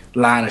City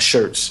line of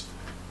shirts.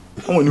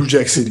 I want New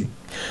Jack City.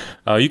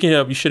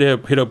 You should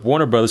have hit up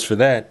Warner Brothers for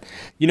that.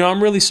 You know,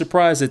 I'm really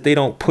surprised that they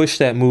don't push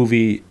that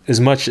movie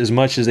as much as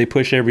they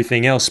push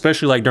everything else,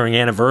 especially like during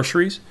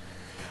anniversaries.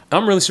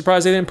 I'm really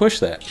surprised they didn't push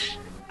that.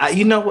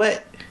 You know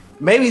what?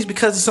 Maybe it's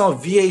because it's on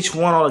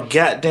VH1 all the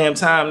goddamn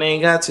time. They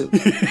ain't got to.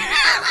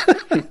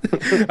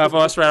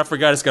 That's right. I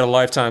forgot it's got a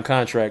lifetime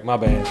contract. My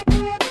bad.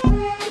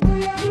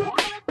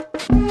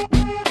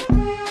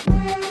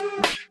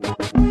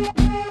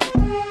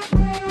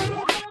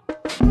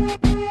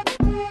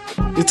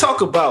 To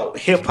talk about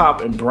hip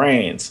hop and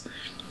brands,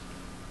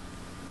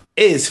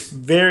 it is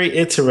very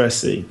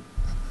interesting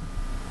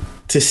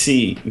to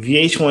see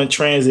VH1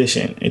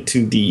 transition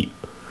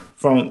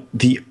from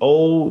the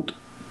old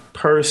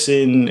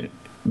person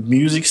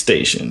music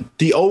station,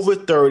 the over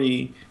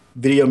 30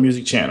 video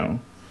music channel,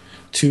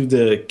 to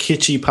the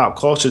kitschy pop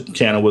culture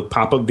channel with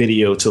pop-up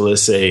video to,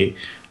 let's say,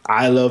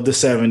 I love the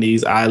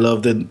 70s, I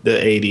love the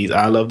 80s,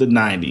 I love the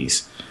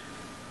 90s,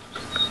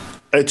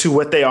 and to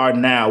what they are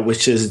now,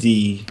 which is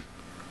the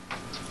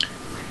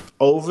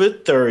over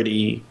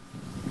 30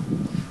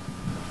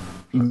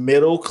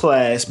 middle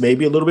class,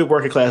 maybe a little bit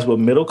working class, but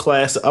middle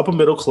class to upper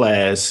middle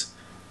class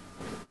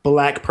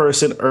black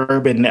person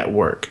urban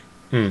network.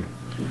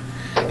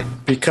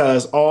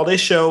 Because all they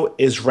show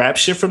is rap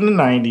shit from the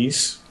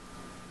 90s,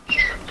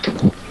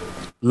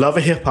 Love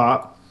of Hip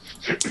Hop,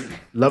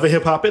 Love of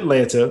Hip Hop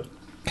Atlanta,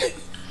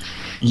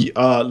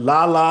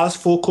 Lala's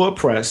Full Court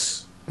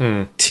Press,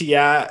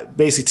 T.I.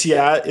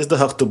 is the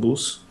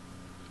Huxtables,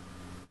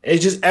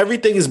 It's just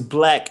everything is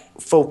black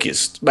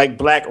focused, like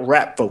black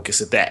rap focused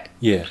at that.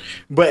 Yeah.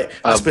 But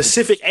a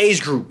specific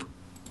age group,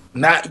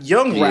 not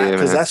young rap,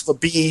 because that's for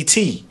BET.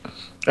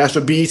 That's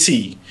for BET.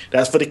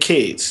 That's for the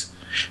kids.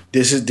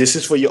 This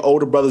is for your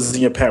older brothers and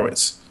your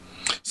parents.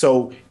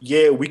 So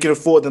yeah, we could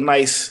afford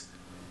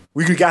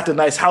we could got the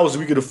nice houses,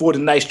 we could afford the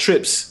nice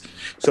trips.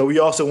 So we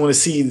also want to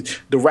see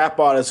the rap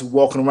artists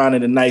walking around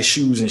in the nice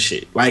shoes and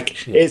shit.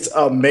 Like it's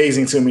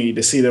amazing to me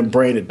to see them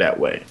branded that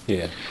way.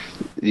 Yeah.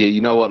 Yeah,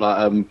 you know what?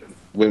 Like,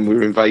 when we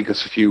were in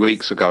Vegas a few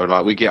weeks ago,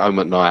 like we get home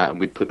at night and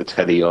we'd put the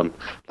telly on.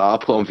 Like, I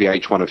put on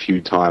VH1 a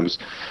few times.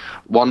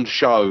 One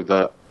show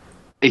that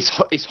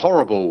it's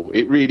horrible.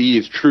 It really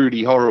is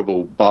truly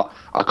horrible. But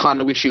I kind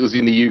of wish it was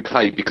in the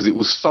UK because it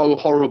was so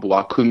horrible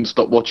I couldn't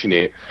stop watching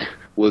it.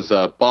 Was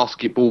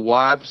Basketball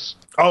Wives.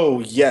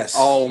 Oh yes.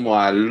 Oh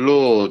my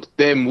lord,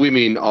 them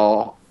women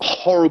are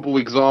horrible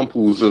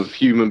examples of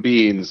human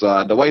beings.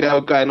 The way they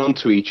were going on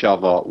to each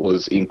other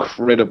was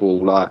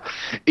incredible. Like,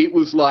 it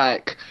was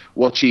like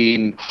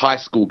watching high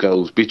school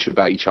girls bitch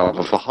about each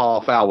other for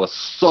half hour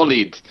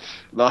solid.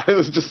 Like, it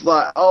was just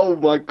like, oh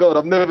my god,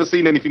 I've never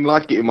seen anything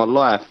like it in my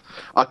life.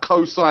 I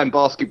co-sign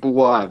Basketball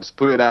Wives.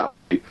 Put it out.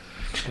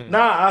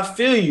 Nah, I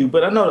feel you,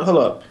 but I know. Hold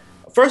up.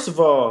 First of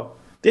all,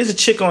 there's a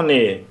chick on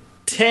there,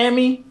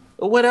 Tammy,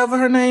 or whatever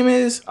her name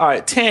is. All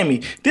right,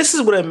 Tammy. This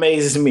is what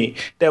amazes me,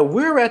 that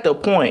we're at the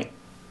point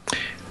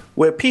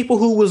where people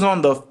who was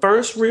on the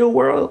first Real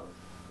World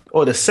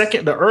or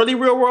the early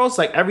Real Worlds,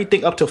 like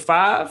everything up to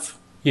 5,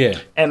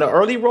 and the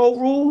early Road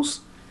Rules,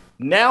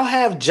 now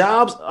have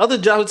other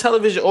jobs in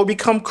television, or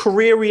become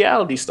career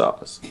reality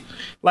stars.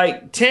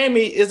 Like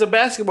Tammy is a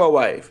basketball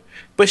wife,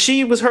 but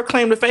her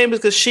claim to fame is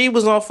because she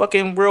was on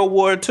fucking Real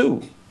War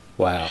 2.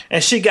 Wow.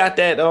 And she got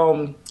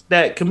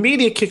that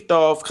comedian kicked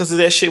off because of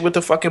that shit with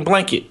the fucking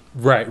blanket.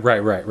 Right.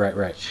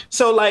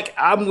 So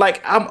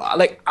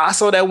I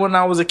saw that when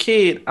I was a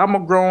kid. I'm a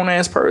grown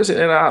ass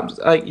person, and I'm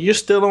like, you're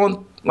still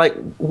on. Like,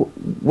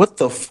 what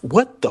the?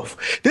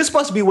 This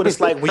must be what it's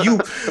like when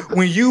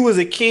you was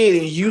a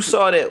kid and you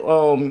saw that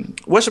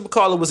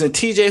whatchamacallit was in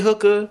T.J.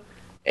 Hooker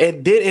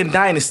and did in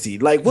Dynasty.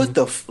 Like, what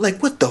the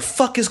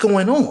fuck is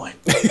going on?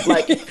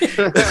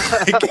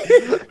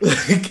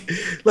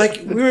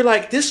 Like we were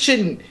like, this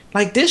shouldn't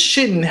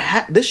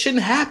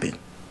happen.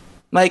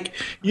 Like,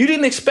 you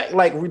didn't expect,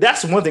 like,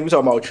 that's one thing we're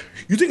talking about.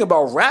 You think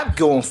about rap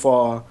going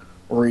far,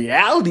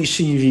 reality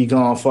TV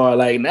going far.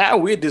 Like, now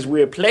we're at this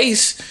weird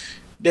place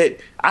that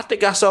I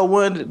think I saw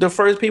one of the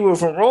first people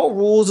from Road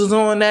Rules is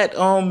on that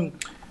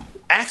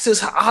Access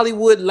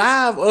Hollywood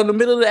Live in the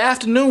middle of the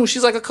afternoon.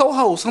 She's like a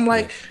co-host. I'm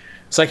like,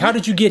 it's like, how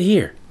did you get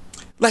here?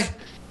 Like,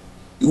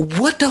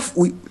 what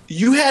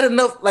you had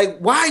enough, like,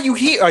 why are you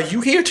here? Are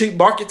you here to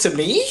market to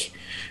me?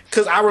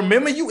 Because I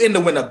remember you in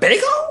the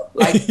Winnebago?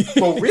 Like,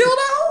 for real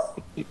though?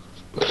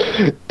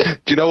 Do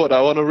you know what?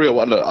 I want a real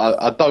one. Look,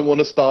 I don't want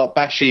to start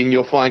bashing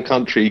your fine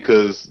country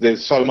because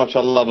there's so much I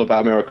love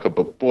about America,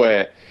 but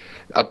boy,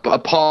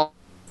 apart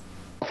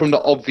from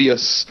the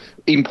obvious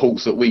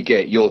imports that we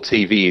get, your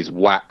TV is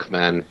whack,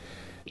 man.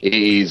 It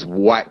is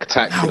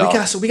whack-tacular. No,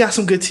 we got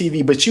some good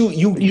TV, but you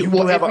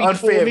have an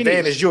unfair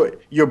advantage.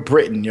 You're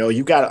Britain, yo.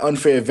 You got an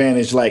unfair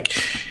advantage. Like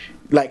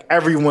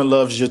everyone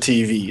loves your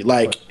TV.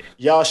 Like,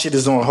 y'all shit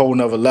is on a whole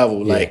nother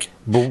level. Yeah. Like,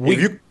 but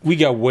we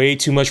got way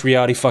too much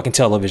reality fucking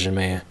television,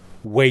 man.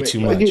 Way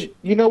too much.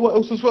 You know what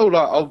else as well?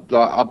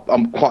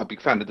 I'm quite a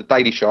big fan of The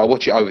Daily Show. I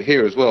watch it over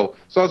here as well.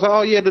 So I was like,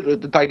 oh yeah, the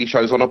Daily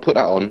Show's on. I'll put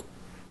that on.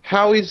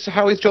 How is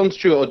Jon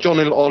Stewart, or John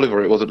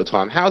Oliver it was at the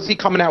time, how's he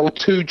coming out with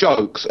 2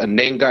 jokes and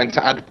then going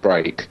to ad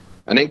break?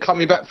 And then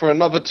coming back for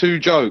another 2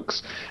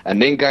 jokes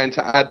and then going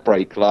to ad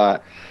break?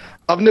 Like,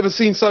 I've never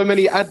seen so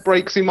many ad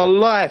breaks in my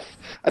life.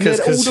 And they're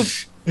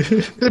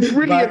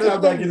brilliant.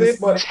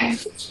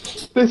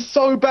 They're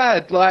so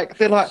bad. Like,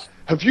 they're like,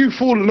 have you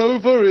fallen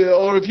over,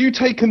 or have you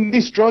taken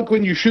this drug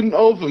when you shouldn't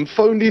have, and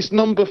phone this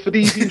number for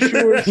these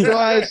insurance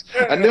guys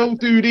and they'll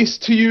do this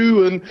to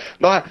you, and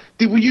like,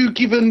 were you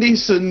given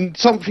this and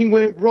something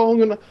went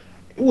wrong? And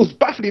it was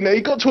baffling.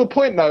 It got to a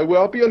point though where,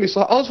 I'll be honest,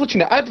 like, I was watching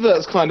the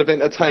adverts kind of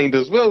entertained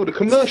as well. The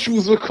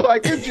commercials were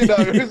quite good, you know.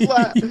 It's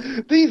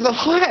like, these are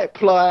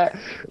hype. Like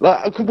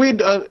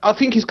I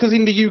think it's because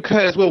in the UK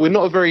as well, we're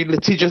not a very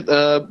litigious,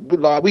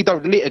 like, we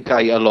don't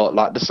litigate a lot,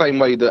 like the same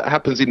way that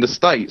happens in the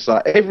States.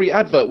 Like, every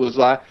advert was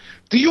like,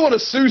 do you want to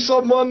sue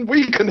someone?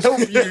 We can help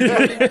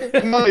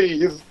you.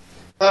 Money.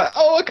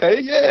 Oh, okay,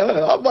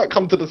 yeah, I might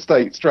come to the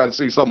States, try and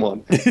sue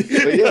someone. But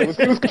yeah,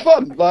 it was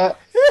fun. Like,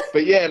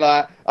 but yeah,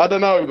 like, I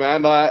don't know,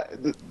 man. Like,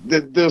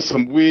 there's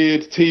some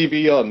weird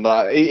TV on.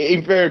 Like,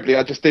 invariably,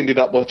 I just ended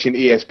up watching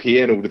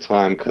ESPN all the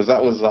time because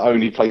that was the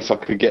only place I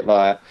could get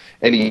like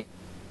any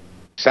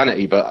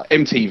sanity. But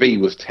MTV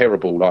was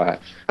terrible. Like,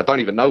 I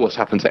don't even know what's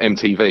happened to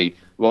MTV.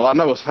 Well, I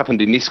know what's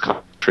happened in this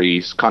country.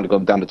 It's kind of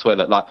gone down the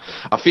toilet. Like,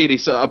 I feel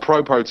it's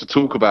apropos to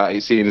talk about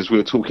it, seeing as we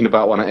were talking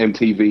about one of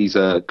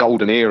MTV's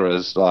golden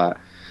eras. Like,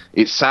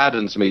 it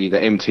saddens me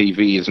that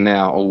MTV is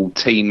now all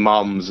Teen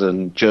Mums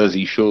and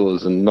Jersey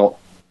Shores and not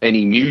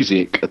any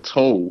music at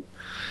all.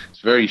 It's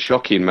very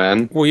shocking,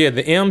 man. Well, yeah,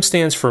 the M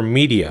stands for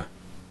media.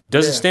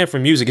 Doesn't stand for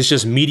music. It's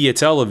just media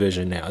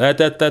television now.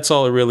 That's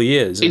all it really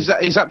is. Is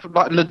that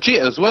like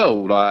legit as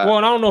well? Like, well,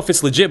 and I don't know if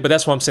it's legit, but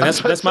that's what I'm saying.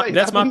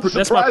 That's my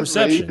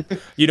perception.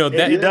 You know,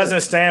 that it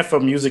doesn't stand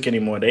for music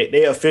anymore.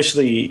 They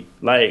officially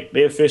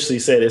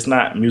said it's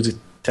not music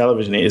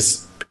television.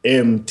 It's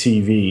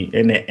MTV,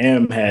 and the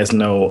M has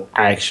no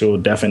actual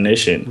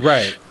definition.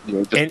 Right.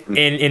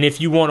 And if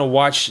you want to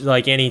watch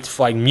like any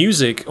like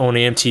music on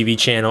the MTV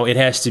channel, it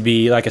has to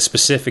be like a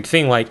specific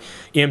thing, like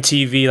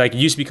MTV. Like it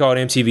used to be called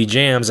MTV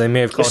Jams. They may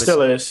have called it.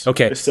 Still is.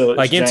 Okay. It's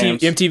like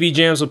MTV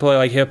Jams will play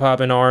like hip hop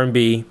and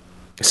R&B.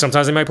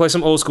 Sometimes they might play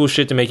some old school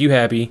shit to make you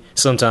happy.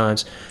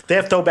 Sometimes they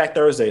have Throwback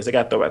Thursdays. They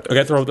got Throwback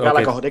Thursdays.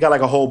 They got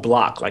like a whole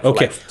block, like, for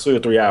like 2 or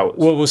 3 hours.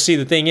 Well, we'll see.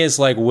 The thing is,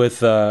 like with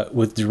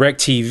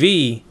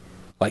DirecTV,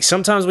 like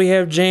sometimes we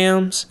have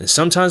jams and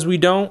sometimes we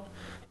don't.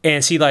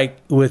 And see, like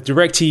with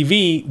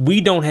DirecTV,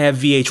 we don't have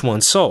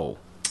VH1 Soul.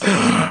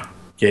 Yeah,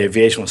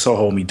 VH1 Soul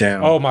hold me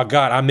down. Oh my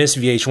God, I miss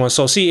VH1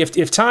 Soul. See,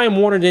 if Time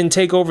Warner didn't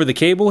take over the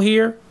cable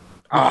here,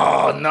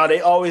 oh no,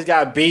 they always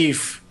got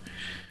beef.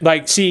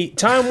 Like, see,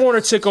 Time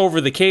Warner took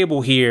over the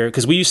cable here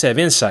because we used to have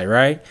Insight,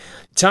 right?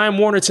 Time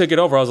Warner took it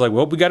over. I was like,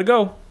 well, we got to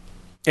go.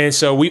 And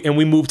so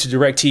we moved to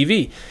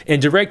DirecTV.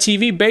 And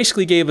DirecTV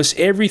basically gave us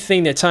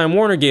everything that Time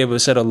Warner gave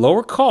us at a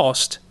lower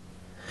cost,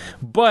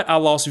 but I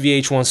lost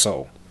VH1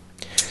 Soul.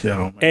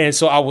 Yeah, and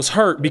so I was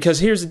hurt because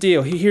here's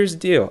the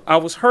deal. I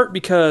was hurt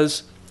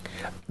because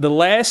the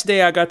last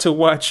day I got to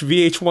watch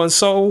VH1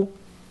 Soul,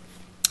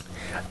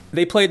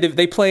 they played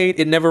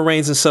It Never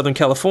Rains in Southern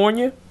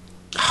California.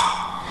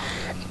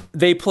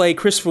 They played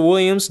Christopher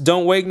Williams'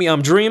 Don't Wake Me,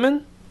 I'm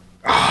Dreaming.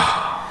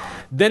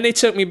 Then they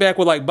took me back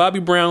with like Bobby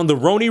Brown, the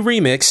Roni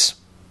remix.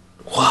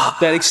 What?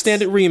 That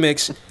extended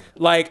remix.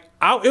 Like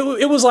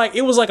it was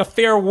like a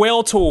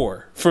farewell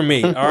tour for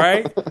me, all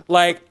right?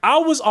 Like I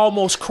was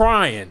almost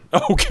crying,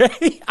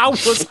 okay? I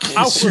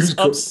was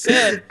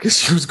upset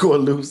because you was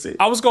going to lose it.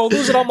 I was going to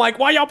lose it. I'm like,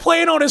 why y'all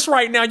playing on this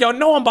right now? Y'all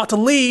know I'm about to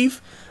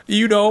leave.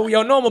 You know,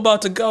 y'all know I'm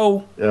about to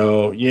go.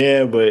 Oh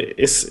yeah, but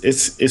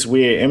it's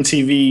weird.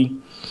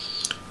 MTV.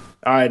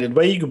 All right, the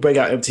way you can break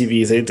out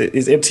MTV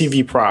is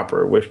MTV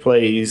proper, which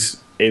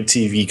plays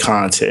MTV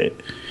content.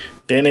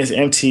 Then there's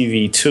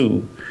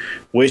MTV2,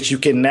 which you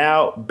can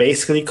now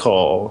basically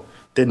call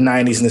the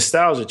 90s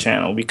nostalgia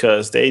channel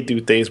because they do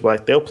things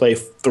like they'll play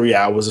 3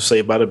 hours of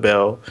Saved by the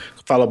Bell,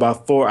 followed by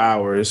 4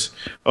 hours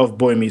of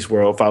Boy Meets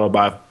World, followed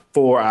by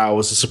 4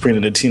 hours of Sabrina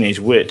the Teenage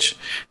Witch.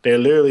 They're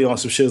literally on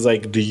some shit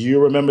like, do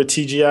you remember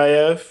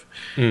TGIF?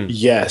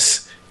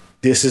 Yes.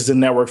 This is the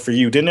network for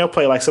you. Then they'll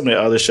play like some of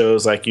the other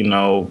shows like, you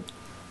know,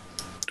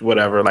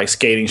 whatever, like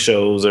skating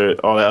shows or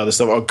all that other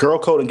stuff. Or Girl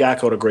Code and Guy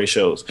Code are great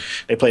shows.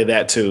 They play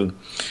that too.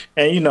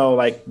 And, you know,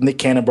 like Nick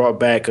Cannon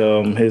brought back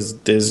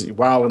his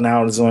Wild 'N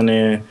Out is on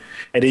there.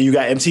 And then you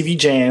got MTV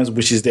Jams,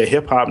 which is their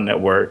hip hop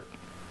network.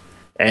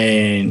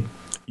 And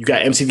you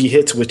got MTV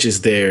Hits, which is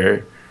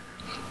basically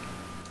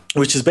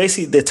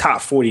their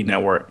top 40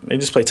 network. They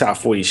just play top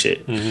 40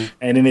 shit. Mm-hmm.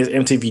 And then there's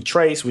MTV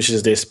Trace, which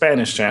is their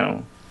Spanish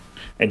channel.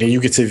 And then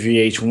you get to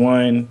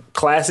VH1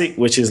 Classic,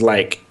 which is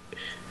like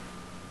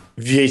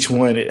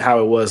VH1, how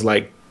it was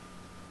like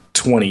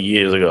 20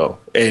 years ago.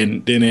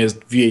 And then there's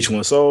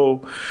VH1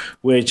 Soul,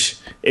 which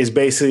is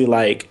basically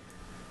like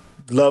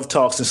Love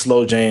Talks and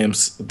Slow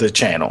Jams, the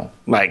channel.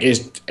 Like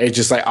it's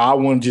just like, I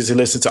want to just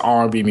listen to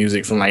R&B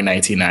music from like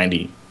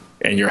 1990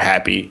 and you're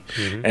happy.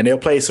 Mm-hmm. And they'll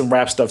play some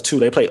rap stuff too.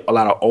 They play a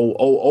lot of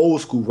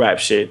old school rap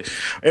shit.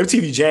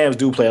 MTV Jams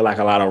do play like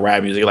a lot of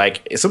rap music.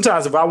 Like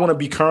sometimes if I want to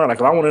be current, like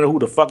if I want to know who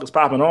the fuck is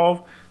popping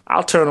off,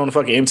 I'll turn on the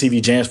fucking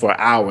MTV Jams for an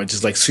hour and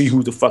just like see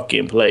who the fuck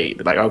getting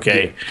played. Like,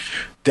 okay,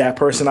 that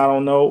person I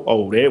don't know.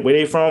 Oh, where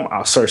they from?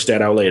 I'll search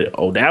that out later.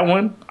 Oh, that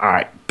one? All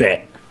right,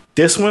 bet.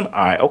 This one? All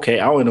right, okay.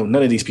 I don't know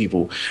none of these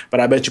people,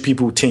 but I bet you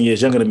people 10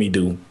 years younger than me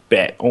do.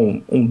 Bet.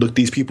 Look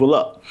these people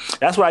up.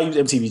 That's what I use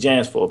MTV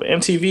Jams for. But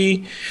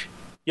MTV,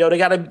 yo,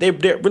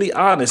 they're really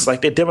honest.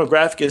 Like their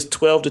demographic is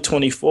 12 to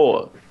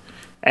 24,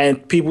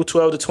 and people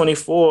 12 to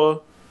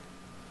 24,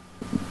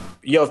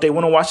 yo, if they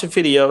want to watch a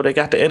video, they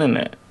got the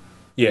internet.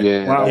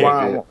 Yeah.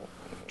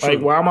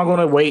 Why am I going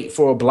to wait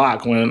for a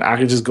block when I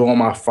can just go on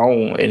my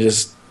phone and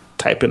just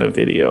type in a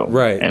video,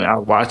 right? And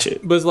I'll watch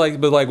it. But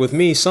like with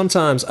me,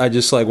 sometimes I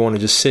just like want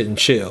to just sit and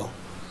chill.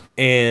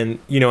 And,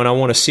 you know, and I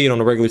want to see it on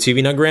the regular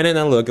TV. Now,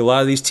 granted, look, a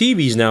lot of these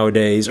TVs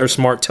nowadays are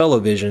smart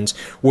televisions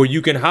where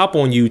you can hop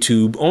on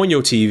YouTube on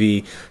your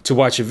TV to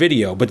watch a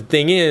video. But the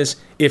thing is,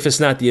 if it's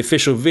not the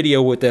official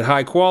video with that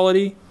high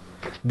quality,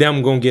 then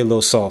I'm going to get a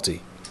little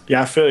salty.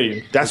 Yeah, I feel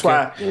you. That's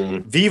why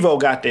Vivo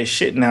got their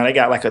shit now. They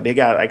got like an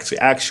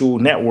actual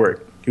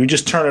network. You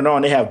just turn it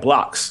on, they have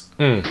blocks.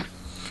 And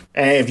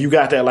if you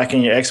got that like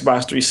in your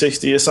Xbox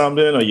 360 or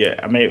something, or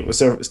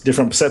it's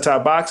different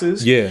set-top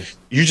boxes, you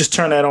just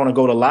turn that on and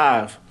go to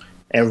live.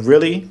 And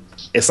really,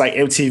 it's like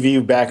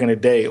MTV back in the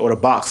day, or the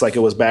box like it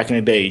was back in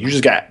the day. You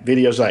just got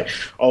videos like,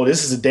 oh,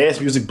 this is the dance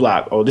music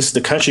block. Oh, this is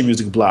the country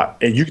music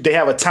block. And they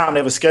have a time,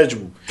 they have a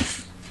schedule.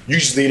 You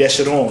just leave that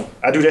shit on.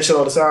 I do that shit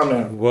all the time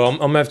now. Well, I'm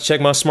gonna have to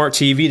check my smart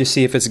TV to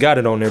see if it's got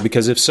it on there,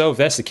 because if so, if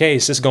that's the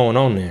case, it's going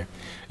on there.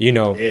 You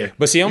know, Yeah.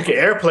 But see, you can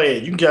AirPlay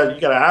it. You got an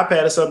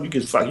iPad or something. You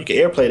can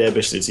AirPlay that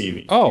bitch to the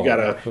TV. Oh, you got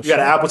an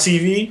Apple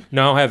TV.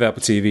 No, I don't have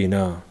Apple TV.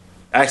 No,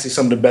 Actually,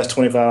 some of the best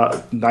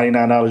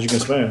 $99 you can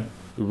spend.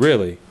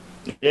 really.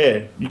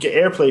 Yeah, you can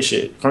AirPlay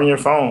shit from your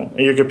phone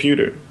and your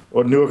computer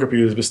or newer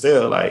computers, but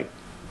still, like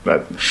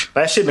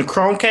that shit in the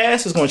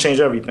Chromecast is gonna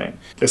change everything.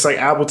 It's like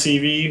Apple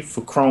TV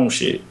for Chrome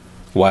shit.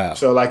 Wow.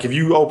 So, like, if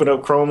you open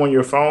up Chrome on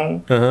your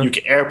phone, Uh-huh. you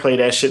can AirPlay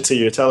that shit to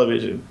your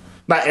television.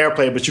 Not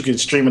AirPlay, but you can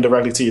stream it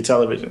directly to your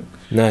television.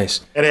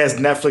 Nice. And it has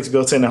Netflix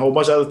built in, and a whole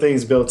bunch of other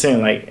things built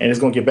in, like, and it's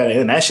gonna get better.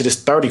 And that shit is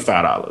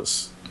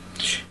 $35.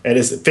 And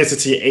it fits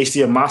into your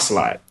HDMI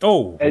slide.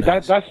 Oh,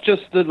 nice. That's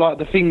just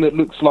the thing that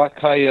looks like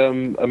a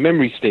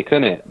memory stick,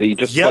 isn't it? That you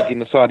just plug in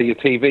the side of your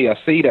TV. I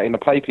see that in the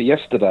paper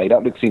yesterday.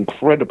 That looks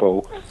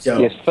incredible. Yo.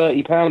 Yes,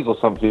 £30 or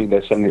something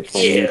they're selling it for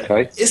in the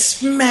UK.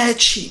 It's mad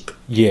cheap.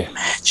 Yeah,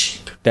 Mad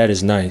cheap. that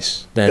is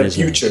nice. That The is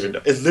future.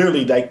 nice. It's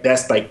literally like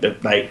that's like the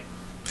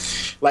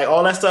like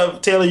all that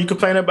stuff. Taylor, you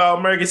complain about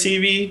American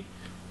TV.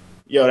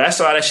 Yo, that's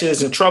why that shit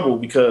is in trouble,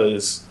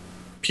 because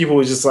people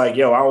was just like,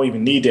 yo, I don't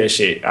even need that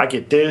shit. I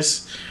get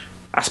this.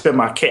 I spend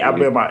my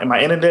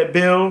my internet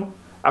bill.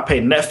 I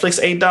pay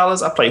Netflix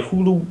 $8. I pay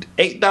Hulu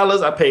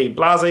 $8. I pay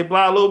blah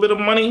a little bit of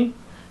money.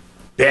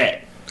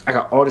 Bet I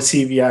got all the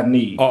TV I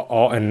need.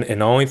 And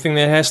the only thing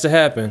that has to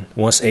happen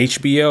once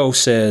HBO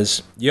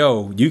says,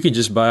 "Yo, you can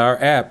just buy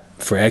our app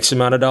for X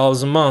amount of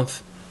dollars a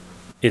month,"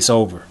 it's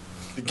over.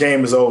 The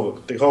game is over.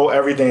 The whole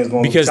everything is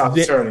going to stop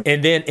turning.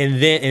 And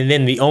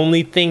then the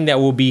only thing that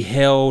will be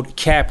held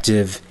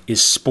captive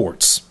is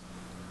sports.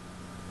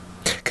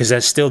 Because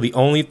that's still the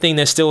only thing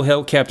that's still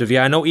held captive.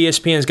 Yeah, I know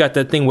ESPN's got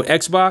that thing with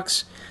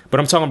Xbox,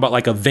 but I'm talking about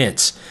like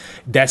events.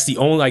 That's the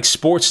only, like,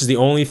 sports is the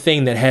only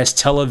thing that has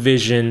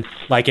television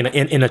like in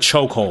a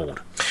chokehold.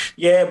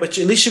 Yeah, but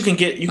at least you can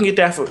get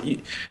that for.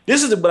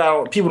 This is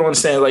what people don't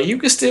understand. Like, you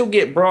can still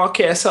get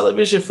broadcast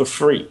television for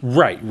free.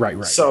 Right.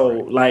 So,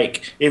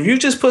 like, if you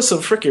just put some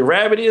freaking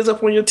rabbit ears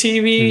up on your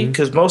TV,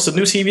 because most of the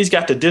new TVs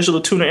got the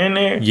digital tuner in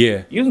there.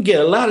 Yeah, you can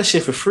get a lot of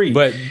shit for free.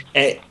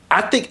 And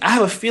I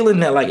have a feeling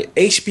that, like,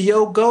 if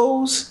HBO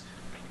goes,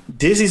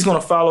 Disney's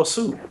gonna follow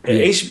suit,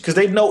 because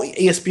they know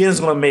ESPN is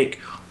gonna make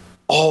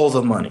all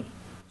the money.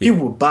 People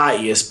will buy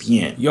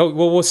ESPN.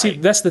 Well, see,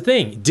 that's the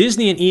thing.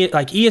 Disney and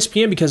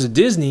ESPN, because of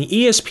Disney,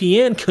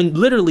 ESPN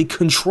literally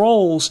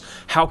controls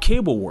how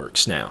cable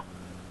works now.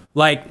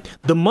 Like,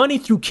 the money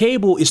through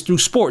cable is through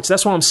sports.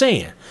 That's what I'm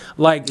saying.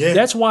 Like,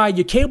 that's why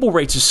your cable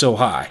rates are so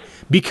high,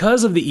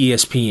 because of the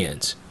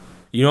ESPNs.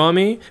 You know what I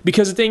mean?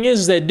 Because the thing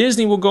is that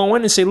Disney will go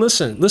in and say,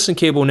 listen,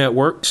 cable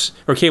networks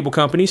or cable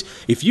companies,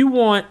 if you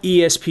want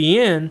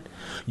ESPN,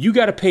 you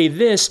got to pay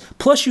this,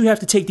 plus you have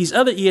to take these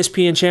other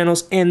ESPN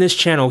channels and this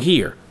channel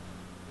here.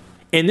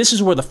 And this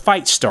is where the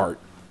fights start,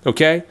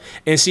 okay?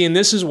 And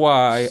this is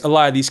why a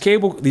lot of these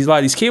cable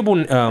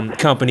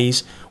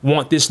companies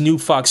want this new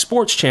Fox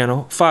Sports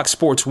channel, Fox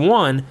Sports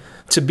 1,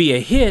 to be a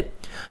hit,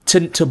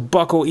 to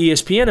buckle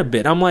ESPN a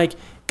bit. I'm like,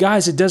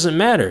 guys, it doesn't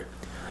matter.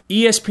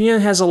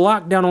 ESPN has a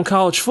lockdown on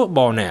college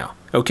football now,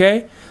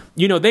 okay?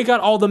 You know, they got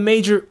all the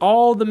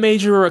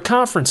major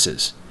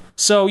conferences.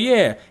 So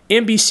yeah,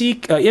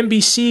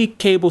 NBC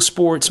cable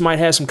sports might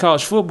have some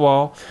college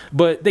football,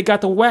 but they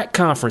got the whack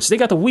conference. They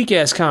got the weak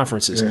ass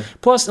conferences. Yeah.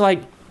 Plus,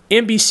 like,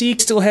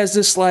 NBC still has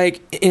this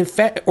like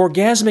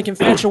orgasmic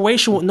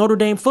infatuation with Notre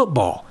Dame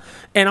football,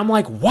 and I'm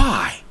like,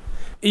 why?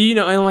 You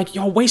know, and like,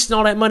 y'all wasting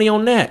all that money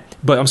on that.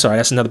 But I'm sorry,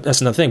 that's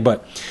another thing.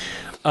 But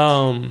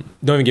don't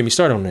even get me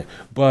started on that.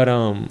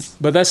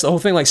 But that's the whole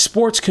thing. Like,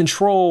 sports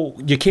control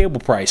your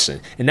cable pricing,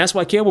 and that's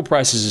why cable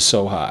prices are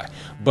so high.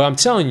 But I'm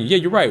telling you, yeah,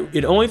 you're right.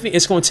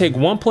 It's going to take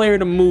one player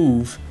to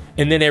move,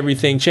 and then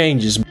everything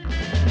changes.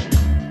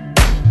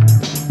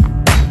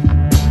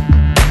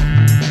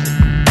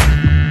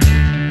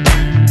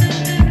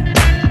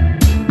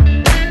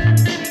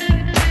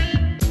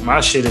 My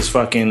shit is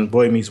fucking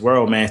Boy Meets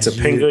World, man.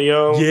 Topanga,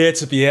 yo. Yeah,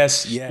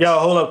 yes. Yo,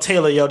 hold up,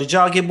 Taylor, yo. Did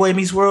y'all get Boy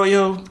Meets World,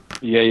 yo?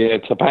 Yeah,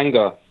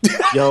 Topanga.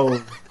 Yo,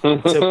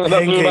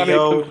 Topanga,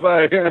 yo.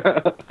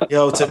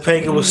 Yo,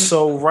 Topanga was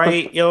so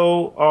right,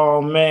 yo.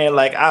 Oh, man.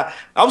 Like,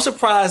 I'm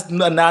surprised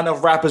not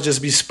enough rappers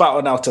just be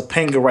spouting out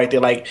Topanga right there.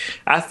 Like,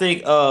 I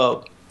think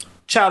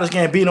Childish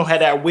Gambino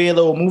had that weird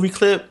little movie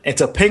clip, and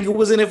Topanga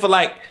was in it for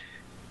like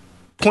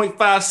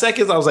 0.5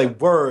 seconds. I was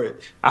like,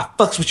 word, I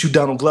fucks with you,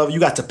 Donald Glover. You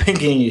got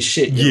Topanga in your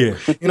shit, yo.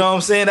 Yeah. You know what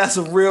I'm saying? That's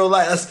some real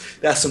life.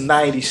 That's some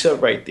 90s shit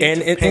right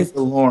there. And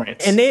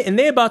Lawrence. And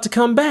they're about to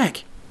come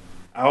back.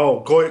 Oh,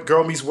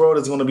 Girl Meets World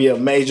is going to be a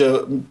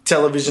major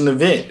television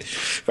event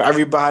for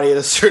everybody at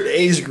a certain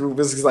age group.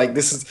 It's like,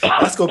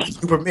 that's going to be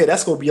super mid.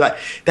 That's going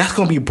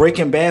to be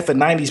Breaking Bad for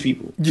 90s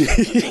people.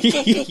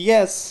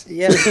 Yes.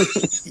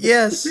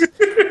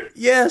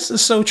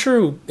 It's so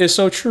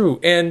true.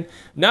 And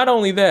not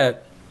only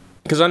that,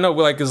 because I know,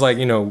 like, it's like,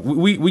 you know,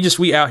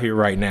 we out here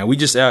right now. We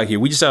just out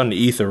in the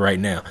ether right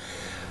now.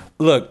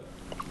 Look,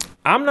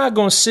 I'm not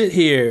going to sit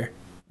here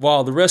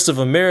while the rest of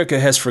America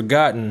has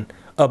forgotten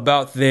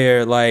about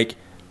their like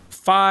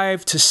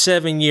 5 to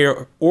 7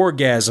 year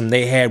orgasm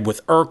they had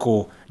with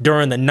Urkel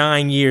during the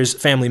 9 years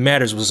Family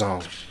Matters was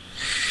on.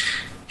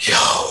 Yo,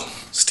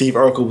 Steve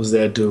Urkel was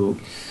that dude.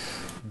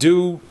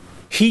 Dude,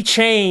 he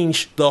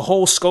changed the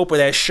whole scope of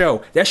that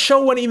show. That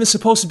show wasn't even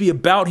supposed to be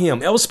about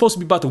him. It was supposed to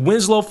be about the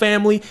Winslow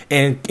family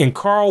and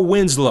Carl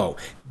Winslow.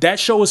 That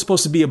show was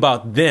supposed to be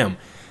about them.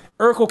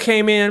 Urkel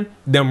came in,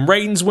 them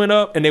ratings went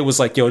up, and it was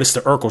like, yo, this is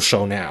the Urkel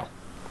show now.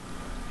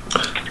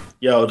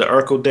 Yo, the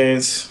Urkel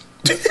dance.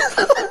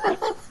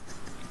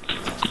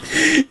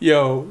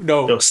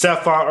 Yo,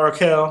 Stefan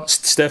Urkel.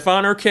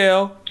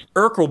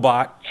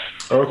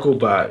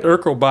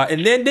 Urkelbot.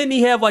 And then didn't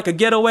he have like a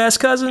ghetto ass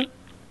cousin?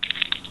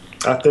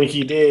 I think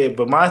he did,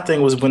 but my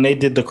thing was when they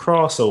did the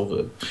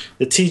crossover,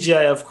 the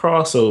TGIF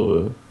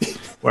crossover,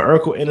 where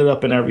Urkel ended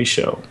up in every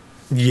show.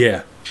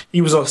 Yeah. He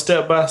was on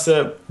Step by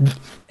Step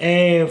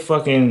and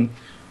fucking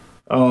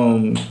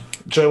joined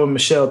with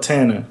Michelle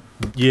Tanner.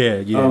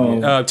 Yeah.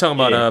 Talking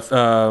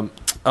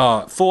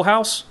about Full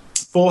House?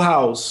 Full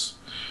House.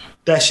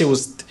 That shit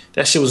was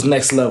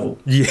next level.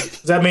 Yeah.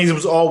 That means it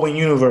was all one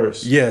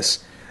universe.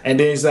 Yes. And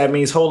then that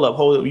means hold up.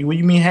 What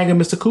you mean Hanging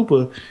Mr.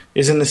 Cooper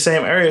is in the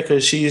same area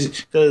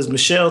because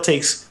Michelle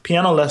takes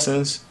piano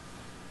lessons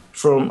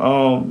from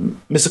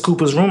Mr.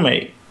 Cooper's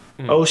roommate.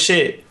 Oh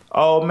shit.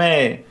 Oh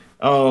man.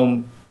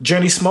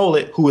 Journey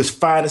Smollett, who is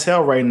fine as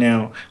hell right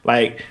now,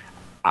 like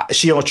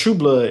she on True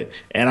Blood,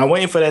 and I'm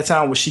waiting for that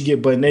time when she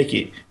get butt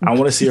naked. I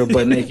want to see her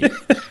butt naked.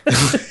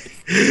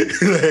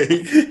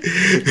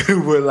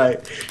 But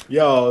like,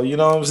 yo, you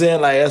know what I'm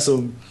saying? Like that's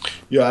some,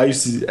 yo. I'm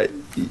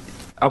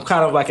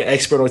kind of like an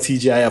expert on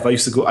TGIF. I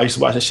used to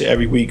watch that shit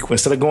every week.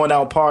 Instead of going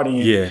out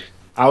partying, yeah,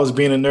 I was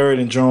being a nerd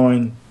and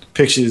drawing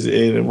pictures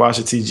and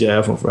watching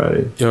TGIF on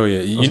Friday. Oh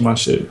yeah, that's my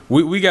shit.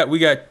 We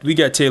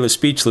got Taylor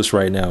speechless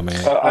right now,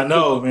 man. I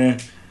know, man.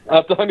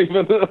 I don't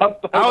even know.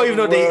 I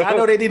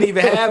know they didn't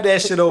even have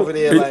that shit over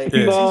there. Like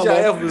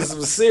TGIF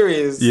was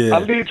serious. Yeah. I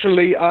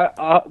literally,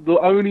 the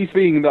only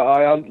thing that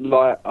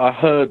I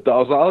heard that I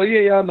was like, oh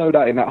yeah, I know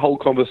that. In that whole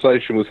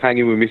conversation was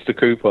Hanging with Mr.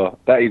 Cooper.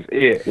 That is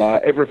it.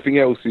 Like everything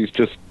else is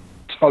just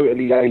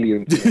totally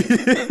alien.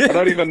 I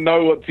don't even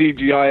know what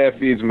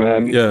TGIF is,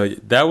 man. Yeah,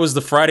 that was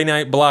the Friday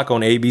night block on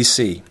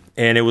ABC,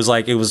 and it was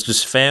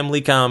just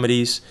family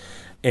comedies,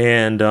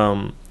 and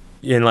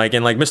like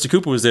Mr.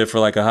 Cooper was there for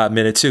like a hot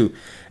minute too.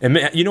 And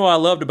man, you know what I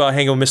loved about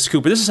Hanging with Mr.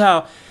 Cooper? This is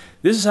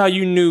how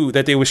you knew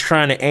that they was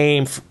trying to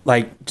aim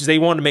they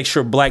wanted to make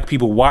sure black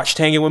people watched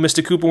Hanging with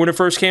Mr. Cooper when it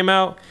first came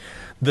out.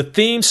 The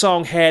theme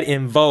song had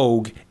In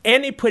Vogue,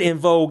 and they put In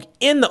Vogue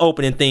in the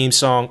opening theme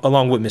song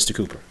along with Mr.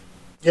 Cooper.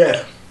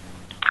 Yeah.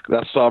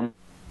 That's the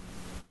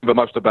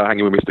most about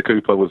Hanging with Mr.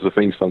 Cooper was the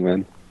theme song,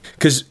 man.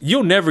 Because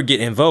you'll never get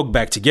In Vogue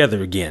back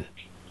together again.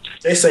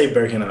 They say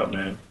breaking up,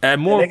 man.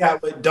 And they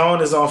got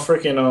Dawn is on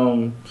freaking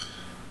on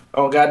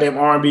goddamn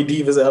R&B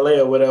Divas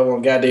LA or whatever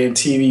on goddamn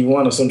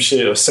TV1 or some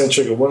shit or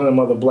Centric or one of them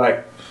other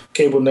black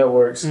cable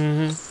networks.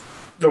 Mm-hmm.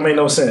 Don't make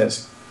no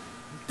sense.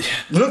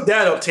 Look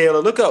that up, Taylor.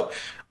 Look up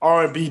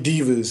R&B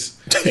Divas,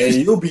 and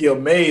you'll be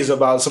amazed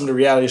about some of the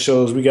reality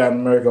shows we got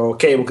in America on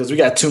cable because we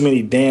got too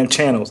many damn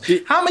channels.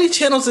 How many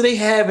channels do they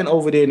have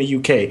over there in the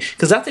UK?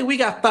 Because I think we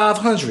got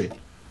 500.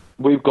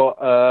 We've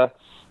got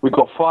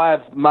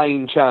 5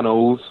 main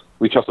channels,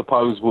 which I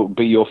suppose will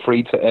be your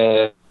free to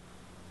air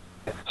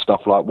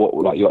stuff like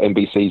your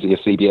NBCs and your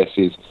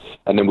CBSs,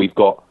 and then we've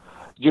got,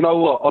 you know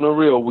what, on a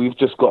real, we've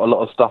just got a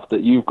lot of stuff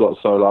that you've got.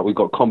 So like we've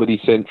got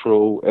Comedy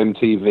Central,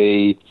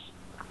 MTV.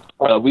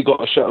 We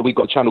got a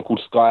channel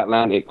called Sky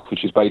Atlantic,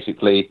 which is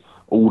basically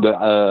all the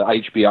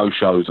HBO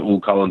shows all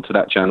go onto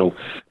that channel.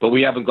 But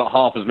we haven't got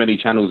half as many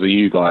channels as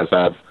you guys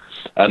have,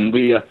 and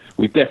we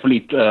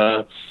definitely.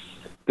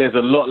 There's a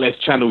lot less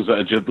channels that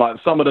are just like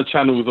some of the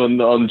channels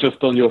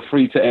on your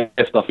free to air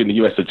stuff in the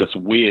US are just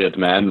weird,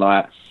 man.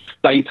 Like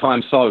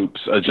daytime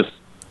soaps are just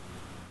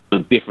a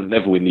different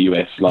level in the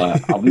US.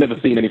 Like I've never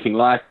seen anything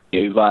like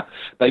it. It's like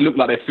they look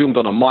like they're filmed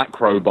on a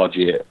micro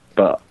budget,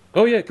 but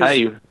oh yeah,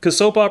 because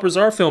soap operas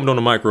are filmed on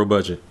a micro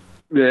budget.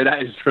 Yeah,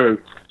 that is true.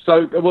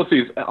 So what's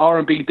this?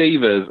 R&B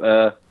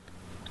Divas.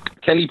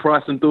 Kelly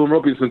Price and Dawn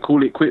Robinson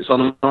call it quits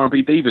on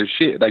R&B Divas.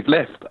 Shit, they've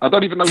left. I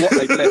don't even know what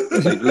they've left.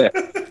 But they've left.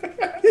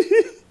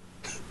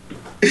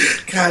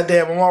 God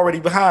damn, I'm already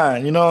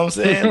behind. You know what I'm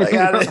saying? Like,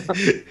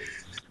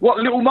 what,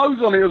 Little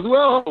Mo's on it as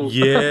well?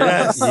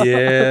 Yeah.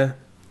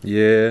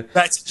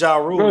 Back to Ja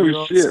Rule. Oh, you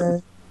know shit.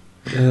 What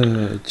I'm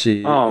saying?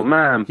 Gee. Oh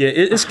man. Yeah,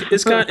 it's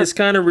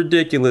kind of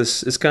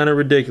ridiculous. It's kind of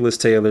ridiculous,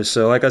 Taylor.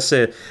 So like I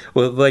said,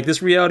 well, like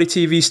this reality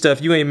TV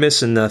stuff, you ain't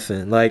missing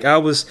nothing. Like I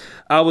was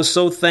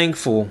so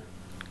thankful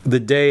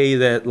the day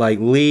that like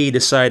Lee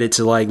decided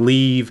to like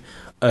leave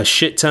a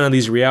shit ton of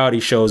these reality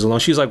shows alone.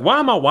 She was like, why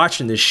am I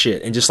watching this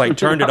shit? And just like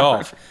turned it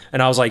off.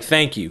 And I was like,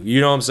 thank you. You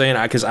know what I'm saying?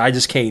 Because I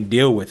just can't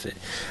deal with it.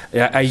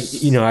 I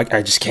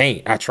just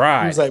can't. I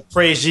tried. He was like,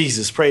 praise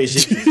Jesus, praise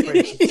Jesus,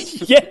 praise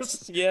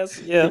Jesus.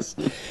 Yes.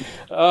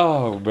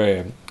 Oh,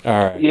 man.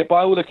 All right. Yeah,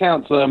 by all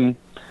accounts,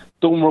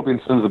 Dawn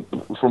Robinson's,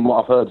 from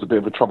what I've heard, is a bit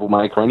of a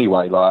troublemaker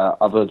anyway. Like,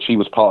 I've heard she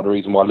was part of the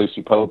reason why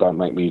Lucy Pearl don't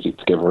make music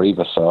together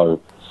either. So,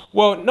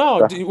 well,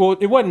 no, well,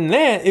 it wasn't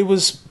that.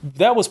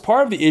 That was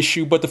part of the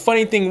issue. But the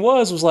funny thing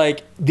was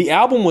like the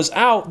album was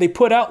out. They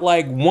put out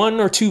like 1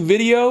 or 2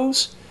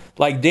 videos,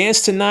 like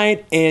Dance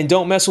Tonight and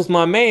Don't Mess With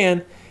My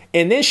Man,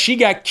 and then she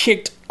got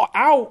kicked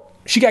out.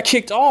 She got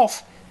kicked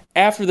off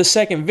after the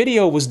second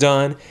video was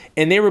done,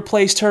 and they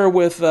replaced her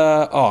with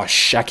I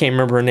can't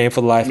remember her name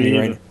for the life of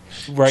me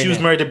right she was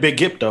now. married to Big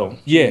Gip though.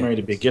 Yeah. Married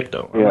to Big Gip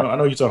though. Yeah. I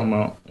know what you're talking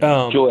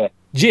about. Joy.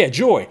 Yeah,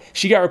 Joy.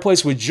 She got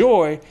replaced with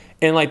Joy,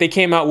 and like they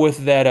came out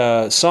with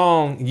that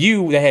song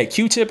 "You" that had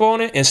Q-Tip on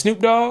it and Snoop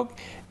Dogg,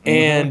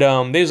 and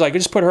they was like,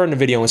 just put her in the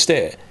video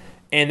instead.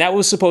 And that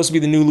was supposed to be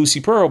the new Lucy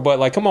Pearl, but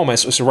like, come on, man,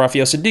 it's a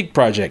Raphael Sadiq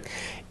project.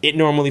 It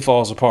normally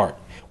falls apart,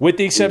 with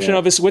the exception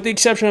of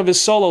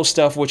his solo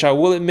stuff, which I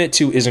will admit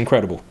to is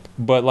incredible.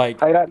 But like,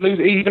 Hey,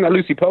 even that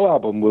Lucy Pearl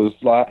album was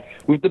like,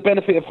 with the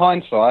benefit of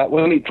hindsight,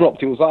 when it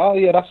dropped, it was like, oh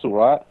yeah, that's all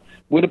right.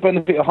 With the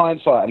benefit of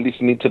hindsight and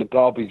listening to the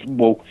garbage,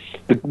 well,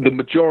 the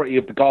majority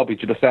of the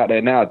garbage that's out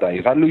there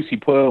nowadays, that Lucy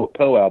Pearl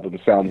album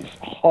sounds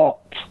hot.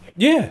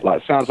 yeah,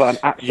 Like, sounds like an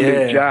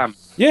absolute jam.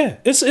 yeah,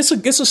 it's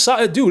a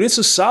solid dude. It's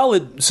a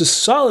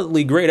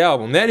solidly great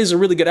album. That is a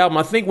really good album.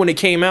 I think when it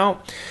came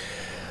out,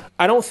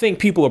 I don't think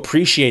people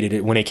appreciated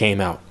it when it came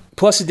out.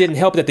 Plus, it didn't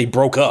help that they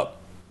broke up.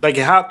 Like,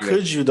 how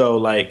could you though?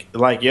 Like,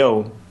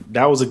 yo,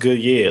 that was a good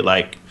year.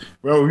 Like,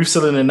 remember we were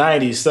still in the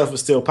 '90s, stuff was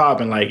still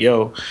popping. Like,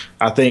 yo,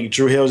 I think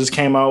Drew Hill just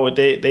came out with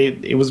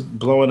it was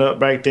blowing up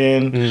back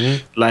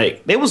then.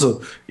 Like, there was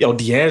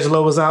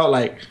D'Angelo was out.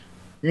 Like,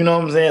 you know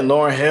what I'm saying?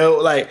 Lauryn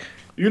Hill, like,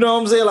 you know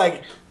what I'm saying?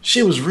 Like,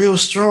 she was real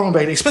strong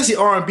back then, especially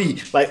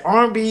R&B. Like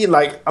R&B,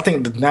 like I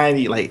think the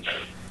 '90s, like.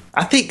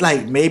 I think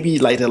like maybe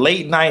like the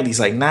late '90s,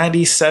 like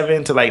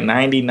 '97 to like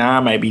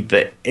 '99, might be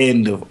the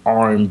end of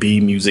R&B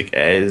music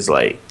as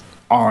like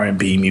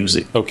R&B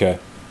music. Okay.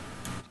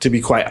 To be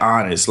quite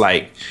honest,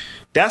 like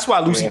that's why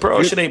Lucy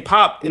Pearl shit ain't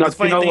pop. And the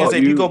funny thing is,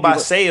 if you go by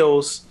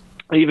sales,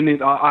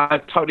 I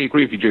totally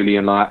agree with you,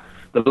 Julian. Like,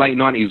 the late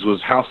 '90s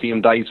was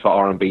halcyon days for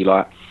R&B.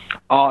 Like,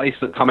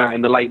 artists that come out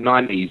in the late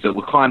 '90s that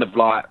were kind of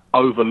like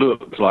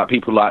overlooked, like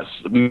people like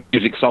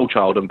Music Soul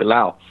Child and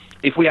Bilal.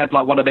 If we had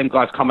like one of them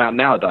guys come out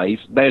nowadays,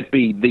 they'd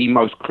be the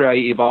most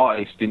creative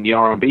artist in the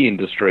R&B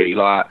industry.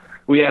 Like,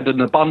 we had an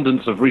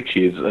abundance of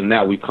riches, and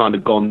now we've kind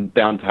of gone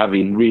down to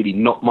having really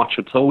not much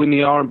at all in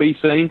the R&B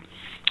scene.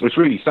 It's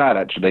really sad,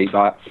 actually.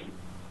 Like,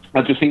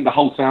 I just think the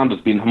whole sound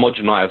has been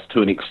homogenized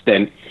to an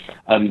extent,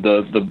 and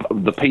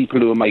the people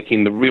who are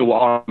making the real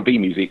R&B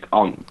music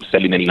aren't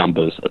selling any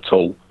numbers at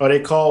all. or they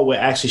call what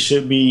actually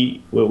should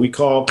be what we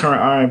call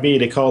current R&B.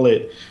 They call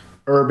it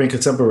urban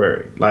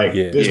contemporary. Like,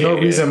 there's no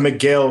reason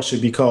Miguel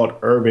should be called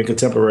urban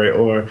contemporary,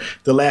 or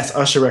the last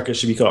Usher record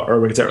should be called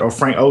urban contemporary, or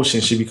Frank Ocean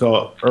should be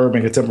called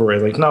urban contemporary.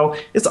 Like, no,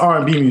 it's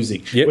R&B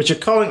music. Yep. What you're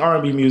calling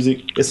R&B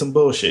music is some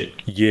bullshit.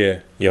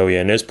 Yeah,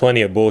 and there's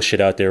plenty of bullshit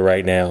out there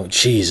right now.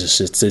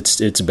 Jesus,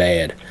 it's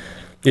bad.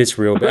 It's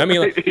real bad. I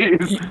mean, like,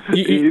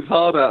 it's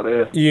hard out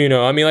there. You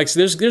know, I mean, like,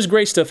 there's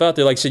great stuff out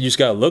there. Like I said, you just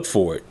gotta look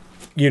for it.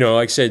 You know,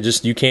 like I said,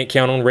 just you can't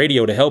count on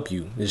radio to help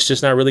you. It's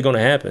just not really going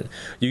to happen.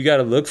 You got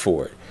to look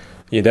for it.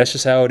 Yeah, that's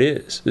just how it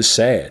is. It's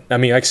sad. I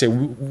mean, like I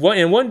said,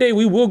 one day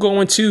we will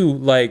go into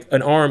like we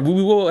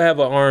will have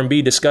an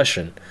R&B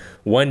discussion.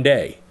 One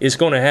day it's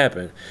going to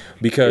happen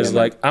because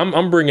like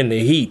I'm bringing the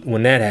heat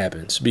when that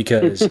happens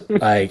because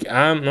like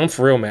I'm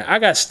for real, man. I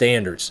got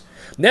standards.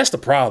 That's the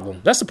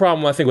problem. That's the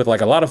problem I think with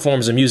like a lot of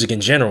forms of music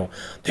in general.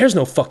 There's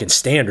no fucking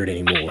standard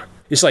anymore.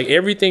 It's like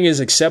everything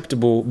is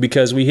acceptable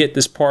because we hit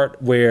this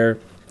part where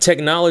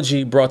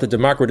technology brought the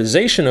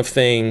democratization of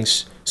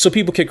things so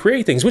people can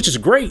create things, which is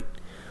great.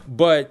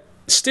 But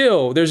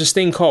still, there's this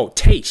thing called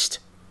taste.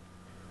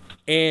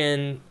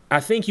 And I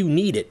think you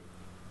need it.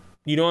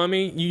 You know what I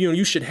mean?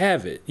 You should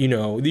have it. You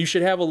know, you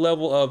should have a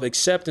level of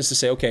acceptance to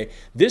say, okay,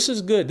 this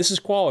is good. This is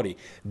quality.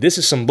 This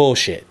is some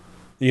bullshit.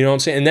 You know what I'm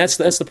saying? And that's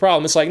the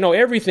problem. It's like, no,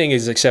 everything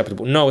is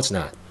acceptable. No, it's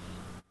not.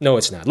 No,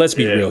 it's not. Let's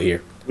be real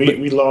here.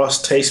 We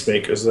lost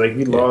tastemakers. Like,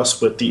 we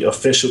lost what the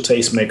official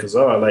tastemakers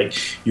are. Like,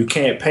 you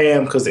can't pay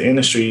them because the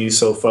industry is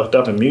so fucked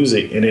up in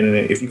music. And then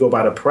if you go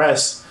by the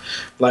press,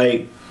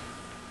 like,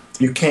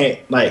 you can't,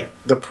 like,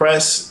 the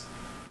press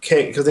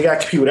can't, because they got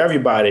to compete with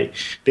everybody.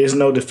 There's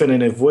no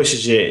definitive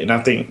voices yet, and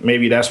I think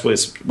maybe that's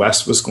what's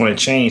going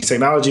to change.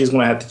 Technology is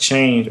going to have to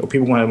change, or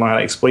people are going to learn how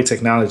to exploit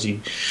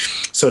technology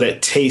so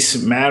that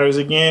taste matters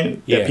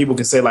again. That people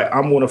can say, like,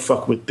 I'm going to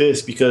fuck with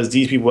this because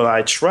these people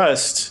I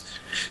trust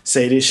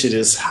say this shit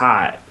is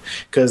hot.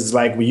 Because,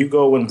 like,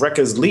 when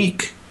records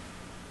leak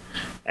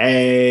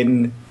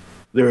and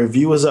the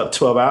review is up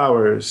 12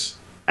 hours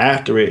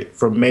after it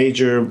from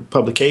major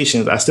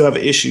publications, I still have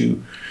an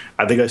issue.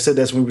 I think I said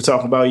that's when we were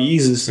talking about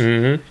Yeezus.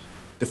 Mm-hmm.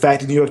 The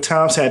fact that the New York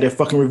Times had their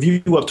fucking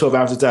review up 12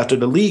 hours after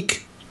the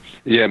leak.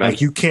 Yeah, man.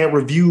 Like, you can't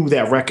review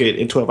that record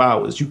in 12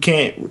 hours. You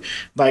can't,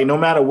 like, no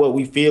matter what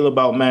we feel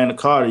about Magna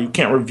Carta, you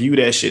can't review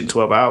that shit in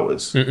 12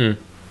 hours. Mm-mm.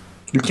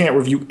 You can't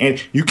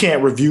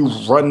review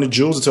Run the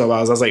Jewels in 12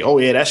 hours. I was like, oh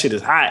yeah, that shit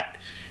is hot.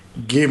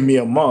 give me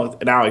a month,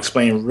 and I'll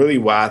explain really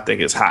why I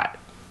think it's hot.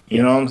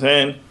 You know what I'm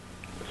saying?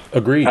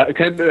 Agreed.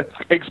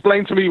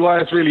 Explain to me why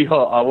it's really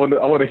hot. I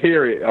want to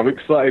hear it. I'm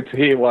excited to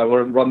hear why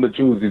Run the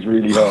Jewels is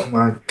really hot. Oh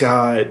my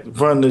God,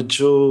 Run the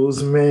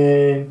Jewels,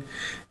 man.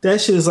 That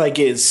shit is like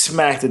getting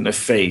smacked in the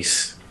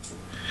face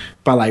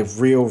by like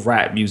real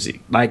rap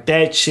music. Like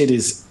that shit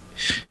is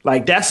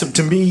like that's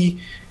to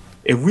me.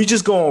 If we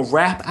just go on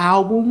rap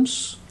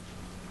albums,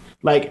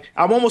 like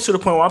I'm almost to the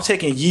point where I'm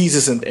taking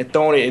Yeezus and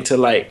throwing it into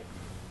like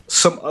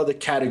some other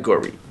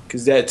category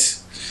because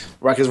that's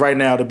right. Because right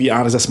now, to be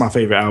honest, that's my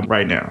favorite album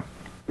right now.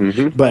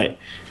 Mm-hmm. But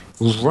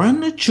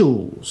Run the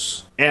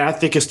Jewels, and I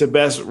think it's the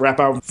best rap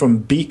album from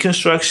beat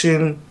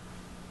construction,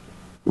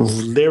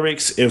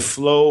 lyrics and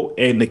flow,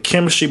 and the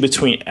chemistry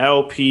between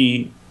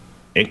LP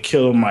and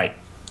Killer Mike.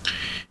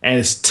 And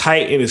it's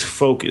tight and it's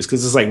focused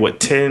because it's like, what,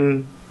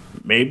 10,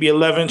 maybe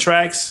 11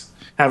 tracks?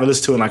 I haven't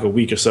listened to it in like a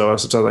week or so.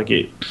 Sometimes I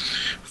get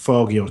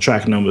foggy on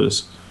track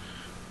numbers.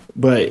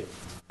 But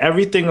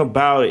everything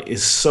about it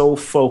is so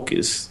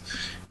focused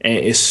and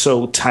it's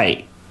so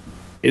tight.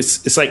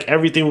 It's like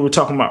everything we were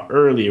talking about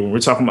earlier. When we're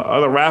talking about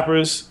other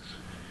rappers,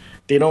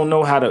 they don't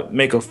know how to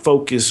make a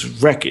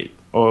focused record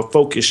or a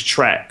focused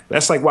track.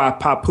 That's like why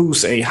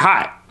Papoose ain't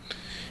hot.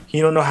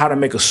 He don't know how to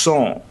make a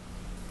song.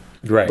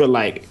 Right. But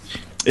like,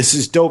 it's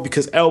just dope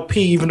because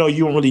LP, even though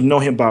you don't really know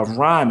him by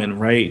rhyming,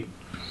 right?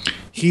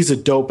 He's a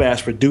dope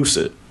ass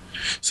producer.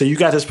 So you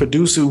got this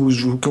producer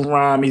who can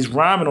rhyme. He's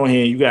rhyming on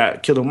here. You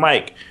got Killer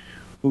Mike,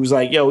 who's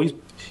like, yo, he's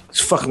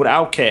fucking with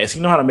Outkast. He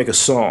know how to make a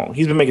song.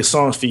 He's been making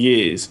songs for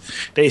years.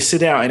 They sit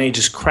down and they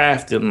just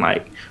crafting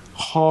like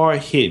hard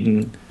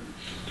hitting,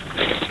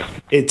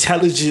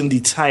 intelligently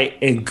tight,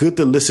 and good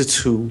to listen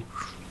to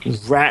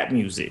rap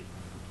music.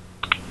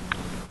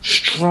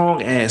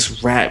 Strong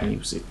ass rap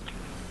music.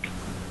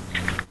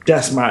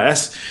 That's my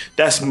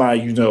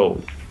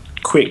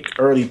quick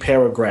early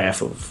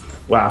paragraph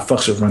of why I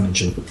fucks with Run the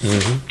Jewels.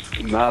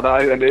 Mm-hmm.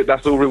 No,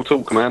 that's all real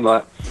talk, man.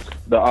 Like,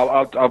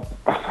 I've got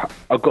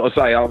to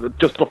say,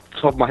 just off the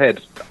top of my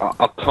head,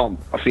 I can't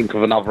think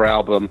of another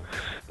album.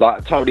 Like, I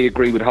totally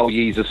agree with the whole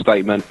Yeezus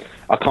statement.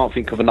 I can't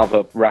think of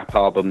another rap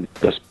album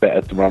that's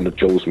better than Run the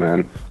Jewels,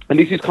 man. And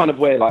this is kind of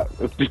where, like,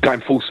 just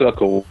going full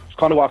circle, it's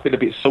kind of why I feel a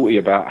bit salty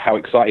about how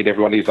excited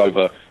everyone is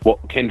over what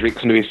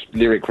Kendrick's newest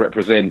lyric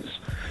represents.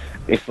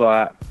 It's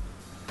like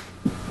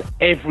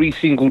every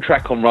single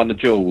track on Run the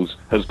Jewels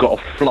has got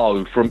a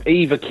flow from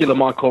either Killer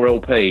Mike or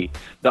LP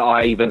that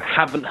I even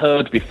haven't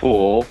heard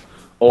before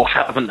or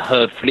haven't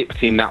heard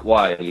flipped in that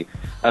way.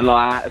 And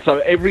like, so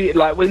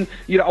when,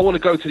 I want to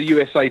go to the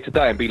USA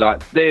today and be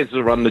like, there's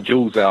the Run the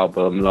Jewels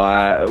album.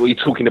 Like, we're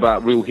talking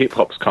about real hip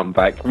hop's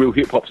comeback. Real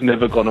hip hop's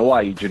never gone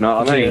away. Do you know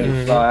what I mean?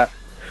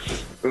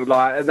 Mm-hmm.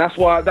 Like, and that's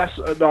why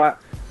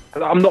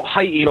I'm not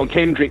hating on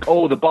Kendrick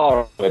or the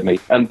bar with me,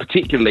 and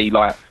particularly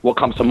like what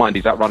comes to mind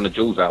is that Run the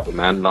Jewels album,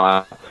 man.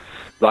 Like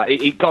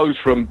it goes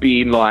from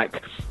being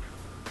like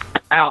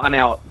out and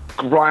out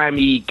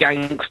grimy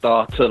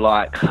gangster to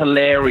like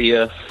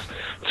hilarious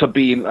to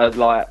being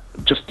like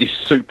just this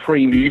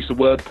supreme use of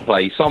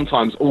wordplay,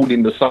 sometimes all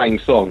in the same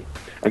song.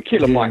 And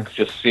Killer Mike's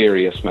just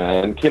serious,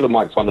 man. Killer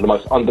Mike's one of the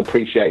most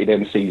underappreciated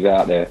MCs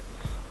out there.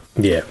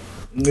 Yeah,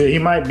 he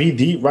might be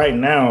deep right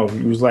now.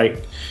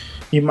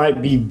 He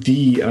might be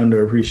the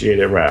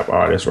underappreciated rap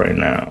artist right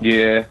now.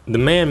 Yeah. The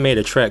man made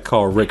a track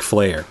called Ric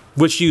Flair,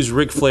 which used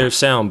Ric Flair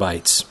sound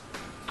bites.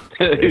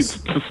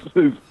 It's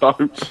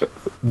dope.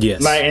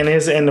 Yes. Like,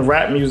 and the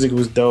rap music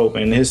was dope.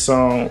 And the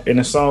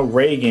song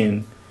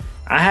Reagan,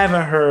 I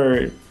haven't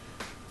heard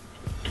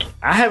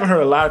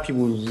a lot of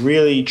people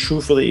really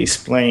truthfully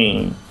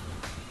explain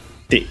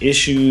the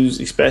issues,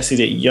 especially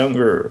that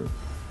younger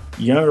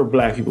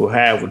black people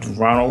have with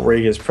Ronald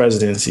Reagan's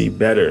presidency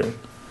better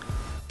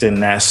than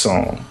that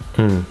song.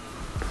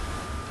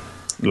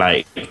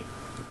 Like,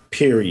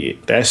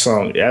 period. That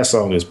song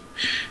is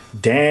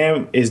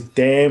damn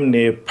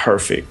near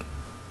perfect.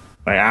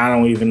 Like, I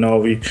don't even know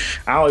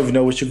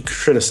what you can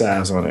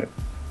criticize on it.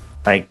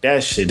 Like,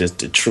 that shit is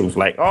the truth.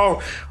 Like,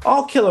 all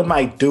Killer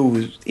Mike do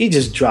is he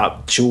just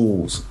dropped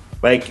jewels.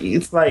 Like,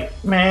 it's like,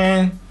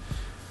 man,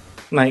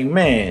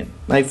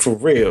 like for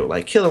real.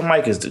 Like, Killer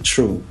Mike is the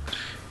truth.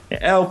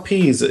 And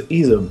LP he's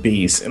a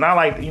beast. And I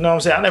like, you know what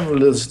I'm saying? I never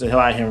listened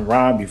to him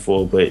rhyme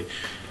before, but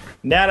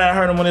now that I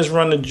heard him on this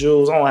Run the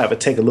Jewels, I'm gonna have to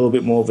take a little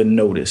bit more of a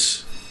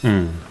notice.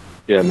 Yeah,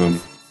 man.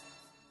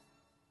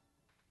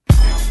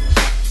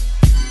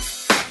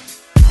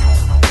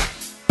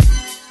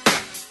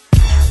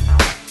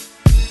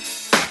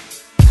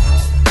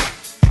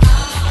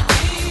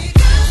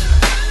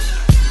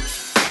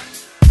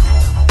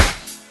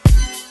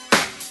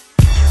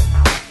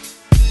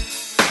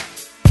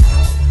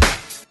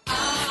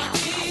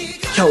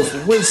 Yo,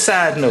 one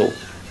side note,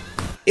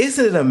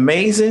 isn't it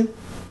amazing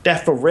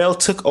that Pharrell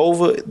took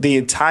over the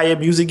entire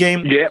music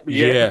game?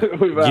 Yeah.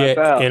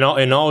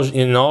 In all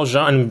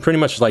genres, pretty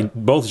much like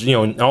both,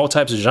 in all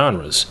types of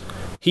genres.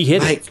 He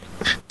hit it.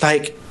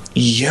 Like,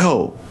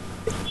 yo,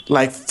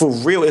 like for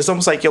real. It's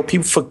almost like, yo,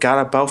 people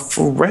forgot about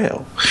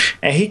Pharrell,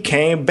 and he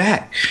came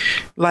back.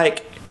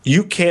 Like,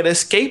 you can't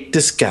escape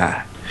this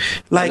guy.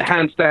 Like, and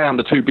hands down,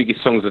 the 2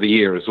 biggest songs of the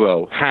year as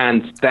well.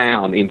 Hands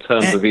down in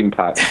terms of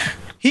impact.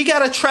 He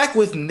got a track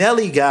with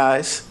Nelly,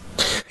 guys.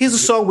 He's a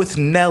song with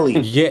Nelly.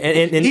 Yeah,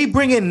 and he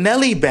bringing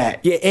Nelly back.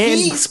 Yeah, and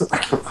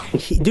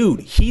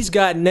he's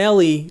got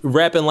Nelly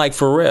rapping like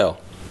Pharrell.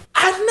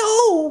 I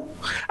know.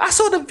 I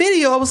saw the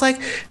video. I was like,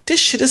 this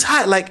shit is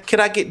hot. Like, can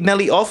I get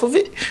Nelly off of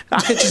it?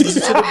 I could just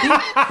listen to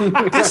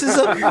the beat. This is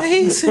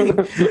amazing.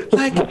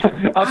 Like,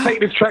 I'll take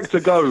this track to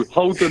go.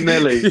 Hold the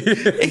Nelly.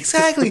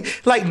 Exactly.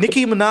 Like,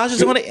 Nicki Minaj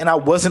is on it, and I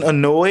wasn't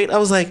annoyed. I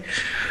was like,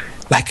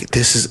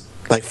 this is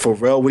like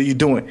Pharrell. What are you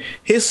doing?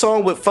 His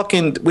song with 2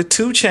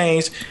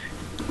 Chainz.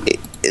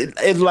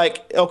 It's like,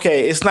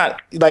 okay, it's not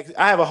like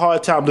I have a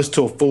hard time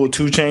listening to a full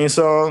 2 Chainz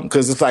song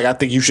because it's like I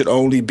think you should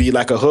only be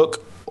like a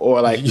hook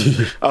or like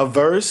a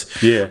verse.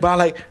 Yeah.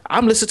 But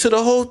I'm listening to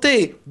the whole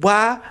thing.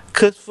 Why?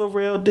 Because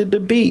Pharrell did the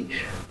beat.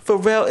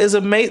 Pharrell is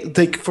amazing.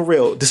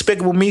 Pharrell,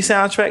 Despicable Me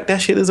soundtrack,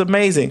 that shit is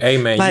amazing. Hey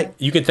man, like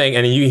you can thank,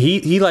 and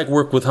he like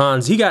worked with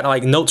Hans. He got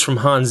like notes from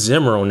Hans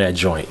Zimmer on that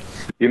joint.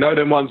 You know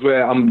them ones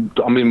where I'm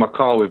in my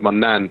car with my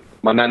nan.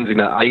 My nan's in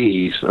her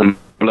 80s and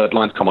Blurred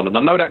Lines come on, and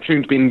I know that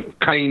tune's been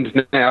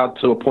caned now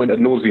to a point of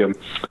nauseum.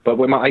 But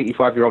when my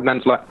 85-year-old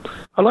nan's like,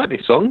 I like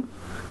this song.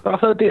 I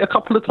heard it a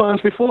couple of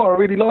times before. I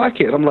really like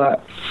it. And I'm like,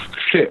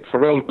 shit,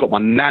 Pharrell's got my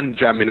nan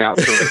jamming out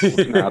to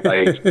records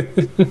nowadays.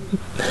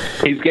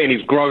 He's getting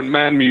his grown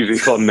man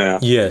music on now.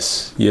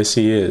 Yes,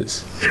 he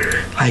is.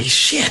 Like,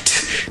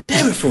 shit.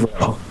 Damn it,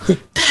 Pharrell.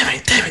 Damn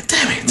it.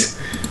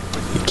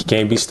 He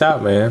can't be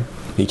stopped, man.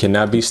 He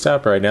cannot be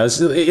stopped right now.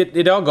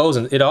 It all goes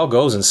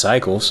in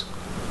cycles.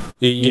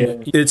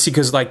 It's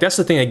because like that's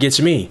the thing that gets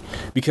me,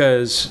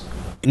 because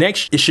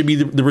next it should be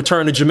the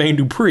return of Jermaine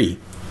Dupri.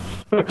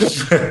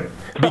 because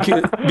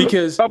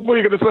I thought you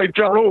were going to say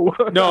Ja Rule.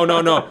 No.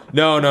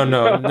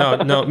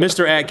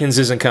 Mr. Atkins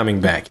isn't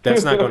coming back.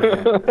 That's not going to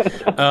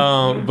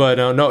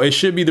happen. No, it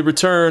should be the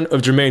return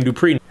of Jermaine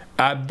Dupri.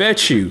 I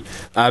bet you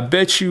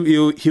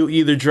he'll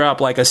either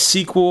drop like a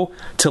sequel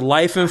to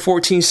Life in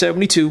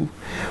 1472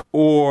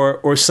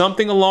 or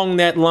something along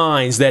that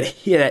lines that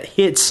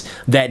hits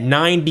that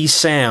 90s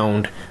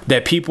sound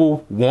that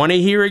people want to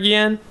hear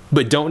again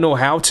but don't know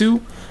how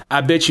to.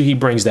 I bet you he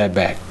brings that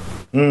back.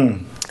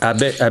 I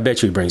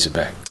bet you he brings it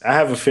back. I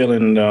have a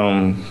feeling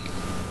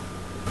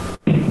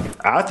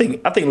I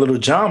think Little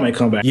John may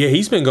come back. Yeah,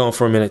 he's been gone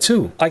for a minute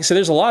too. Like I said,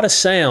 there's a lot of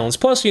sounds.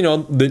 Plus,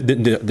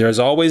 there's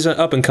always an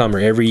up and comer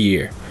every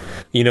year.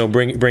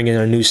 Bringing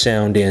a new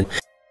sound in.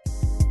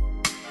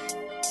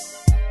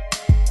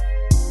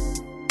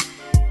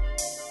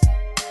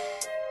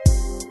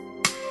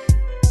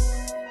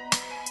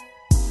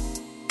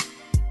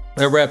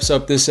 That wraps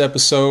up this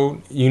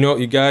episode.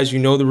 You guys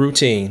know the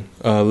routine.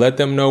 Let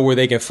them know where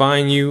they can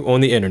find you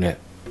on the internet.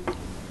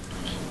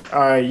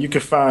 All right, you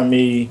can find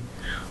me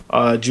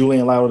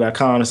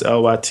JulianLytle.com. It's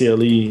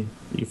LYTLE. You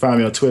can find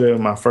me on Twitter,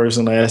 my first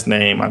and last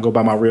name. I go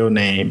by my real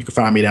name. You can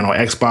find me down on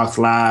Xbox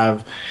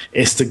Live,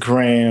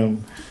 Instagram,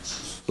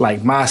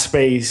 like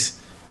MySpace,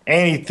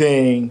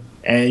 anything.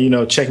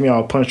 And, check me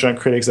out on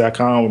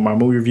punchdrunkcritics.com where my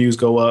movie reviews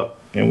go up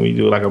and we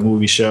do like a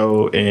movie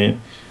show.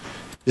 And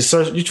just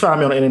search, you try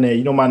me on the internet.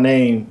 You know my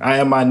name. I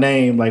am my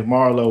name, like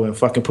Marlo and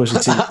fucking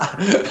Pusha T.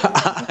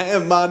 I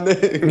am my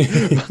name.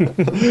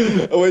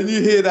 When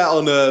you hear that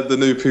on the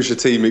new Pusha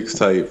T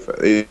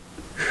mixtape,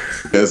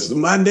 yes,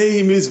 my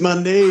name is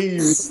my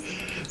name.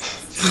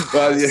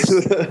 Right,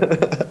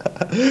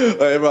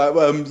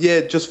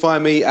 just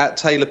find me at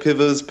Taylor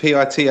Pithers,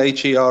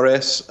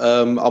 Pithers.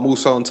 I'm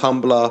also on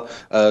Tumblr,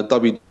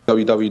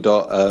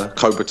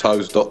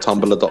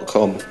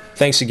 www.cobratoes.tumblr.com.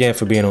 Thanks again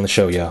for being on the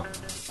show, y'all.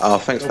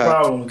 Thanks, no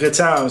problem. Good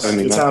times.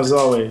 Good times as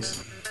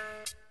always.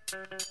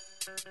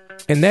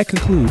 And that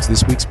concludes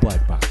this week's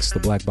Black Box. The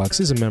Black Box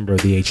is a member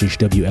of the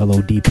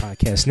HHWLOD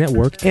Podcast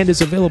Network and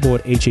is available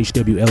at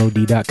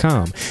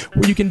hhwlod.com,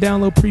 where you can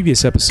download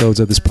previous episodes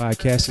of this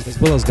podcast,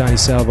 as well as Donnie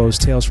Salvo's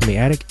Tales from the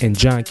Attic and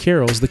John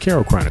Carroll's The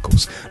Carroll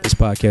Chronicles. This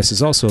podcast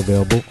is also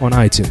available on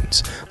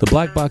iTunes. The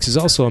Black Box is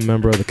also a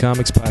member of the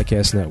Comics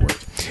Podcast Network.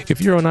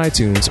 If you're on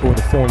iTunes or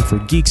the Forum for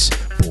Geeks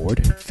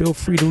board, feel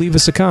free to leave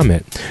us a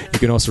comment. You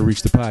can also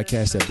reach the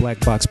podcast at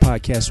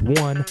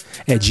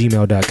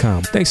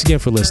blackboxpodcast1@gmail.com. Thanks again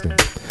for listening.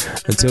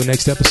 Until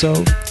next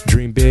episode,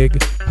 dream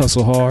big,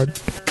 hustle hard,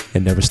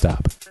 and never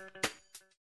stop.